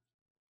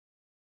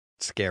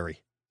 scary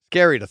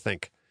to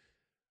think.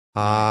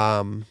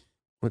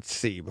 Let's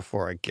see,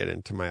 before I get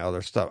into my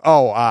other stuff.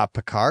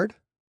 Picard?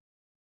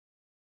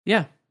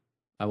 Yeah.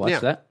 I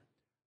watched that.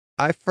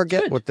 I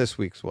forget what this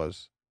week's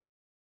was.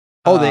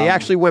 They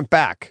actually went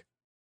back.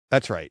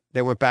 That's right.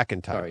 They went back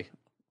in time. Sorry.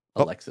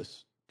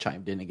 Alexis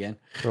chimed in again.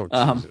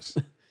 Oh, Jesus.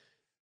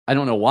 I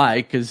don't know why,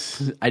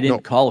 because I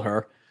didn't call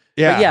her.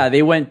 Yeah.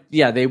 But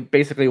they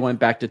basically went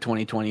back to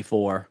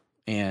 2024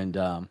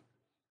 and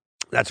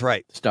that's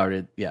right.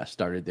 Started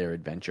their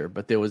adventure.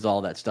 But there was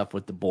all that stuff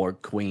with the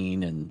Borg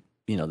Queen and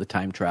the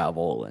time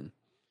travel and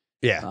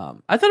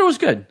I thought it was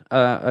good.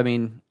 I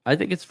mean, I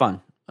think it's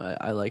fun.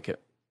 I like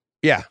it.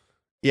 Yeah.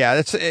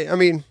 That's. I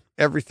mean,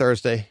 every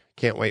Thursday,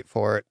 can't wait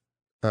for it.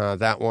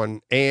 That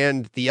one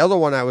and the other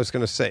one I was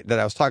going to say that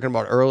I was talking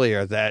about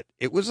earlier, that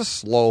it was a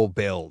slow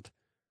build,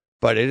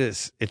 but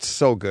it's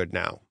so good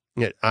now.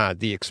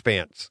 The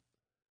Expanse.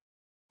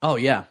 Oh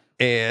yeah.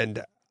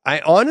 And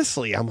I'm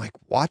like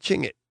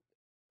watching it.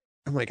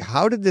 I'm like,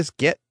 how did this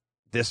get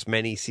this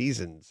many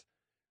seasons?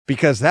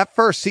 Because that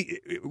first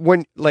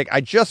when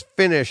I just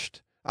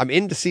finished, I'm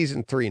into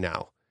season 3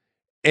 now,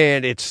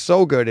 and it's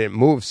so good. And it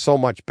moves so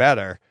much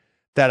better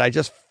that I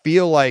just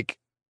feel like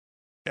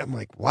I'm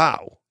like,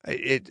 wow.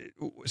 It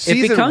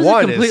becomes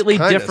a completely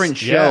different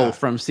show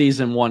from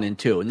season 1 and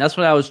 2, and that's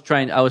what I was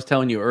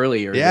telling you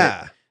earlier.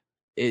 Yeah,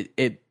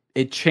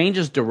 it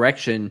changes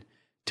direction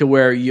to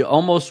where you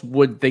almost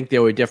would think they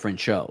were different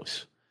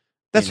shows.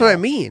 That's what I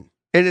mean.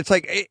 And it's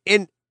like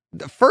in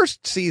the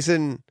first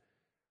season,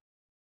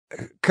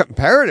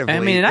 comparatively, I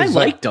mean, and I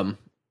liked them.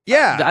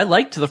 Yeah, I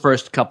liked the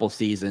first couple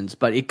seasons,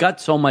 but it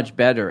got so much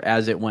better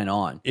as it went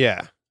on.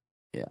 Yeah.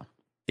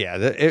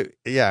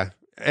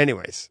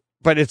 Anyways,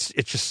 but it's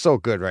just so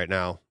good right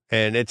now,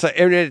 and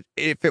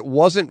if it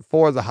wasn't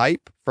for the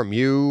hype from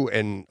you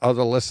and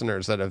other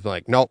listeners that have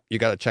nope, you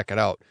got to check it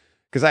out,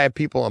 because I have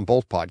people on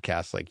both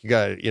podcasts you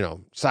got to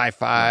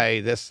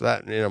sci-fi this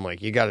that, and I'm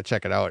like, you got to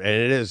check it out, and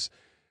it is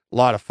a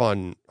lot of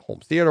fun,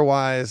 home theater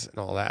wise and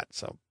all that.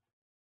 So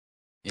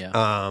yeah,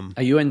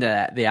 are you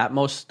into the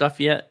Atmos stuff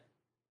yet?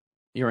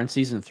 You're in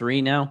season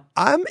 3 now?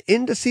 I'm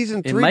into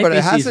season 3, it might but be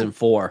it hasn't. Season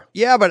 4.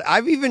 Yeah, but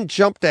I've even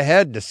jumped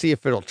ahead to see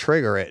if it'll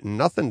trigger it, and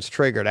nothing's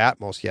triggered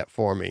Atmos yet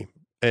for me.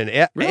 And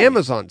Really?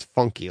 Amazon's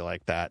funky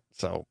like that,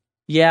 so.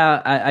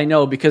 Yeah, I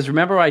know, because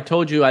remember I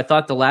told you I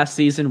thought the last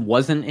season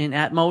wasn't in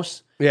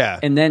Atmos? Yeah.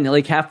 And then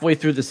halfway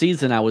through the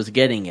season I was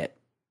getting it.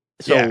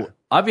 So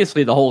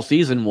obviously the whole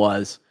season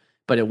was,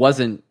 but it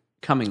wasn't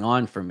coming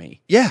on for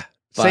me. Yeah,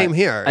 But same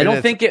here. I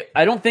don't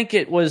think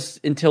it was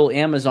until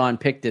Amazon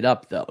picked it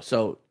up though.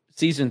 So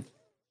season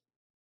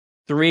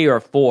 3 or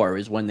 4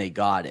 is when they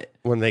got it.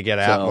 When they get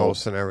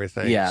Atmos and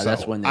everything. Yeah, so,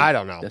 that's when I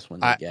don't know. That's when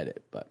they get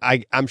it. But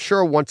I'm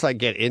sure once I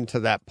get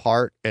into that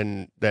part,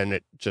 and then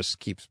it just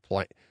keeps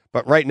playing.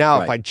 But right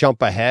now, if I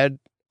jump ahead,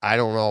 I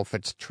don't know if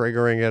it's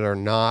triggering it or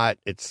not.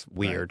 It's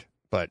weird.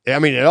 Right. But I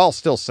mean, it all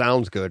still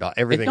sounds good.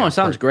 Everything. It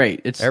sounds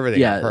great.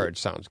 Everything I've heard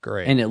sounds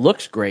great, and it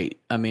looks great.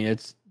 I mean,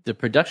 the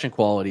production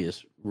quality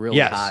is really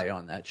high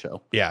on that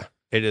show. Yeah,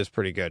 it is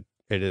pretty good.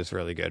 It is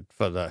really good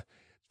for the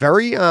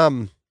very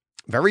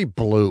very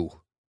blue.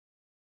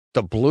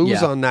 The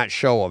blues on that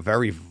show are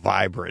very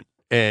vibrant,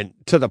 and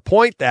to the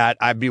point that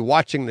I'd be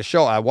watching the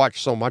show. I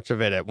watched so much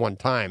of it at one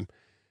time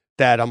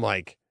that I'm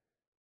like,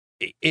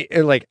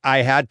 I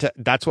had to.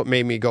 That's what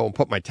made me go and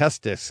put my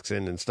test discs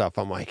in and stuff.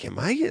 I'm like, am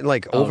I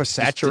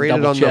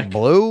oversaturated on the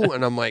blue?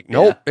 And I'm like,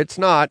 nope, it's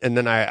not. And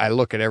then I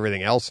look at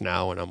everything else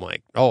now, and I'm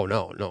like, oh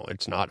no,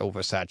 it's not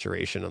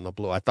oversaturation on the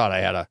blue. I thought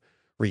I had to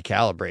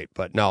recalibrate,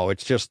 but no,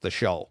 it's just the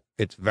show.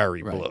 It's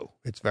very blue.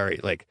 It's very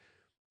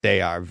they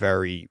are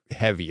very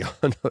heavy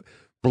on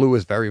blue.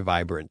 Is very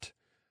vibrant,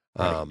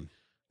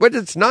 but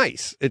it's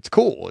nice. It's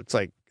cool. It's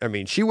I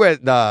mean, she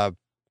went the.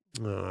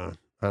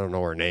 I don't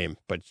know her name,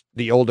 but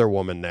the older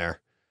woman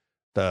there,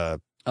 she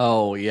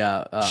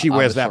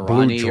wears that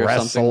blue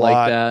dress a lot.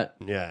 Like that.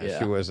 Yeah,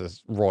 she wears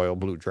this royal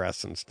blue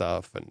dress and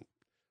stuff,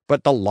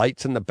 but the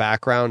lights in the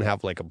background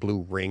have a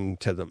blue ring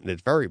to them.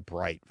 It's very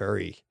bright,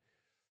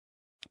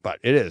 but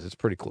it's a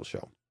pretty cool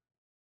show,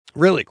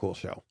 really cool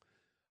show.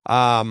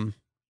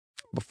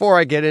 Before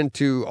I get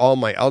into all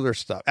my other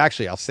stuff,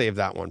 actually, I'll save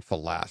that one for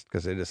last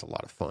because it is a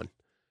lot of fun.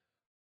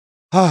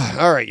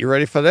 All right, you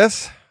ready for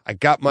this? I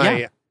got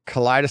my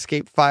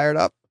Kaleidoscape fired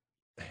up.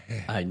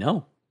 I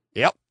know.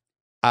 Yep.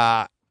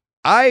 I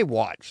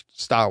watched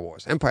Star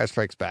Wars, Empire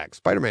Strikes Back,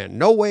 Spider-Man,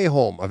 No Way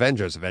Home,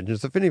 Avengers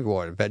Infinity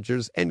War,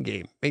 Avengers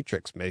Endgame,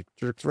 Matrix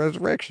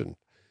Resurrection,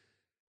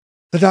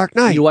 The Dark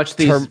Knight. You watched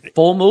these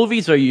full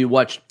movies, or you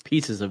watched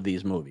pieces of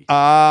these movies?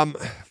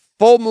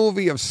 full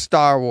movie of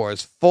Star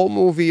Wars, full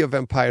movie of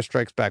Empire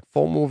Strikes Back,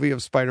 full movie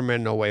of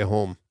Spider-Man No Way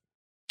Home,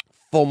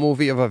 full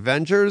movie of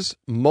Avengers,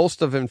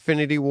 most of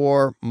Infinity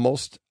War,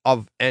 most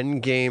of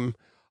Endgame,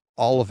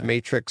 all of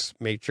Matrix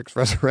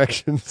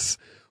Resurrections.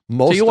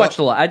 So you watched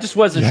a lot. I just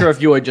wasn't sure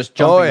if you were just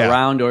jumping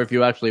around or if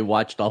you actually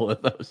watched all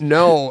of those.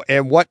 No,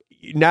 and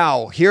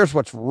now here's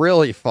what's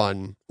really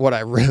fun. What I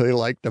really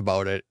liked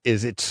about it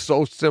is it's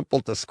so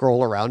simple to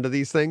scroll around to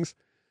these things.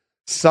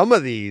 Some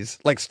of these,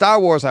 like Star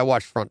Wars, I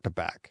watched front to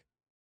back.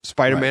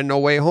 Spider-Man No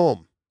Way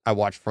Home, I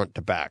watched front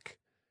to back.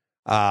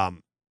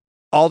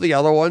 All the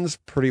other ones,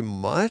 pretty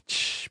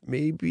much,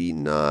 maybe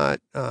not.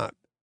 I'd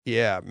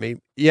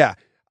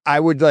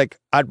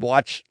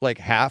watch like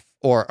half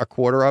or a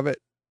quarter of it.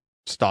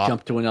 Stop.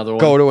 Jump to another one.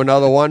 Go to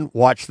another one.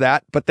 Watch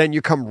that. But then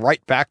you come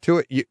right back to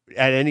it.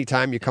 At any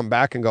time you come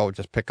back and go,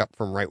 just pick up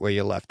from right where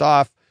you left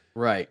off.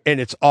 Right. And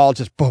it's all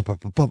just boom, boom,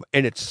 boom, boom.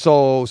 And it's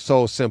so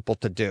simple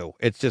to do.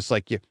 It's just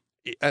like you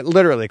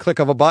literally click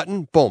of a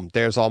button. Boom.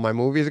 There's all my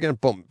movies again.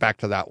 Boom. Back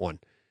to that one.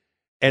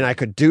 And I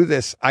could do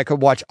this. I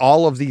could watch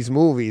all of these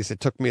movies. It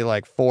took me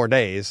like 4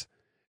 days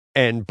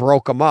and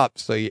broke them up.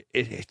 So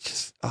it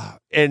just,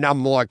 and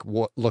I'm like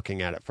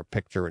looking at it for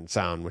picture and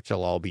sound, which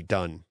will all be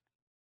done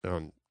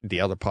on the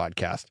other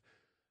podcast.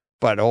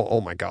 But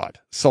oh my God,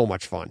 so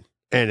much fun.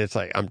 And it's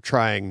like, I'm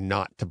trying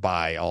not to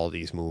buy all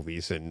these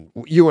movies. And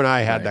you and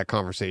I had that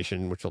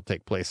conversation, which will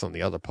take place on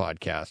the other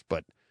podcast,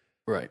 but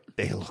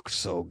they look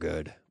so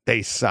good.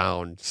 They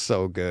sound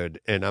so good.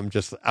 And I'm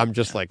just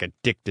like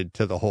addicted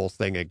to the whole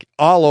thing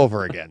all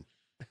over again.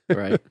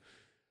 Right.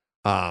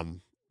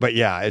 But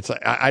yeah, it's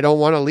like, I don't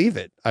want to leave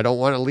it. I don't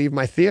want to leave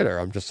my theater.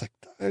 I'm just like,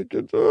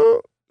 it's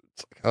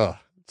like,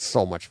 it's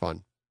so much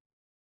fun.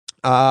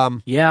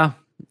 Yeah.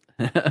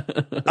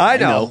 I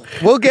know.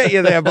 We'll get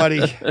you there,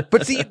 buddy.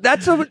 But see,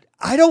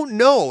 I don't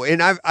know.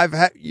 And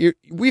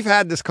we've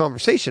had this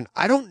conversation.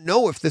 I don't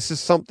know if this is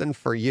something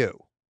for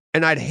you.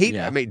 And I'd hate,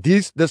 I mean,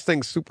 this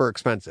thing's super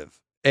expensive.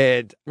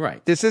 And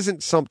this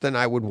isn't something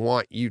I would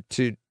want you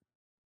to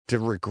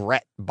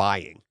regret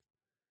buying.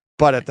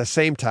 But at the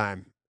same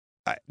time,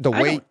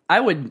 I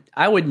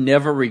would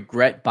never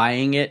regret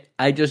buying it.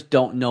 I just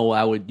don't know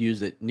I would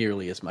use it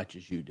nearly as much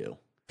as you do.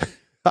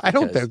 I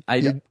don't think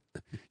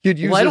you'd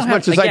use as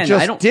much as I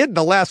just did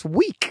the last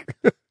week.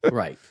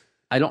 Right.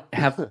 I don't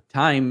have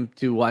time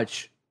to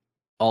watch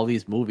all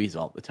these movies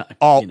all the time.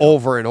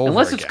 Over and over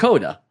unless again. It's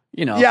Coda.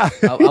 Yeah.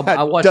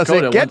 I'll watch Does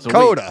Coda it get once a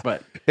Coda? week.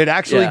 But it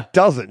actually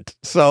doesn't.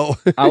 So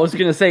I was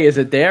going to say, is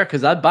it there?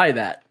 Because I'd buy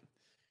that.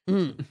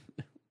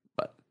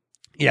 But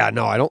yeah,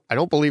 no, I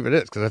don't believe it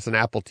is because it's an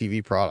Apple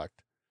TV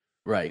product.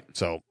 Right.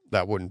 So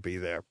that wouldn't be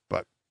there.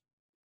 But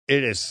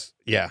it is,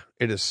 it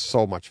is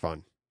so much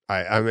fun.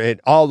 I mean,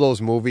 all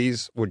those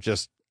movies were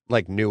just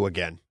like new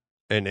again,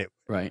 and it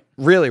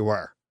really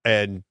were.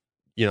 And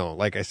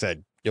like I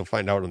said, you'll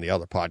find out on the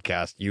other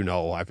podcast.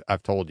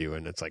 I've told you,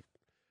 and it's like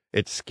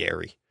it's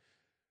scary.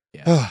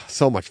 Yeah,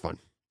 so much fun.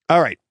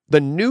 All right, the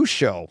new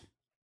show.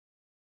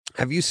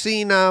 Have you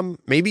seen?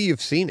 Maybe you've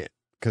seen it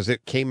because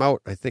it came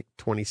out, I think,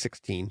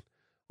 2016.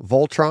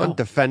 Voltron,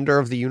 Defender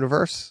of the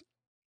Universe.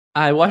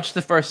 I watched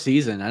the first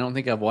season. I don't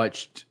think I've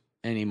watched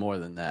any more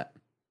than that.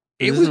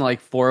 It was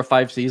like 4 or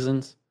 5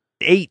 seasons.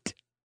 8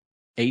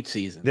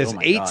 seasons. There's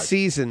 8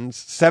 seasons,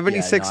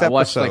 76 episodes. I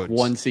watched like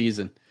 1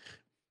 season.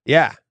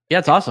 Yeah. Yeah,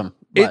 it's awesome.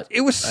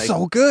 It was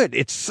so good.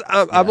 It's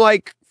I'm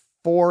like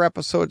 4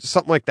 episodes,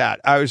 something like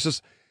that.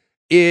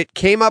 It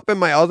came up in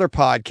my other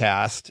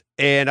podcast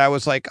and I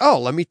was like, oh,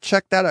 let me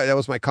check that out. That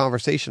was my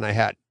conversation I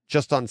had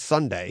just on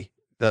Sunday.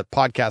 The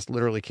podcast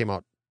literally came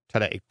out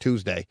today,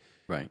 Tuesday.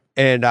 Right.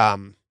 And I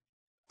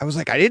was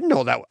like, I didn't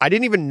know that. I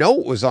didn't even know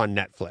it was on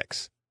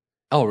Netflix.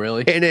 Oh,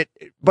 really?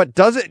 But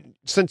does it,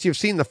 since you've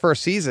seen the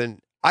first season,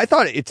 I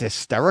thought it's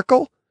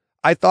hysterical.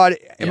 I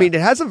mean,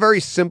 it has a very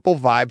simple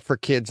vibe for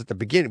kids at the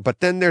beginning, but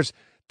then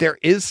there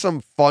is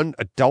some fun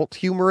adult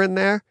humor in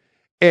there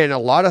and a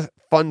lot of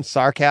fun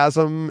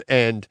sarcasm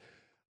and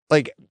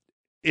like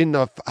I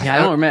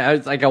don't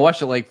remember. I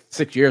watched it like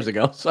 6 years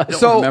ago, so I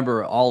don't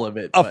remember all of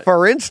it.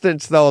 For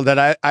instance, though,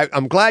 that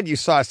I'm glad you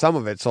saw some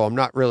of it, so I'm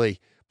not really.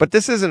 But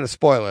this isn't a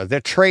spoiler.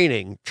 They're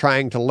trying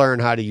to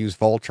learn how to use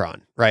Voltron,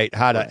 right?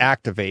 How to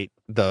activate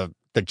the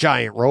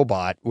giant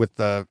robot with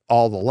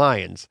all the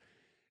lions.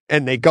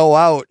 And they go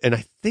out, and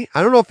I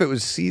don't know if it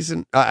was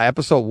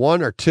episode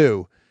 1 or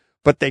 2,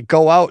 but they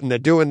go out and they're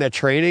doing their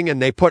training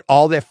and they put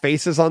all their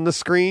faces on the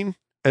screen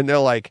and they're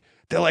like,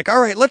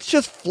 all right, let's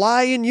just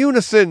fly in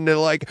unison. They're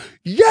like,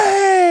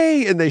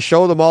 yay! And they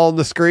show them all on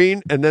the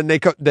screen, and then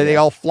they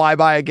all fly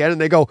by again and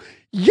they go,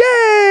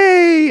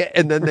 yay!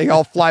 And then they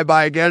all fly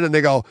by again and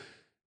they go,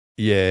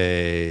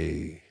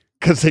 yay.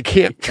 Because they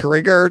can't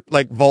trigger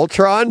like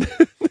Voltron.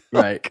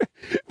 Right.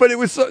 But it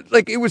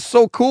was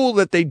so cool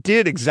that they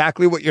did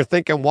exactly what you're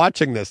thinking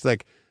watching this.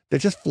 Like they're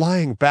just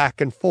flying back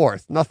and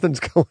forth.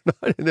 Nothing's going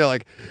on. And they're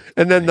like,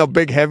 and then the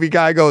big heavy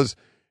guy goes,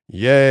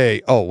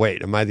 yay. Oh,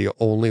 wait, am I the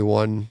only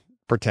one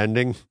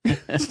pretending?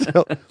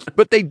 Still,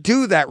 but they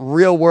do that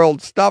real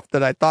world stuff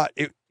that I thought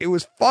it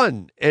was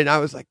fun. And I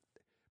was like,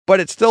 but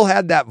it still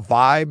had that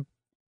vibe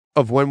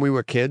of when we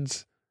were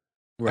kids.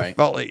 Right. I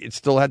felt like it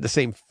still had the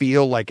same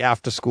feel, like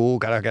after school,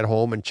 gotta get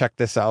home and check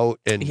this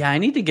out. And yeah, I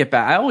need to get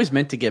back. I always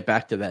meant to get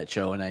back to that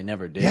show, and I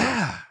never did.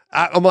 yeah,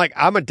 I'm like,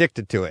 I'm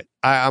addicted to it.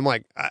 I'm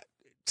like,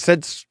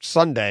 since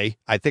Sunday,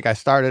 I think I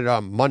started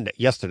on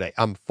yesterday.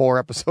 I'm 4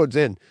 episodes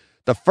in.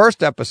 The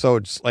first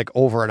episode's like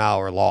over an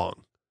hour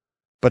long,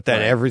 but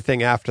then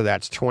everything after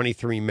that's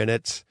 23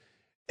 minutes.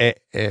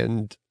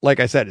 And like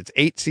I said, it's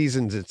 8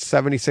 seasons. It's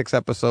 76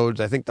 episodes.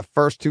 I think the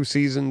first 2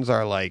 seasons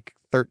are like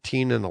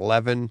 13 and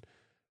 11.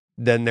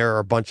 Then there are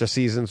a bunch of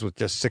seasons with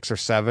just 6 or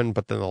 7,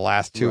 but then the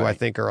last 2 I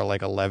think are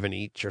like 11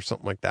 each or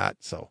something like that.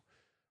 So,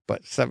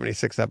 but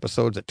 76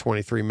 episodes at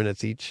 23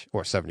 minutes each,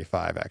 or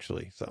 75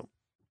 actually. So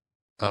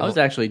I was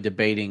actually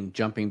debating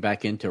jumping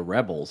back into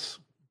Rebels,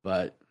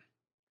 but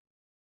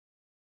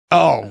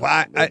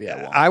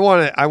I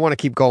want to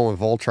keep going with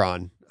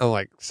Voltron. I'm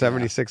like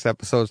 76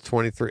 episodes,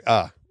 23,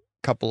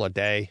 couple a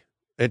day.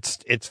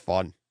 It's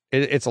fun.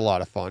 It's a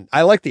lot of fun.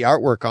 I like the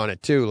artwork on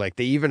it too. Like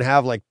they even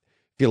have like,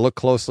 if you look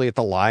closely at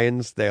the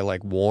lions, they're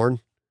like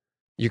worn.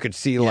 You could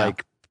see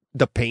like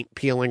the paint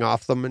peeling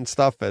off them and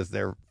stuff as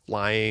they're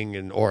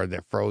flying or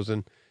they're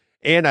frozen.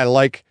 And I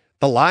like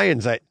the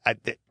lions.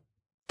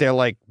 They're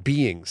like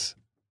beings,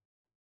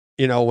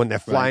 you know, when they're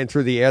flying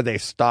through the air, they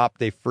stop,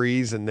 they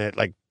freeze. And they're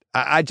like,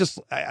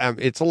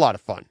 it's a lot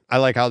of fun. I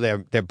like how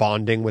they're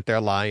bonding with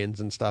their lions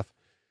and stuff.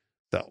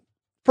 So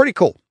pretty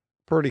cool.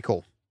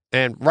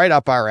 And right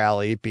up our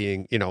alley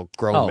being, you know,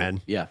 grown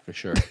men. Yeah, for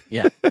sure.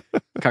 Yeah.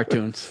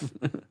 Cartoons.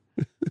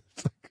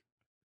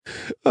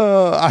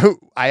 I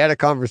had a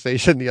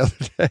conversation the other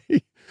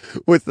day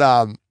with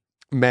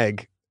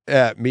Meg.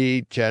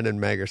 Me, Jen,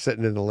 and Meg are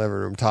sitting in the living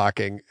room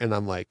talking, and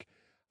I'm like,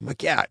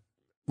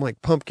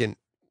 Pumpkin,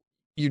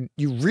 you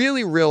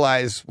really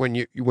realize when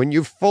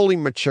you've fully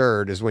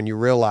matured is when you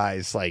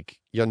realize like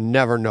you'll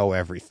never know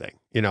everything.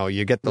 You know,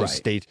 you get those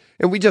stages.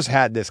 And we just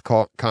had this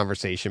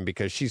conversation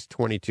because she's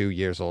 22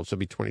 years old. She'll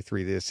be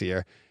 23 this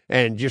year.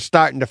 And you're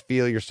starting to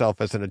feel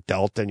yourself as an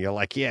adult. And you're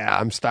like, yeah,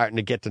 I'm starting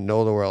to get to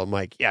know the world. I'm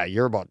like, yeah,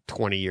 you're about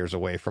 20 years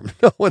away from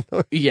knowing.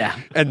 Yeah.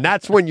 And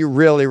that's when you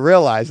really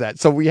realize that.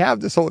 So we have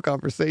this whole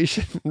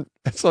conversation.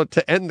 So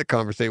to end the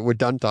conversation, we're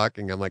done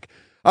talking. I'm like,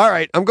 all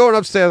right, I'm going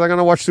upstairs. I'm going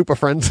to watch Super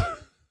Friends.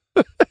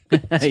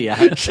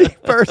 Yeah. She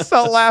bursts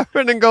out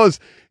laughing and goes,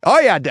 oh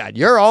yeah, Dad,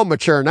 you're all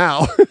mature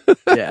now.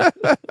 Yeah.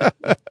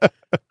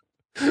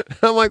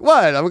 I'm like,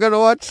 what? I'm going to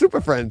watch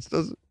Super Friends.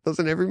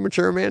 Doesn't every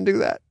mature man do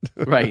that?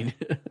 Right.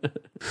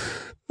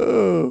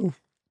 Oh.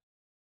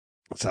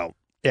 So,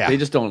 yeah. They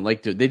just don't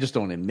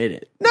admit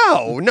it.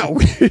 No.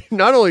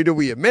 Not only do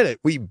we admit it,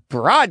 we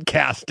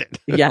broadcast it.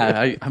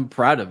 Yeah, I'm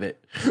proud of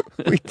it.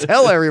 We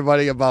tell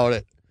everybody about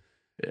it.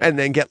 Yeah. And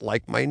then get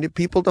like-minded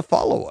people to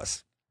follow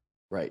us.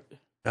 Right.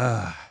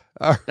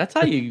 That's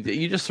how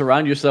you just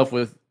surround yourself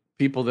with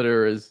people that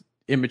are as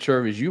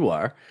immature as you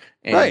are.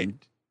 And,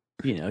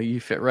 you know, you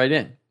fit right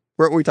in.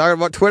 Weren't we talking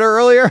about Twitter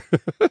earlier?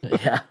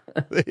 Yeah.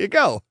 There you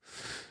go.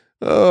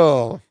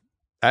 Oh,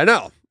 I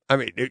know. I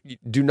mean,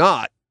 do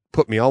not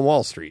put me on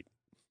Wall Street.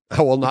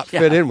 I will not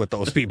fit in with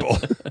those people.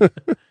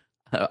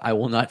 I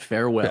will not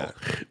fare well.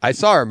 Yeah. I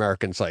saw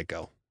American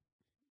Psycho.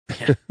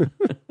 Yeah.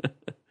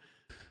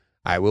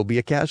 I will be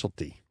a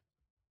casualty.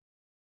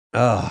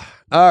 All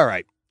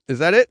right. Is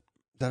that it?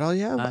 Is that all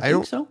you have? I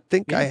don't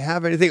think I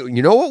have anything.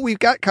 You know what we've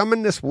got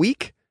coming this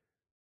week?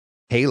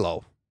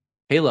 Halo.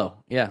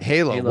 Yeah.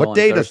 Halo. What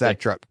day does that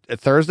drop?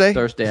 Thursday?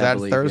 Thursday, Is that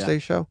a Thursday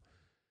show?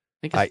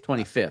 I think it's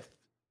 25th.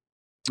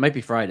 It might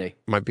be Friday.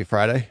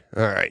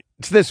 All right.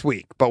 It's this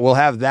week, but we'll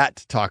have that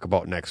to talk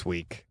about next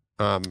week.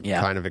 Kind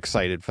of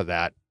excited for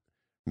that.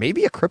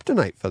 Maybe a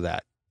kryptonite for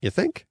that. You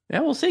think?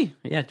 Yeah, we'll see.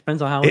 Yeah, it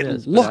depends on how it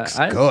is. It looks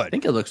good. I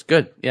think it looks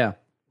good. Yeah.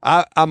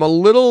 I'm a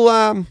little,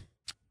 I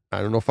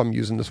don't know if I'm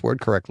using this word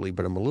correctly,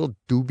 but I'm a little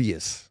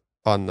dubious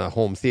on the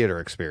home theater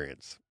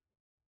experience.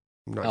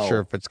 I'm not sure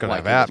if it's going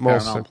to have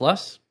Atmos. Paramount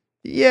Plus?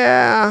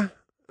 Yeah.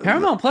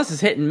 Paramount Plus is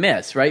hit and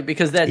miss, right?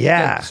 Because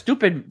that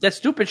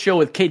stupid show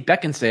with Kate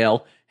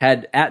Beckinsale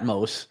had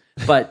Atmos,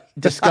 but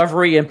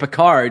Discovery and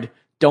Picard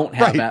don't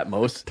have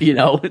Atmos. You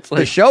know, it's like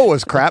the show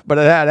was crap, but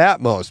it had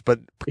Atmos. But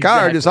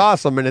Picard is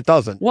awesome, and it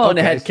doesn't. Well, and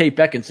it had Kate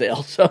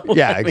Beckinsale. So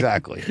yeah,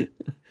 exactly.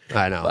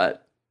 I know.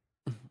 But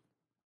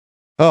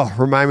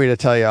remind me to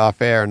tell you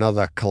off air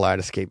another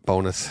Kaleidoscape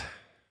bonus.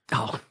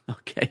 Oh,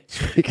 okay.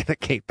 Speaking of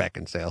Kate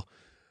Beckinsale,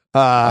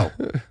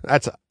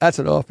 that's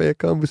an off air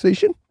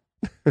conversation.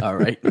 All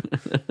right.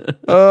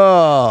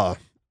 All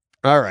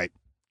right.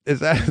 Is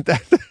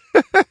that?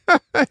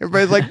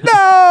 Everybody's like,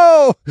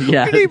 no.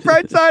 Yeah. We need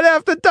Bright Side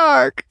After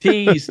Dark.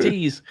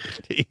 Tease.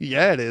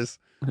 Yeah, it is.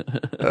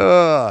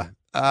 Yeah.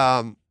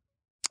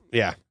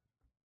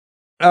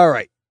 All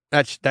right.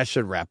 That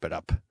should wrap it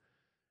up.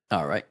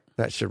 All right.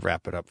 That should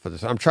wrap it up for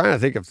this. I'm trying to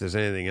think if there's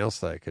anything else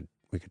that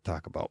we could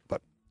talk about,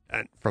 but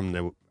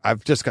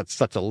I've just got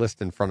such a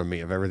list in front of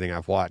me of everything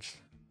I've watched.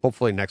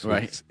 Hopefully next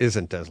week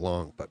isn't as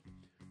long, but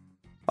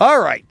all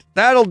right.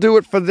 That'll do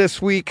it for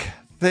this week.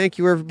 thank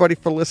you everybody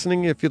for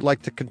listening. If you'd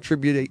like to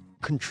contribute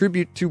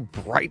to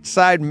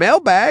Brightside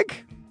Mailbag,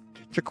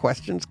 get your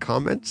questions,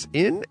 comments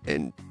in,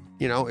 and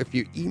if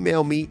you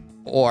email me,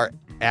 or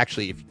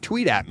actually if you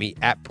tweet at me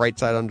at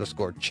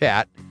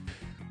brightside_chat,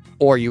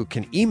 or you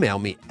can email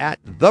me at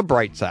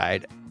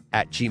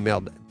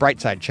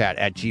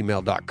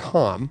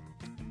brightsidechat@gmail.com,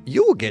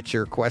 you will get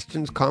your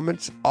questions,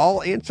 comments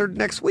all answered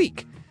next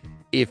week.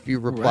 If you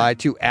reply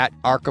to at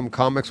Arkham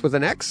Comics with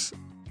an X,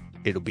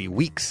 it'll be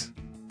weeks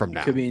from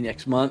now. Could be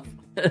next month.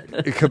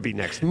 It could be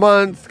next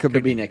month.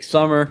 Could be next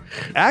summer.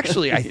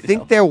 Actually, I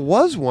think there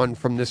was one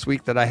from this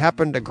week that I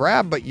happened to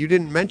grab, but you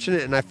didn't mention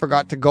it, and I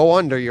forgot to go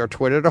under your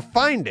Twitter to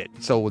find it.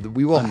 So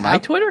we will my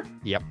Twitter?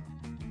 Yep.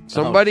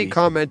 Somebody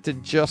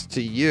commented just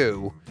to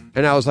you,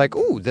 and I was like,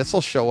 ooh, this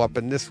will show up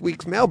in this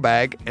week's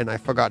mailbag, and I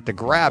forgot to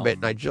grab it,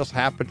 and I just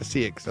happened to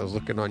see it because I was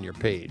looking on your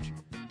page.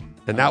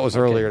 And that was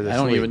earlier this week. I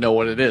don't even know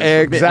what it is.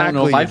 Exactly. I don't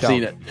know if I've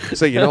seen it.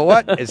 So you know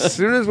what? As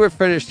soon as we're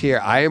finished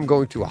here, I am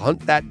going to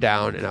hunt that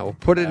down, and I will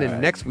put it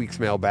in next week's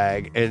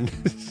mailbag. And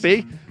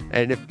see?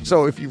 And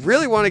if you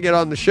really want to get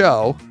on the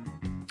show,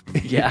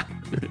 yeah,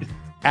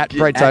 at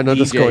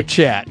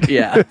Brightside_chat.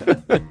 Yeah.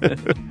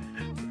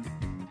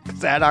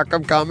 Is that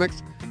Arkham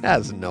Comics?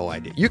 Has no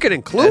idea. You can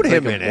include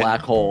him in it. Black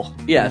hole.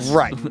 Yes.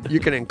 Right. You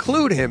can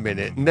include him in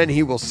it, and then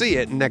he will see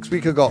it, and next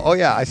week he'll go, oh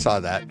yeah, I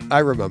saw that. I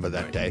remember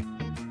that day.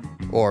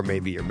 Or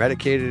maybe you're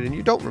medicated and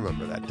you don't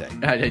remember that day.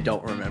 I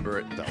don't remember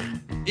it, though.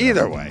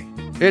 Either way,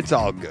 it's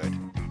all good.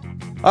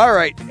 All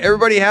right,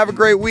 everybody have a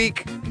great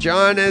week.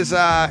 John is,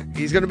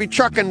 he's going to be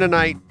trucking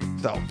tonight,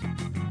 so.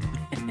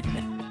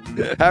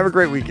 Have a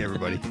great week,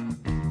 everybody.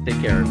 Take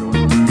care,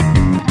 everyone.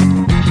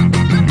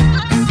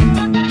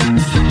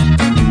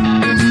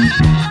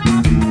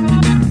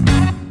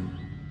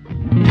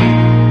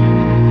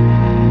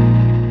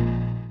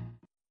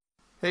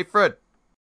 Hey, Fred.